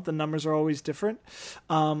to month. The numbers are always different.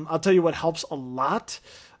 I'll tell you what helps a lot.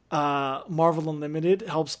 Marvel Unlimited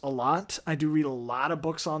helps a lot. I do read a lot of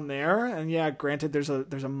books on there, and yeah, granted there's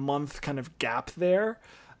a month kind of gap there,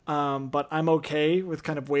 but I'm okay with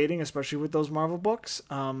kind of waiting, especially with those Marvel books.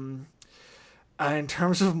 In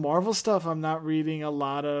terms of Marvel stuff, I'm not reading a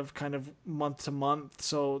lot of kind of month to month,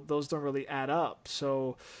 so those don't really add up.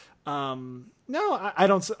 So no, I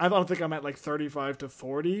don't think I'm at like 35 to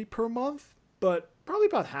 40 per month, but probably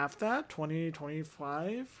about half that, 20,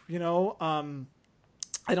 25,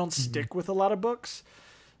 I don't stick with a lot of books,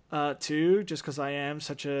 too, just because I am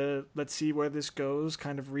such a let's see where this goes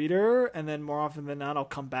kind of reader. And then more often than not, I'll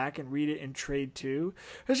come back and read it in trade too.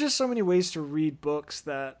 There's just so many ways to read books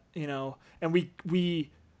that, and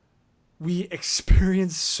we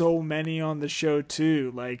experience so many on the show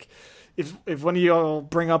too. Like if one of y'all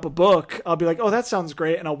bring up a book, I'll be like, oh, that sounds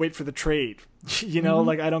great. And I'll wait for the trade.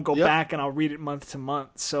 Like I don't go back and I'll read it month to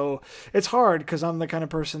month. So it's hard because I'm the kind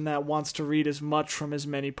of person that wants to read as much from as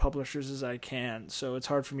many publishers as I can. So it's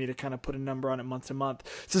hard for me to kind of put a number on it month to month.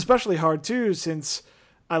 It's especially hard too since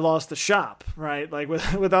I lost the shop, right? Like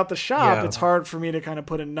without the shop, it's hard for me to kind of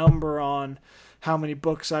put a number on how many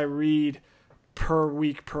books I read per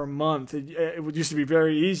week, per month. It used to be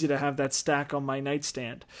very easy to have that stack on my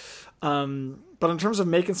nightstand. But in terms of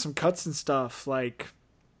making some cuts and stuff, like,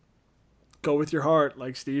 go with your heart,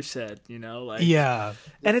 like Steve said, yeah.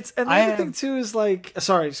 And the other thing too is like,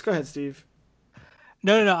 sorry, just go ahead, Steve.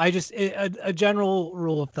 No. I just a general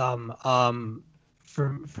rule of thumb,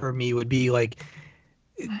 for me would be like,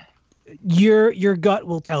 your gut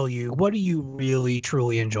will tell you what are you really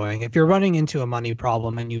truly enjoying. If you're running into a money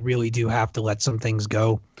problem and you really do have to let some things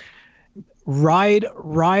go, ride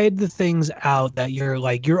the things out that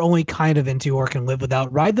you're only kind of into or can live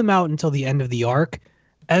without. Ride them out until the end of the arc.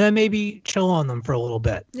 And then maybe chill on them for a little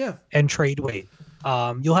bit. Yeah. And trade wait.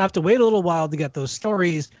 You'll have to wait a little while to get those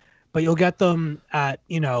stories, but you'll get them at,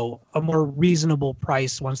 a more reasonable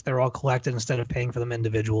price once they're all collected instead of paying for them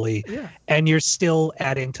individually. Yeah. And you're still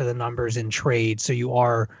adding to the numbers in trade. So you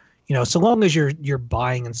are, so long as you're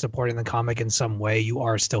buying and supporting the comic in some way, you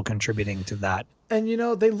are still contributing to that. And,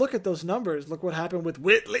 they look at those numbers. Look what happened with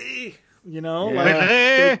Whitley.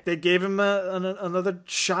 Like they gave him another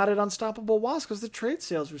shot at Unstoppable Wasp because the trade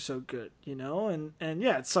sales were so good, and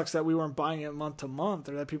yeah, it sucks that we weren't buying it month to month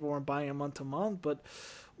or that people weren't buying it month to month. But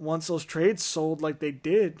once those trades sold like they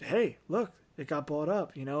did, hey, look, it got bought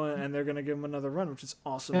up, and they're going to give him another run, which is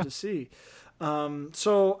awesome to see.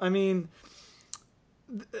 So, I mean,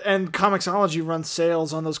 and Comixology runs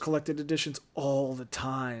sales on those collected editions all the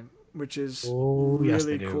time, which is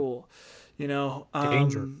really cool.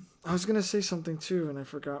 Danger. I was going to say something too, and I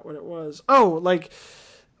forgot what it was. Oh, like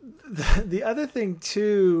the other thing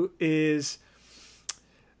too is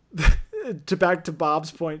back to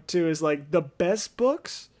Bob's point too, is like the best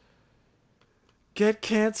books get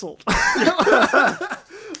canceled.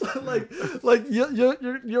 like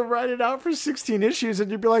you'll write it out for 16 issues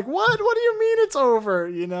and you'd be like, what do you mean it's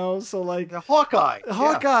over? So like Hawkeye,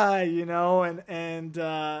 and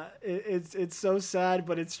it's so sad,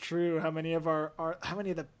 but it's true. How many of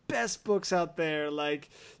the best books out there, like,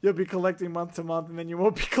 you'll be collecting month to month and then you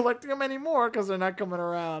won't be collecting them anymore because they're not coming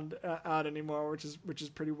around out anymore, which is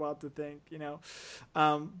pretty wild to think.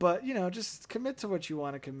 But just commit to what you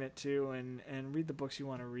want to commit to and read the books you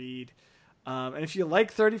want to read. And if you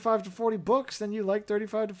like 35 to 40 books, then you like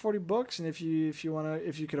 35 to 40 books. And if you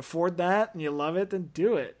can afford that and you love it, then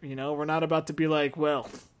do it. We're not about to be like, well,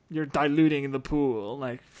 you're diluting in the pool.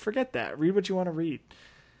 Like, forget that. Read what you want to read.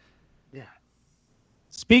 Yeah.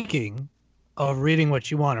 Speaking of reading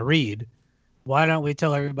what you want to read, why don't we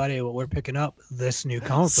tell everybody what we're picking up this new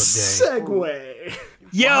comic book day? Segue.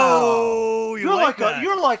 Yo, you're like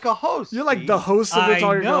a host. You're like the host of the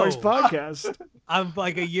Talking Comics podcast. I'm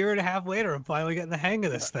like a year and a half later. I'm finally getting the hang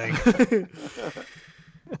of this thing.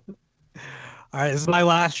 All right, this is my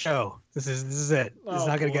last show. This is it. It's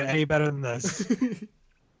not going to get any better than this.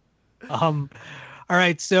 All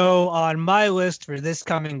right, so on my list for this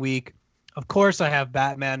coming week, of course, I have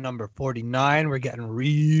Batman number 49. We're getting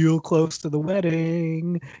real close to the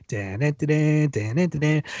wedding.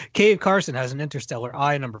 Cave Carson has an Interstellar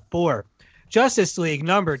Eye number 4. Justice League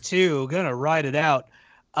number 2. Gonna ride it out.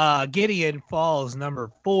 Gideon Falls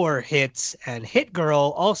 #4 hits, and Hit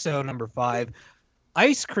Girl also #5.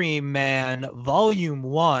 Ice Cream Man Volume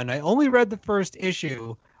 1. I only read the first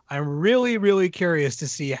issue. I'm really, really curious to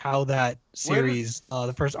see how that series,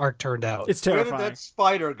 the first arc, turned out. It's Where terrifying. did that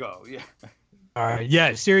spider go? Yeah. All right,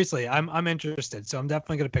 yeah, seriously, I'm interested, so I'm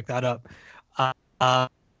definitely gonna pick that up.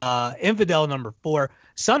 Infidel #4,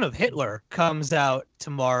 Son of Hitler comes out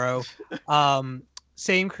tomorrow.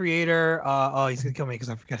 Same creator. He's gonna kill me because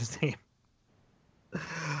I forgot his name.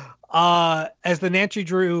 As the Nancy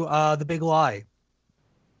Drew, The Big Lie,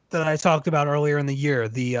 that I talked about earlier in the year,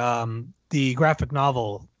 the graphic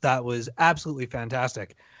novel that was absolutely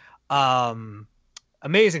fantastic.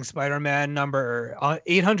 Amazing Spider-Man number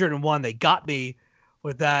 801. They got me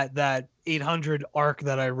with that 800 arc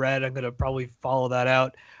that I read. I'm gonna probably follow that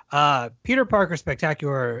out. Peter Parker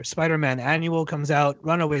Spectacular Spider-Man Annual comes out.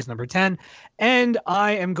 Runaways #10, and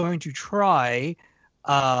I am going to try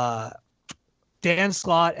Dan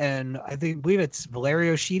Slott and I believe it's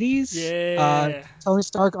Valerio Schitti's Tony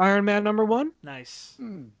Stark Iron Man #1. Nice.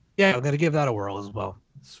 Yeah, I'm gonna give that a whirl as well.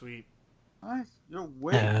 Sweet. Nice. You're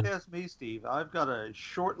way And- past me, Steve. I've got a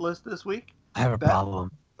short list this week. I have a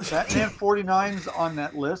problem. Batman 49's on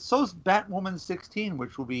that list. So is Batwoman 16,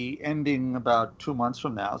 which will be ending about 2 months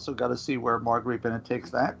from now. So got to see where Marguerite Bennett takes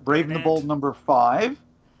that. Brave and the Bold #5.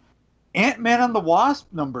 Ant-Man and the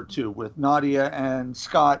Wasp #2 with Nadia and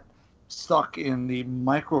Scott stuck in the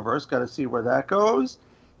microverse. Got to see where that goes.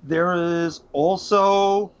 There is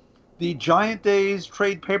also the Giant Days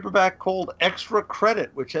trade paperback called Extra Credit,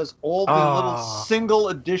 which has all the little single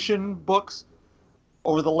edition books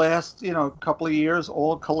over the last, couple of years,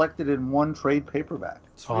 all collected in one trade paperback.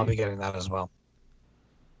 So I'll be getting that as well.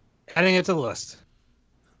 Adding it to the list.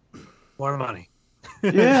 More money.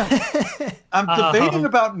 Yeah. I'm debating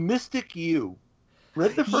about Mystic U.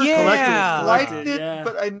 Read the first Yeah. liked Collected, it, yeah.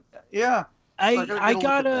 but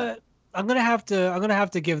I'm gonna have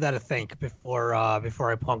to give that a think before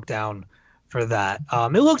I plunk down for that.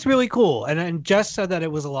 It looks really cool, and Jess said that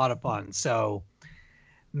it was a lot of fun. So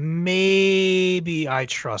maybe I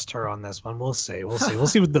trust her on this one. We'll see. We'll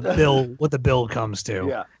see what the bill comes to.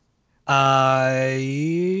 Yeah.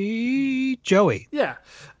 Joey. Yeah.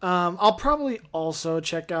 I'll probably also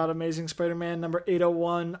check out Amazing Spider-Man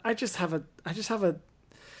 #801. I just have a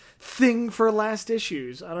thing for last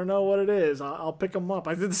issues. I don't know what it is. I'll pick them up.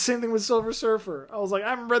 I did the same thing with Silver Surfer. I was like,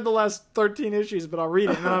 I haven't read the last 13 issues, but I'll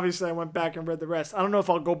read it. And then obviously I went back and read the rest. I don't know if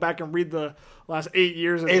I'll go back and read the last 8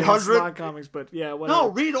 years of 800 comics, but yeah, whatever. No,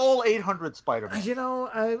 read all 800 Spider-Man.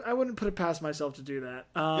 I wouldn't put it past myself to do that.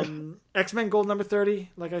 X-Men Gold #30,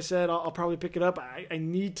 like I said, I'll probably pick it up. I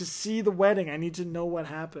need to see the wedding. I need to know what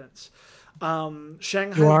happens.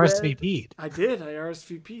 Shanghai You Red, RSVP'd. I did. I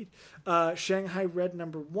RSVP'd. Shanghai Red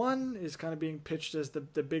 #1 is kind of being pitched as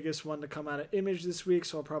the biggest one to come out of Image this week,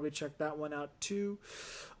 so I'll probably check that one out too.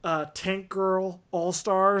 Tank Girl All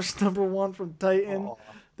Stars #1 from Titan. Aw.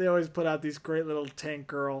 They always put out these great little Tank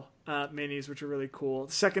Girl minis, which are really cool.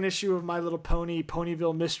 The second issue of My Little Pony,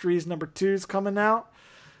 Ponyville Mysteries #2 is coming out.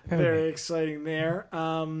 Very exciting there.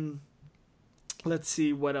 Let's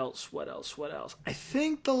see, what else? I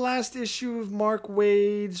think the last issue of Mark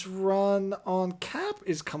Waid's run on Cap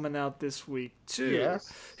is coming out this week, too.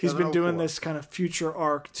 Yes. He's been doing 704. this kind of future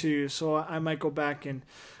arc, too, so I might go back and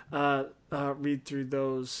read through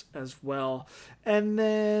those as well. And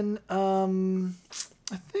then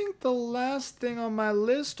I think the last thing on my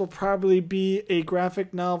list will probably be a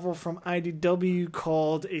graphic novel from IDW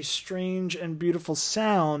called A Strange and Beautiful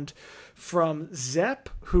Sound, from Zepp,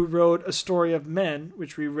 who wrote A Story of Men,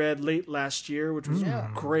 which we read late last year, which was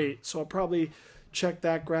great. So I'll probably check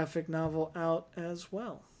that graphic novel out as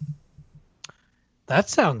well. That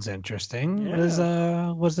sounds interesting.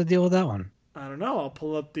 Yeah. What's the deal with that one? I don't know. I'll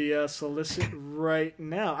pull up the solicit right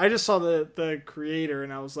now. I just saw the creator,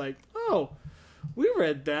 and I was like, oh, we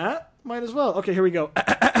read that. Might as well. Okay, here we go.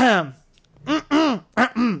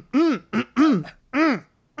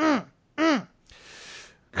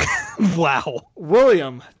 Wow.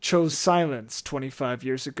 William chose silence 25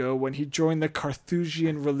 years ago when he joined the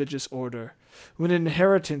Carthusian religious order. When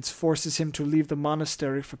inheritance forces him to leave the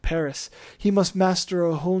monastery for Paris, he must master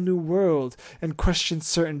a whole new world and question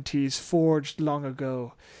certainties forged long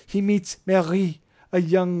ago. He meets Marie, a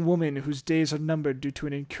young woman whose days are numbered due to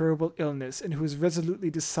an incurable illness and who has resolutely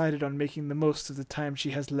decided on making the most of the time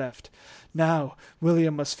she has left. Now,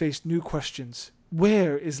 William must face new questions.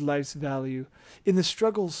 Where is life's value? In the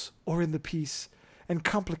struggles or in the peace? And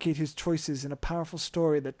complicate his choices in a powerful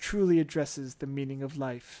story that truly addresses the meaning of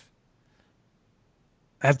life.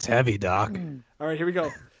 That's heavy, Doc. All right, here we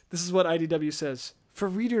go. This is what IDW says. For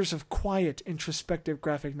readers of quiet, introspective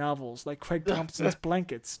graphic novels like Craig Thompson's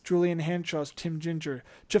Blankets, Julian Hanshaw's Tim Ginger,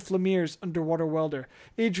 Jeff Lemire's Underwater Welder,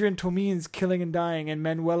 Adrian Tomine's Killing and Dying, and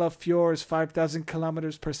Manuela Fiore's 5,000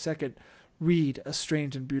 kilometers per second, read A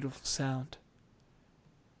Strange and Beautiful Sound.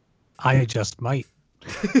 I just might.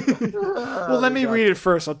 Well, let me read it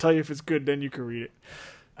first. I'll tell you if it's good, then you can read it.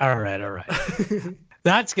 All right.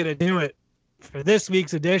 That's going to do it for this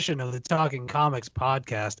week's edition of the Talking Comics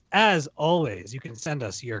podcast. As always, you can send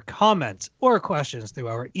us your comments or questions through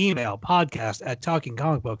our email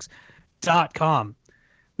podcast@talkingcomicbooks.com.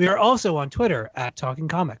 We are also on Twitter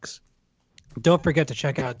 @TalkingComics. Don't forget to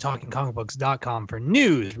check out talkingcomicbooks.com for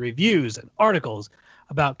news, reviews, and articles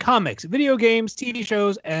about comics, video games, TV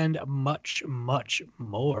shows, and much, much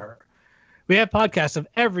more. We have podcasts of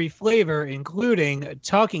every flavor, including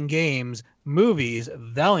Talking Games, Movies,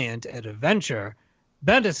 Valiant and Adventure,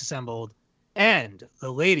 Bendis Assembled, and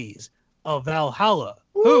the Ladies of Valhalla,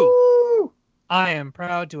 who I am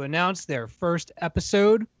proud to announce their first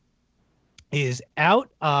episode is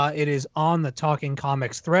out. It is on the Talking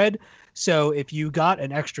Comics thread. So if you got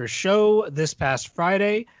an extra show this past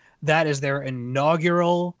Friday, that is their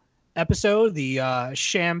inaugural episode, the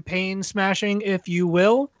champagne smashing, if you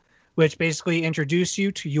will, which basically introduced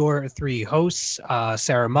you to your three hosts,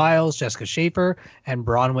 Sarah Miles, Jessica Schaefer, and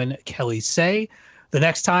Bronwyn Kelly Say. The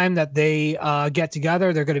next time that they get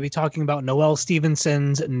together, they're going to be talking about Noelle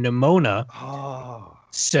Stevenson's Nimona. Oh.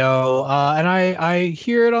 So, and I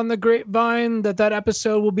hear it on the grapevine that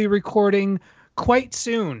episode will be recording quite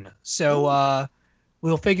soon. So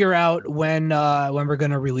we'll figure out when we're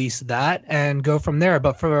going to release that and go from there.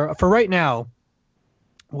 But for right now,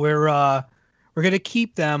 we're going to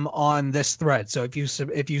keep them on this thread. So if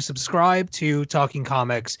you subscribe to Talking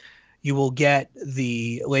Comics, you will get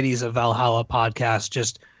the Ladies of Valhalla podcast.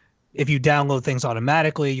 Just if you download things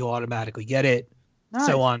automatically, you'll automatically get it. Nice.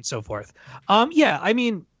 So on and so forth. Yeah, I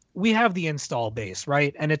mean, we have the install base,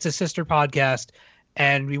 right? And it's a sister podcast,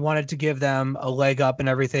 and we wanted to give them a leg up and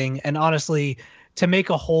everything. And honestly, to make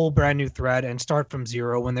a whole brand new thread and start from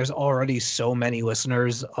zero when there's already so many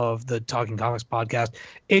listeners of the Talking Comics podcast,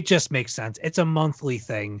 it just makes sense. It's a monthly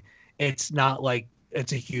thing. It's not like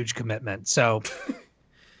it's a huge commitment. So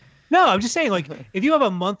no, I'm just saying, like, if you have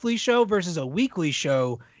a monthly show versus a weekly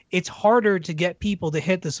show, it's harder to get people to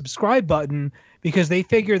hit the subscribe button because they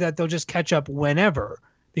figure that they'll just catch up whenever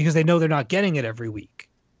because they know they're not getting it every week.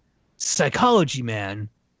 Psychology, man.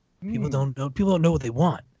 People don't know what they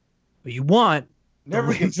want. What you want,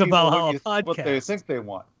 never gives people what they think they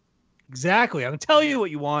want. Exactly. I'm telling you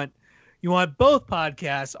what you want. You want both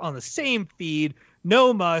podcasts on the same feed.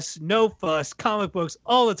 No muss, no fuss, comic books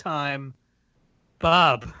all the time.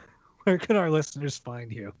 Bob, where can our listeners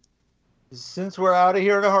find you? Since we're out of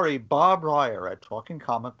here in a hurry, Bob Ryer at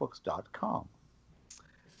TalkingComicBooks.com.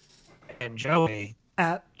 And Joey.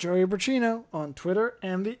 At Joey Braccino on Twitter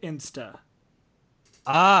and the Insta.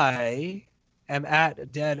 I am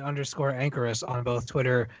at dead_Anchorus on both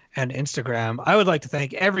Twitter and Instagram. I would like to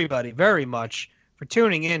thank everybody very much for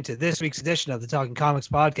tuning in to this week's edition of the Talking Comics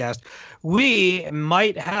podcast. We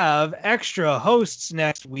might have extra hosts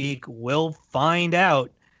next week. We'll find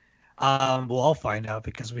out. We'll all find out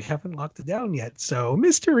because we haven't locked it down yet. So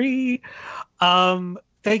mystery.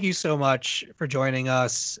 Thank you so much for joining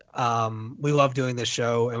us. We love doing this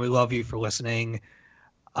show and we love you for listening.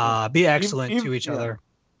 Be excellent to each other.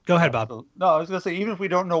 Go ahead, Bob. No, I was going to say, even if we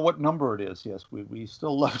don't know what number it is, yes, we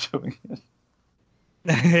still love doing it.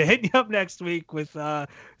 Hit you up next week with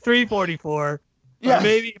 344. Yeah.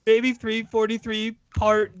 Maybe 343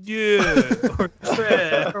 part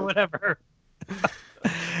 2 or whatever.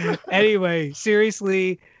 Anyway,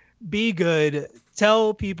 seriously, be good.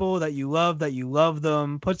 Tell people that you love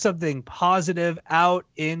them. Put something positive out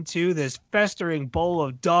into this festering bowl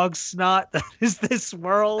of dog snot that is this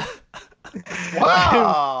world.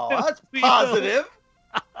 Wow, that's positive.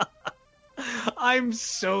 I'm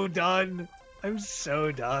so done. I'm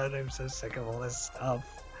so sick of all this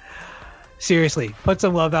stuff. Seriously, put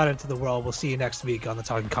some love out into the world. We'll see you next week on the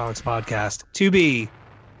Talking Comics podcast. To be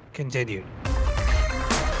continued.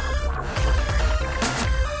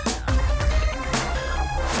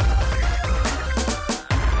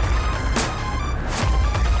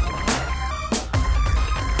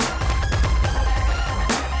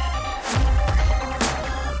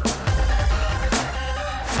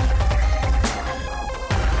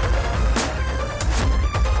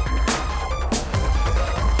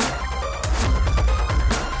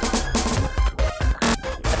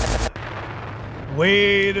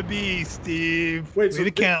 Way to be, Steve. Wait, way so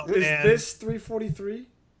to count, is man. this 343?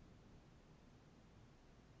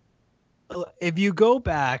 if you go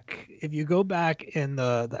back in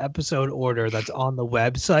the episode order that's on the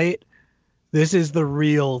website, this is the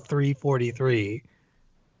real 343.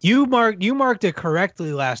 You marked it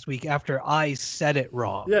correctly last week after I said it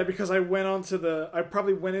wrong. Yeah, because I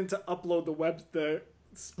probably went in to upload the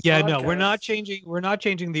Yeah, podcast. no, we're not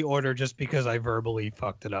changing the order just because I verbally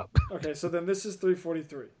fucked it up. Okay, so then this is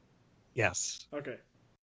 343. Yes. Okay.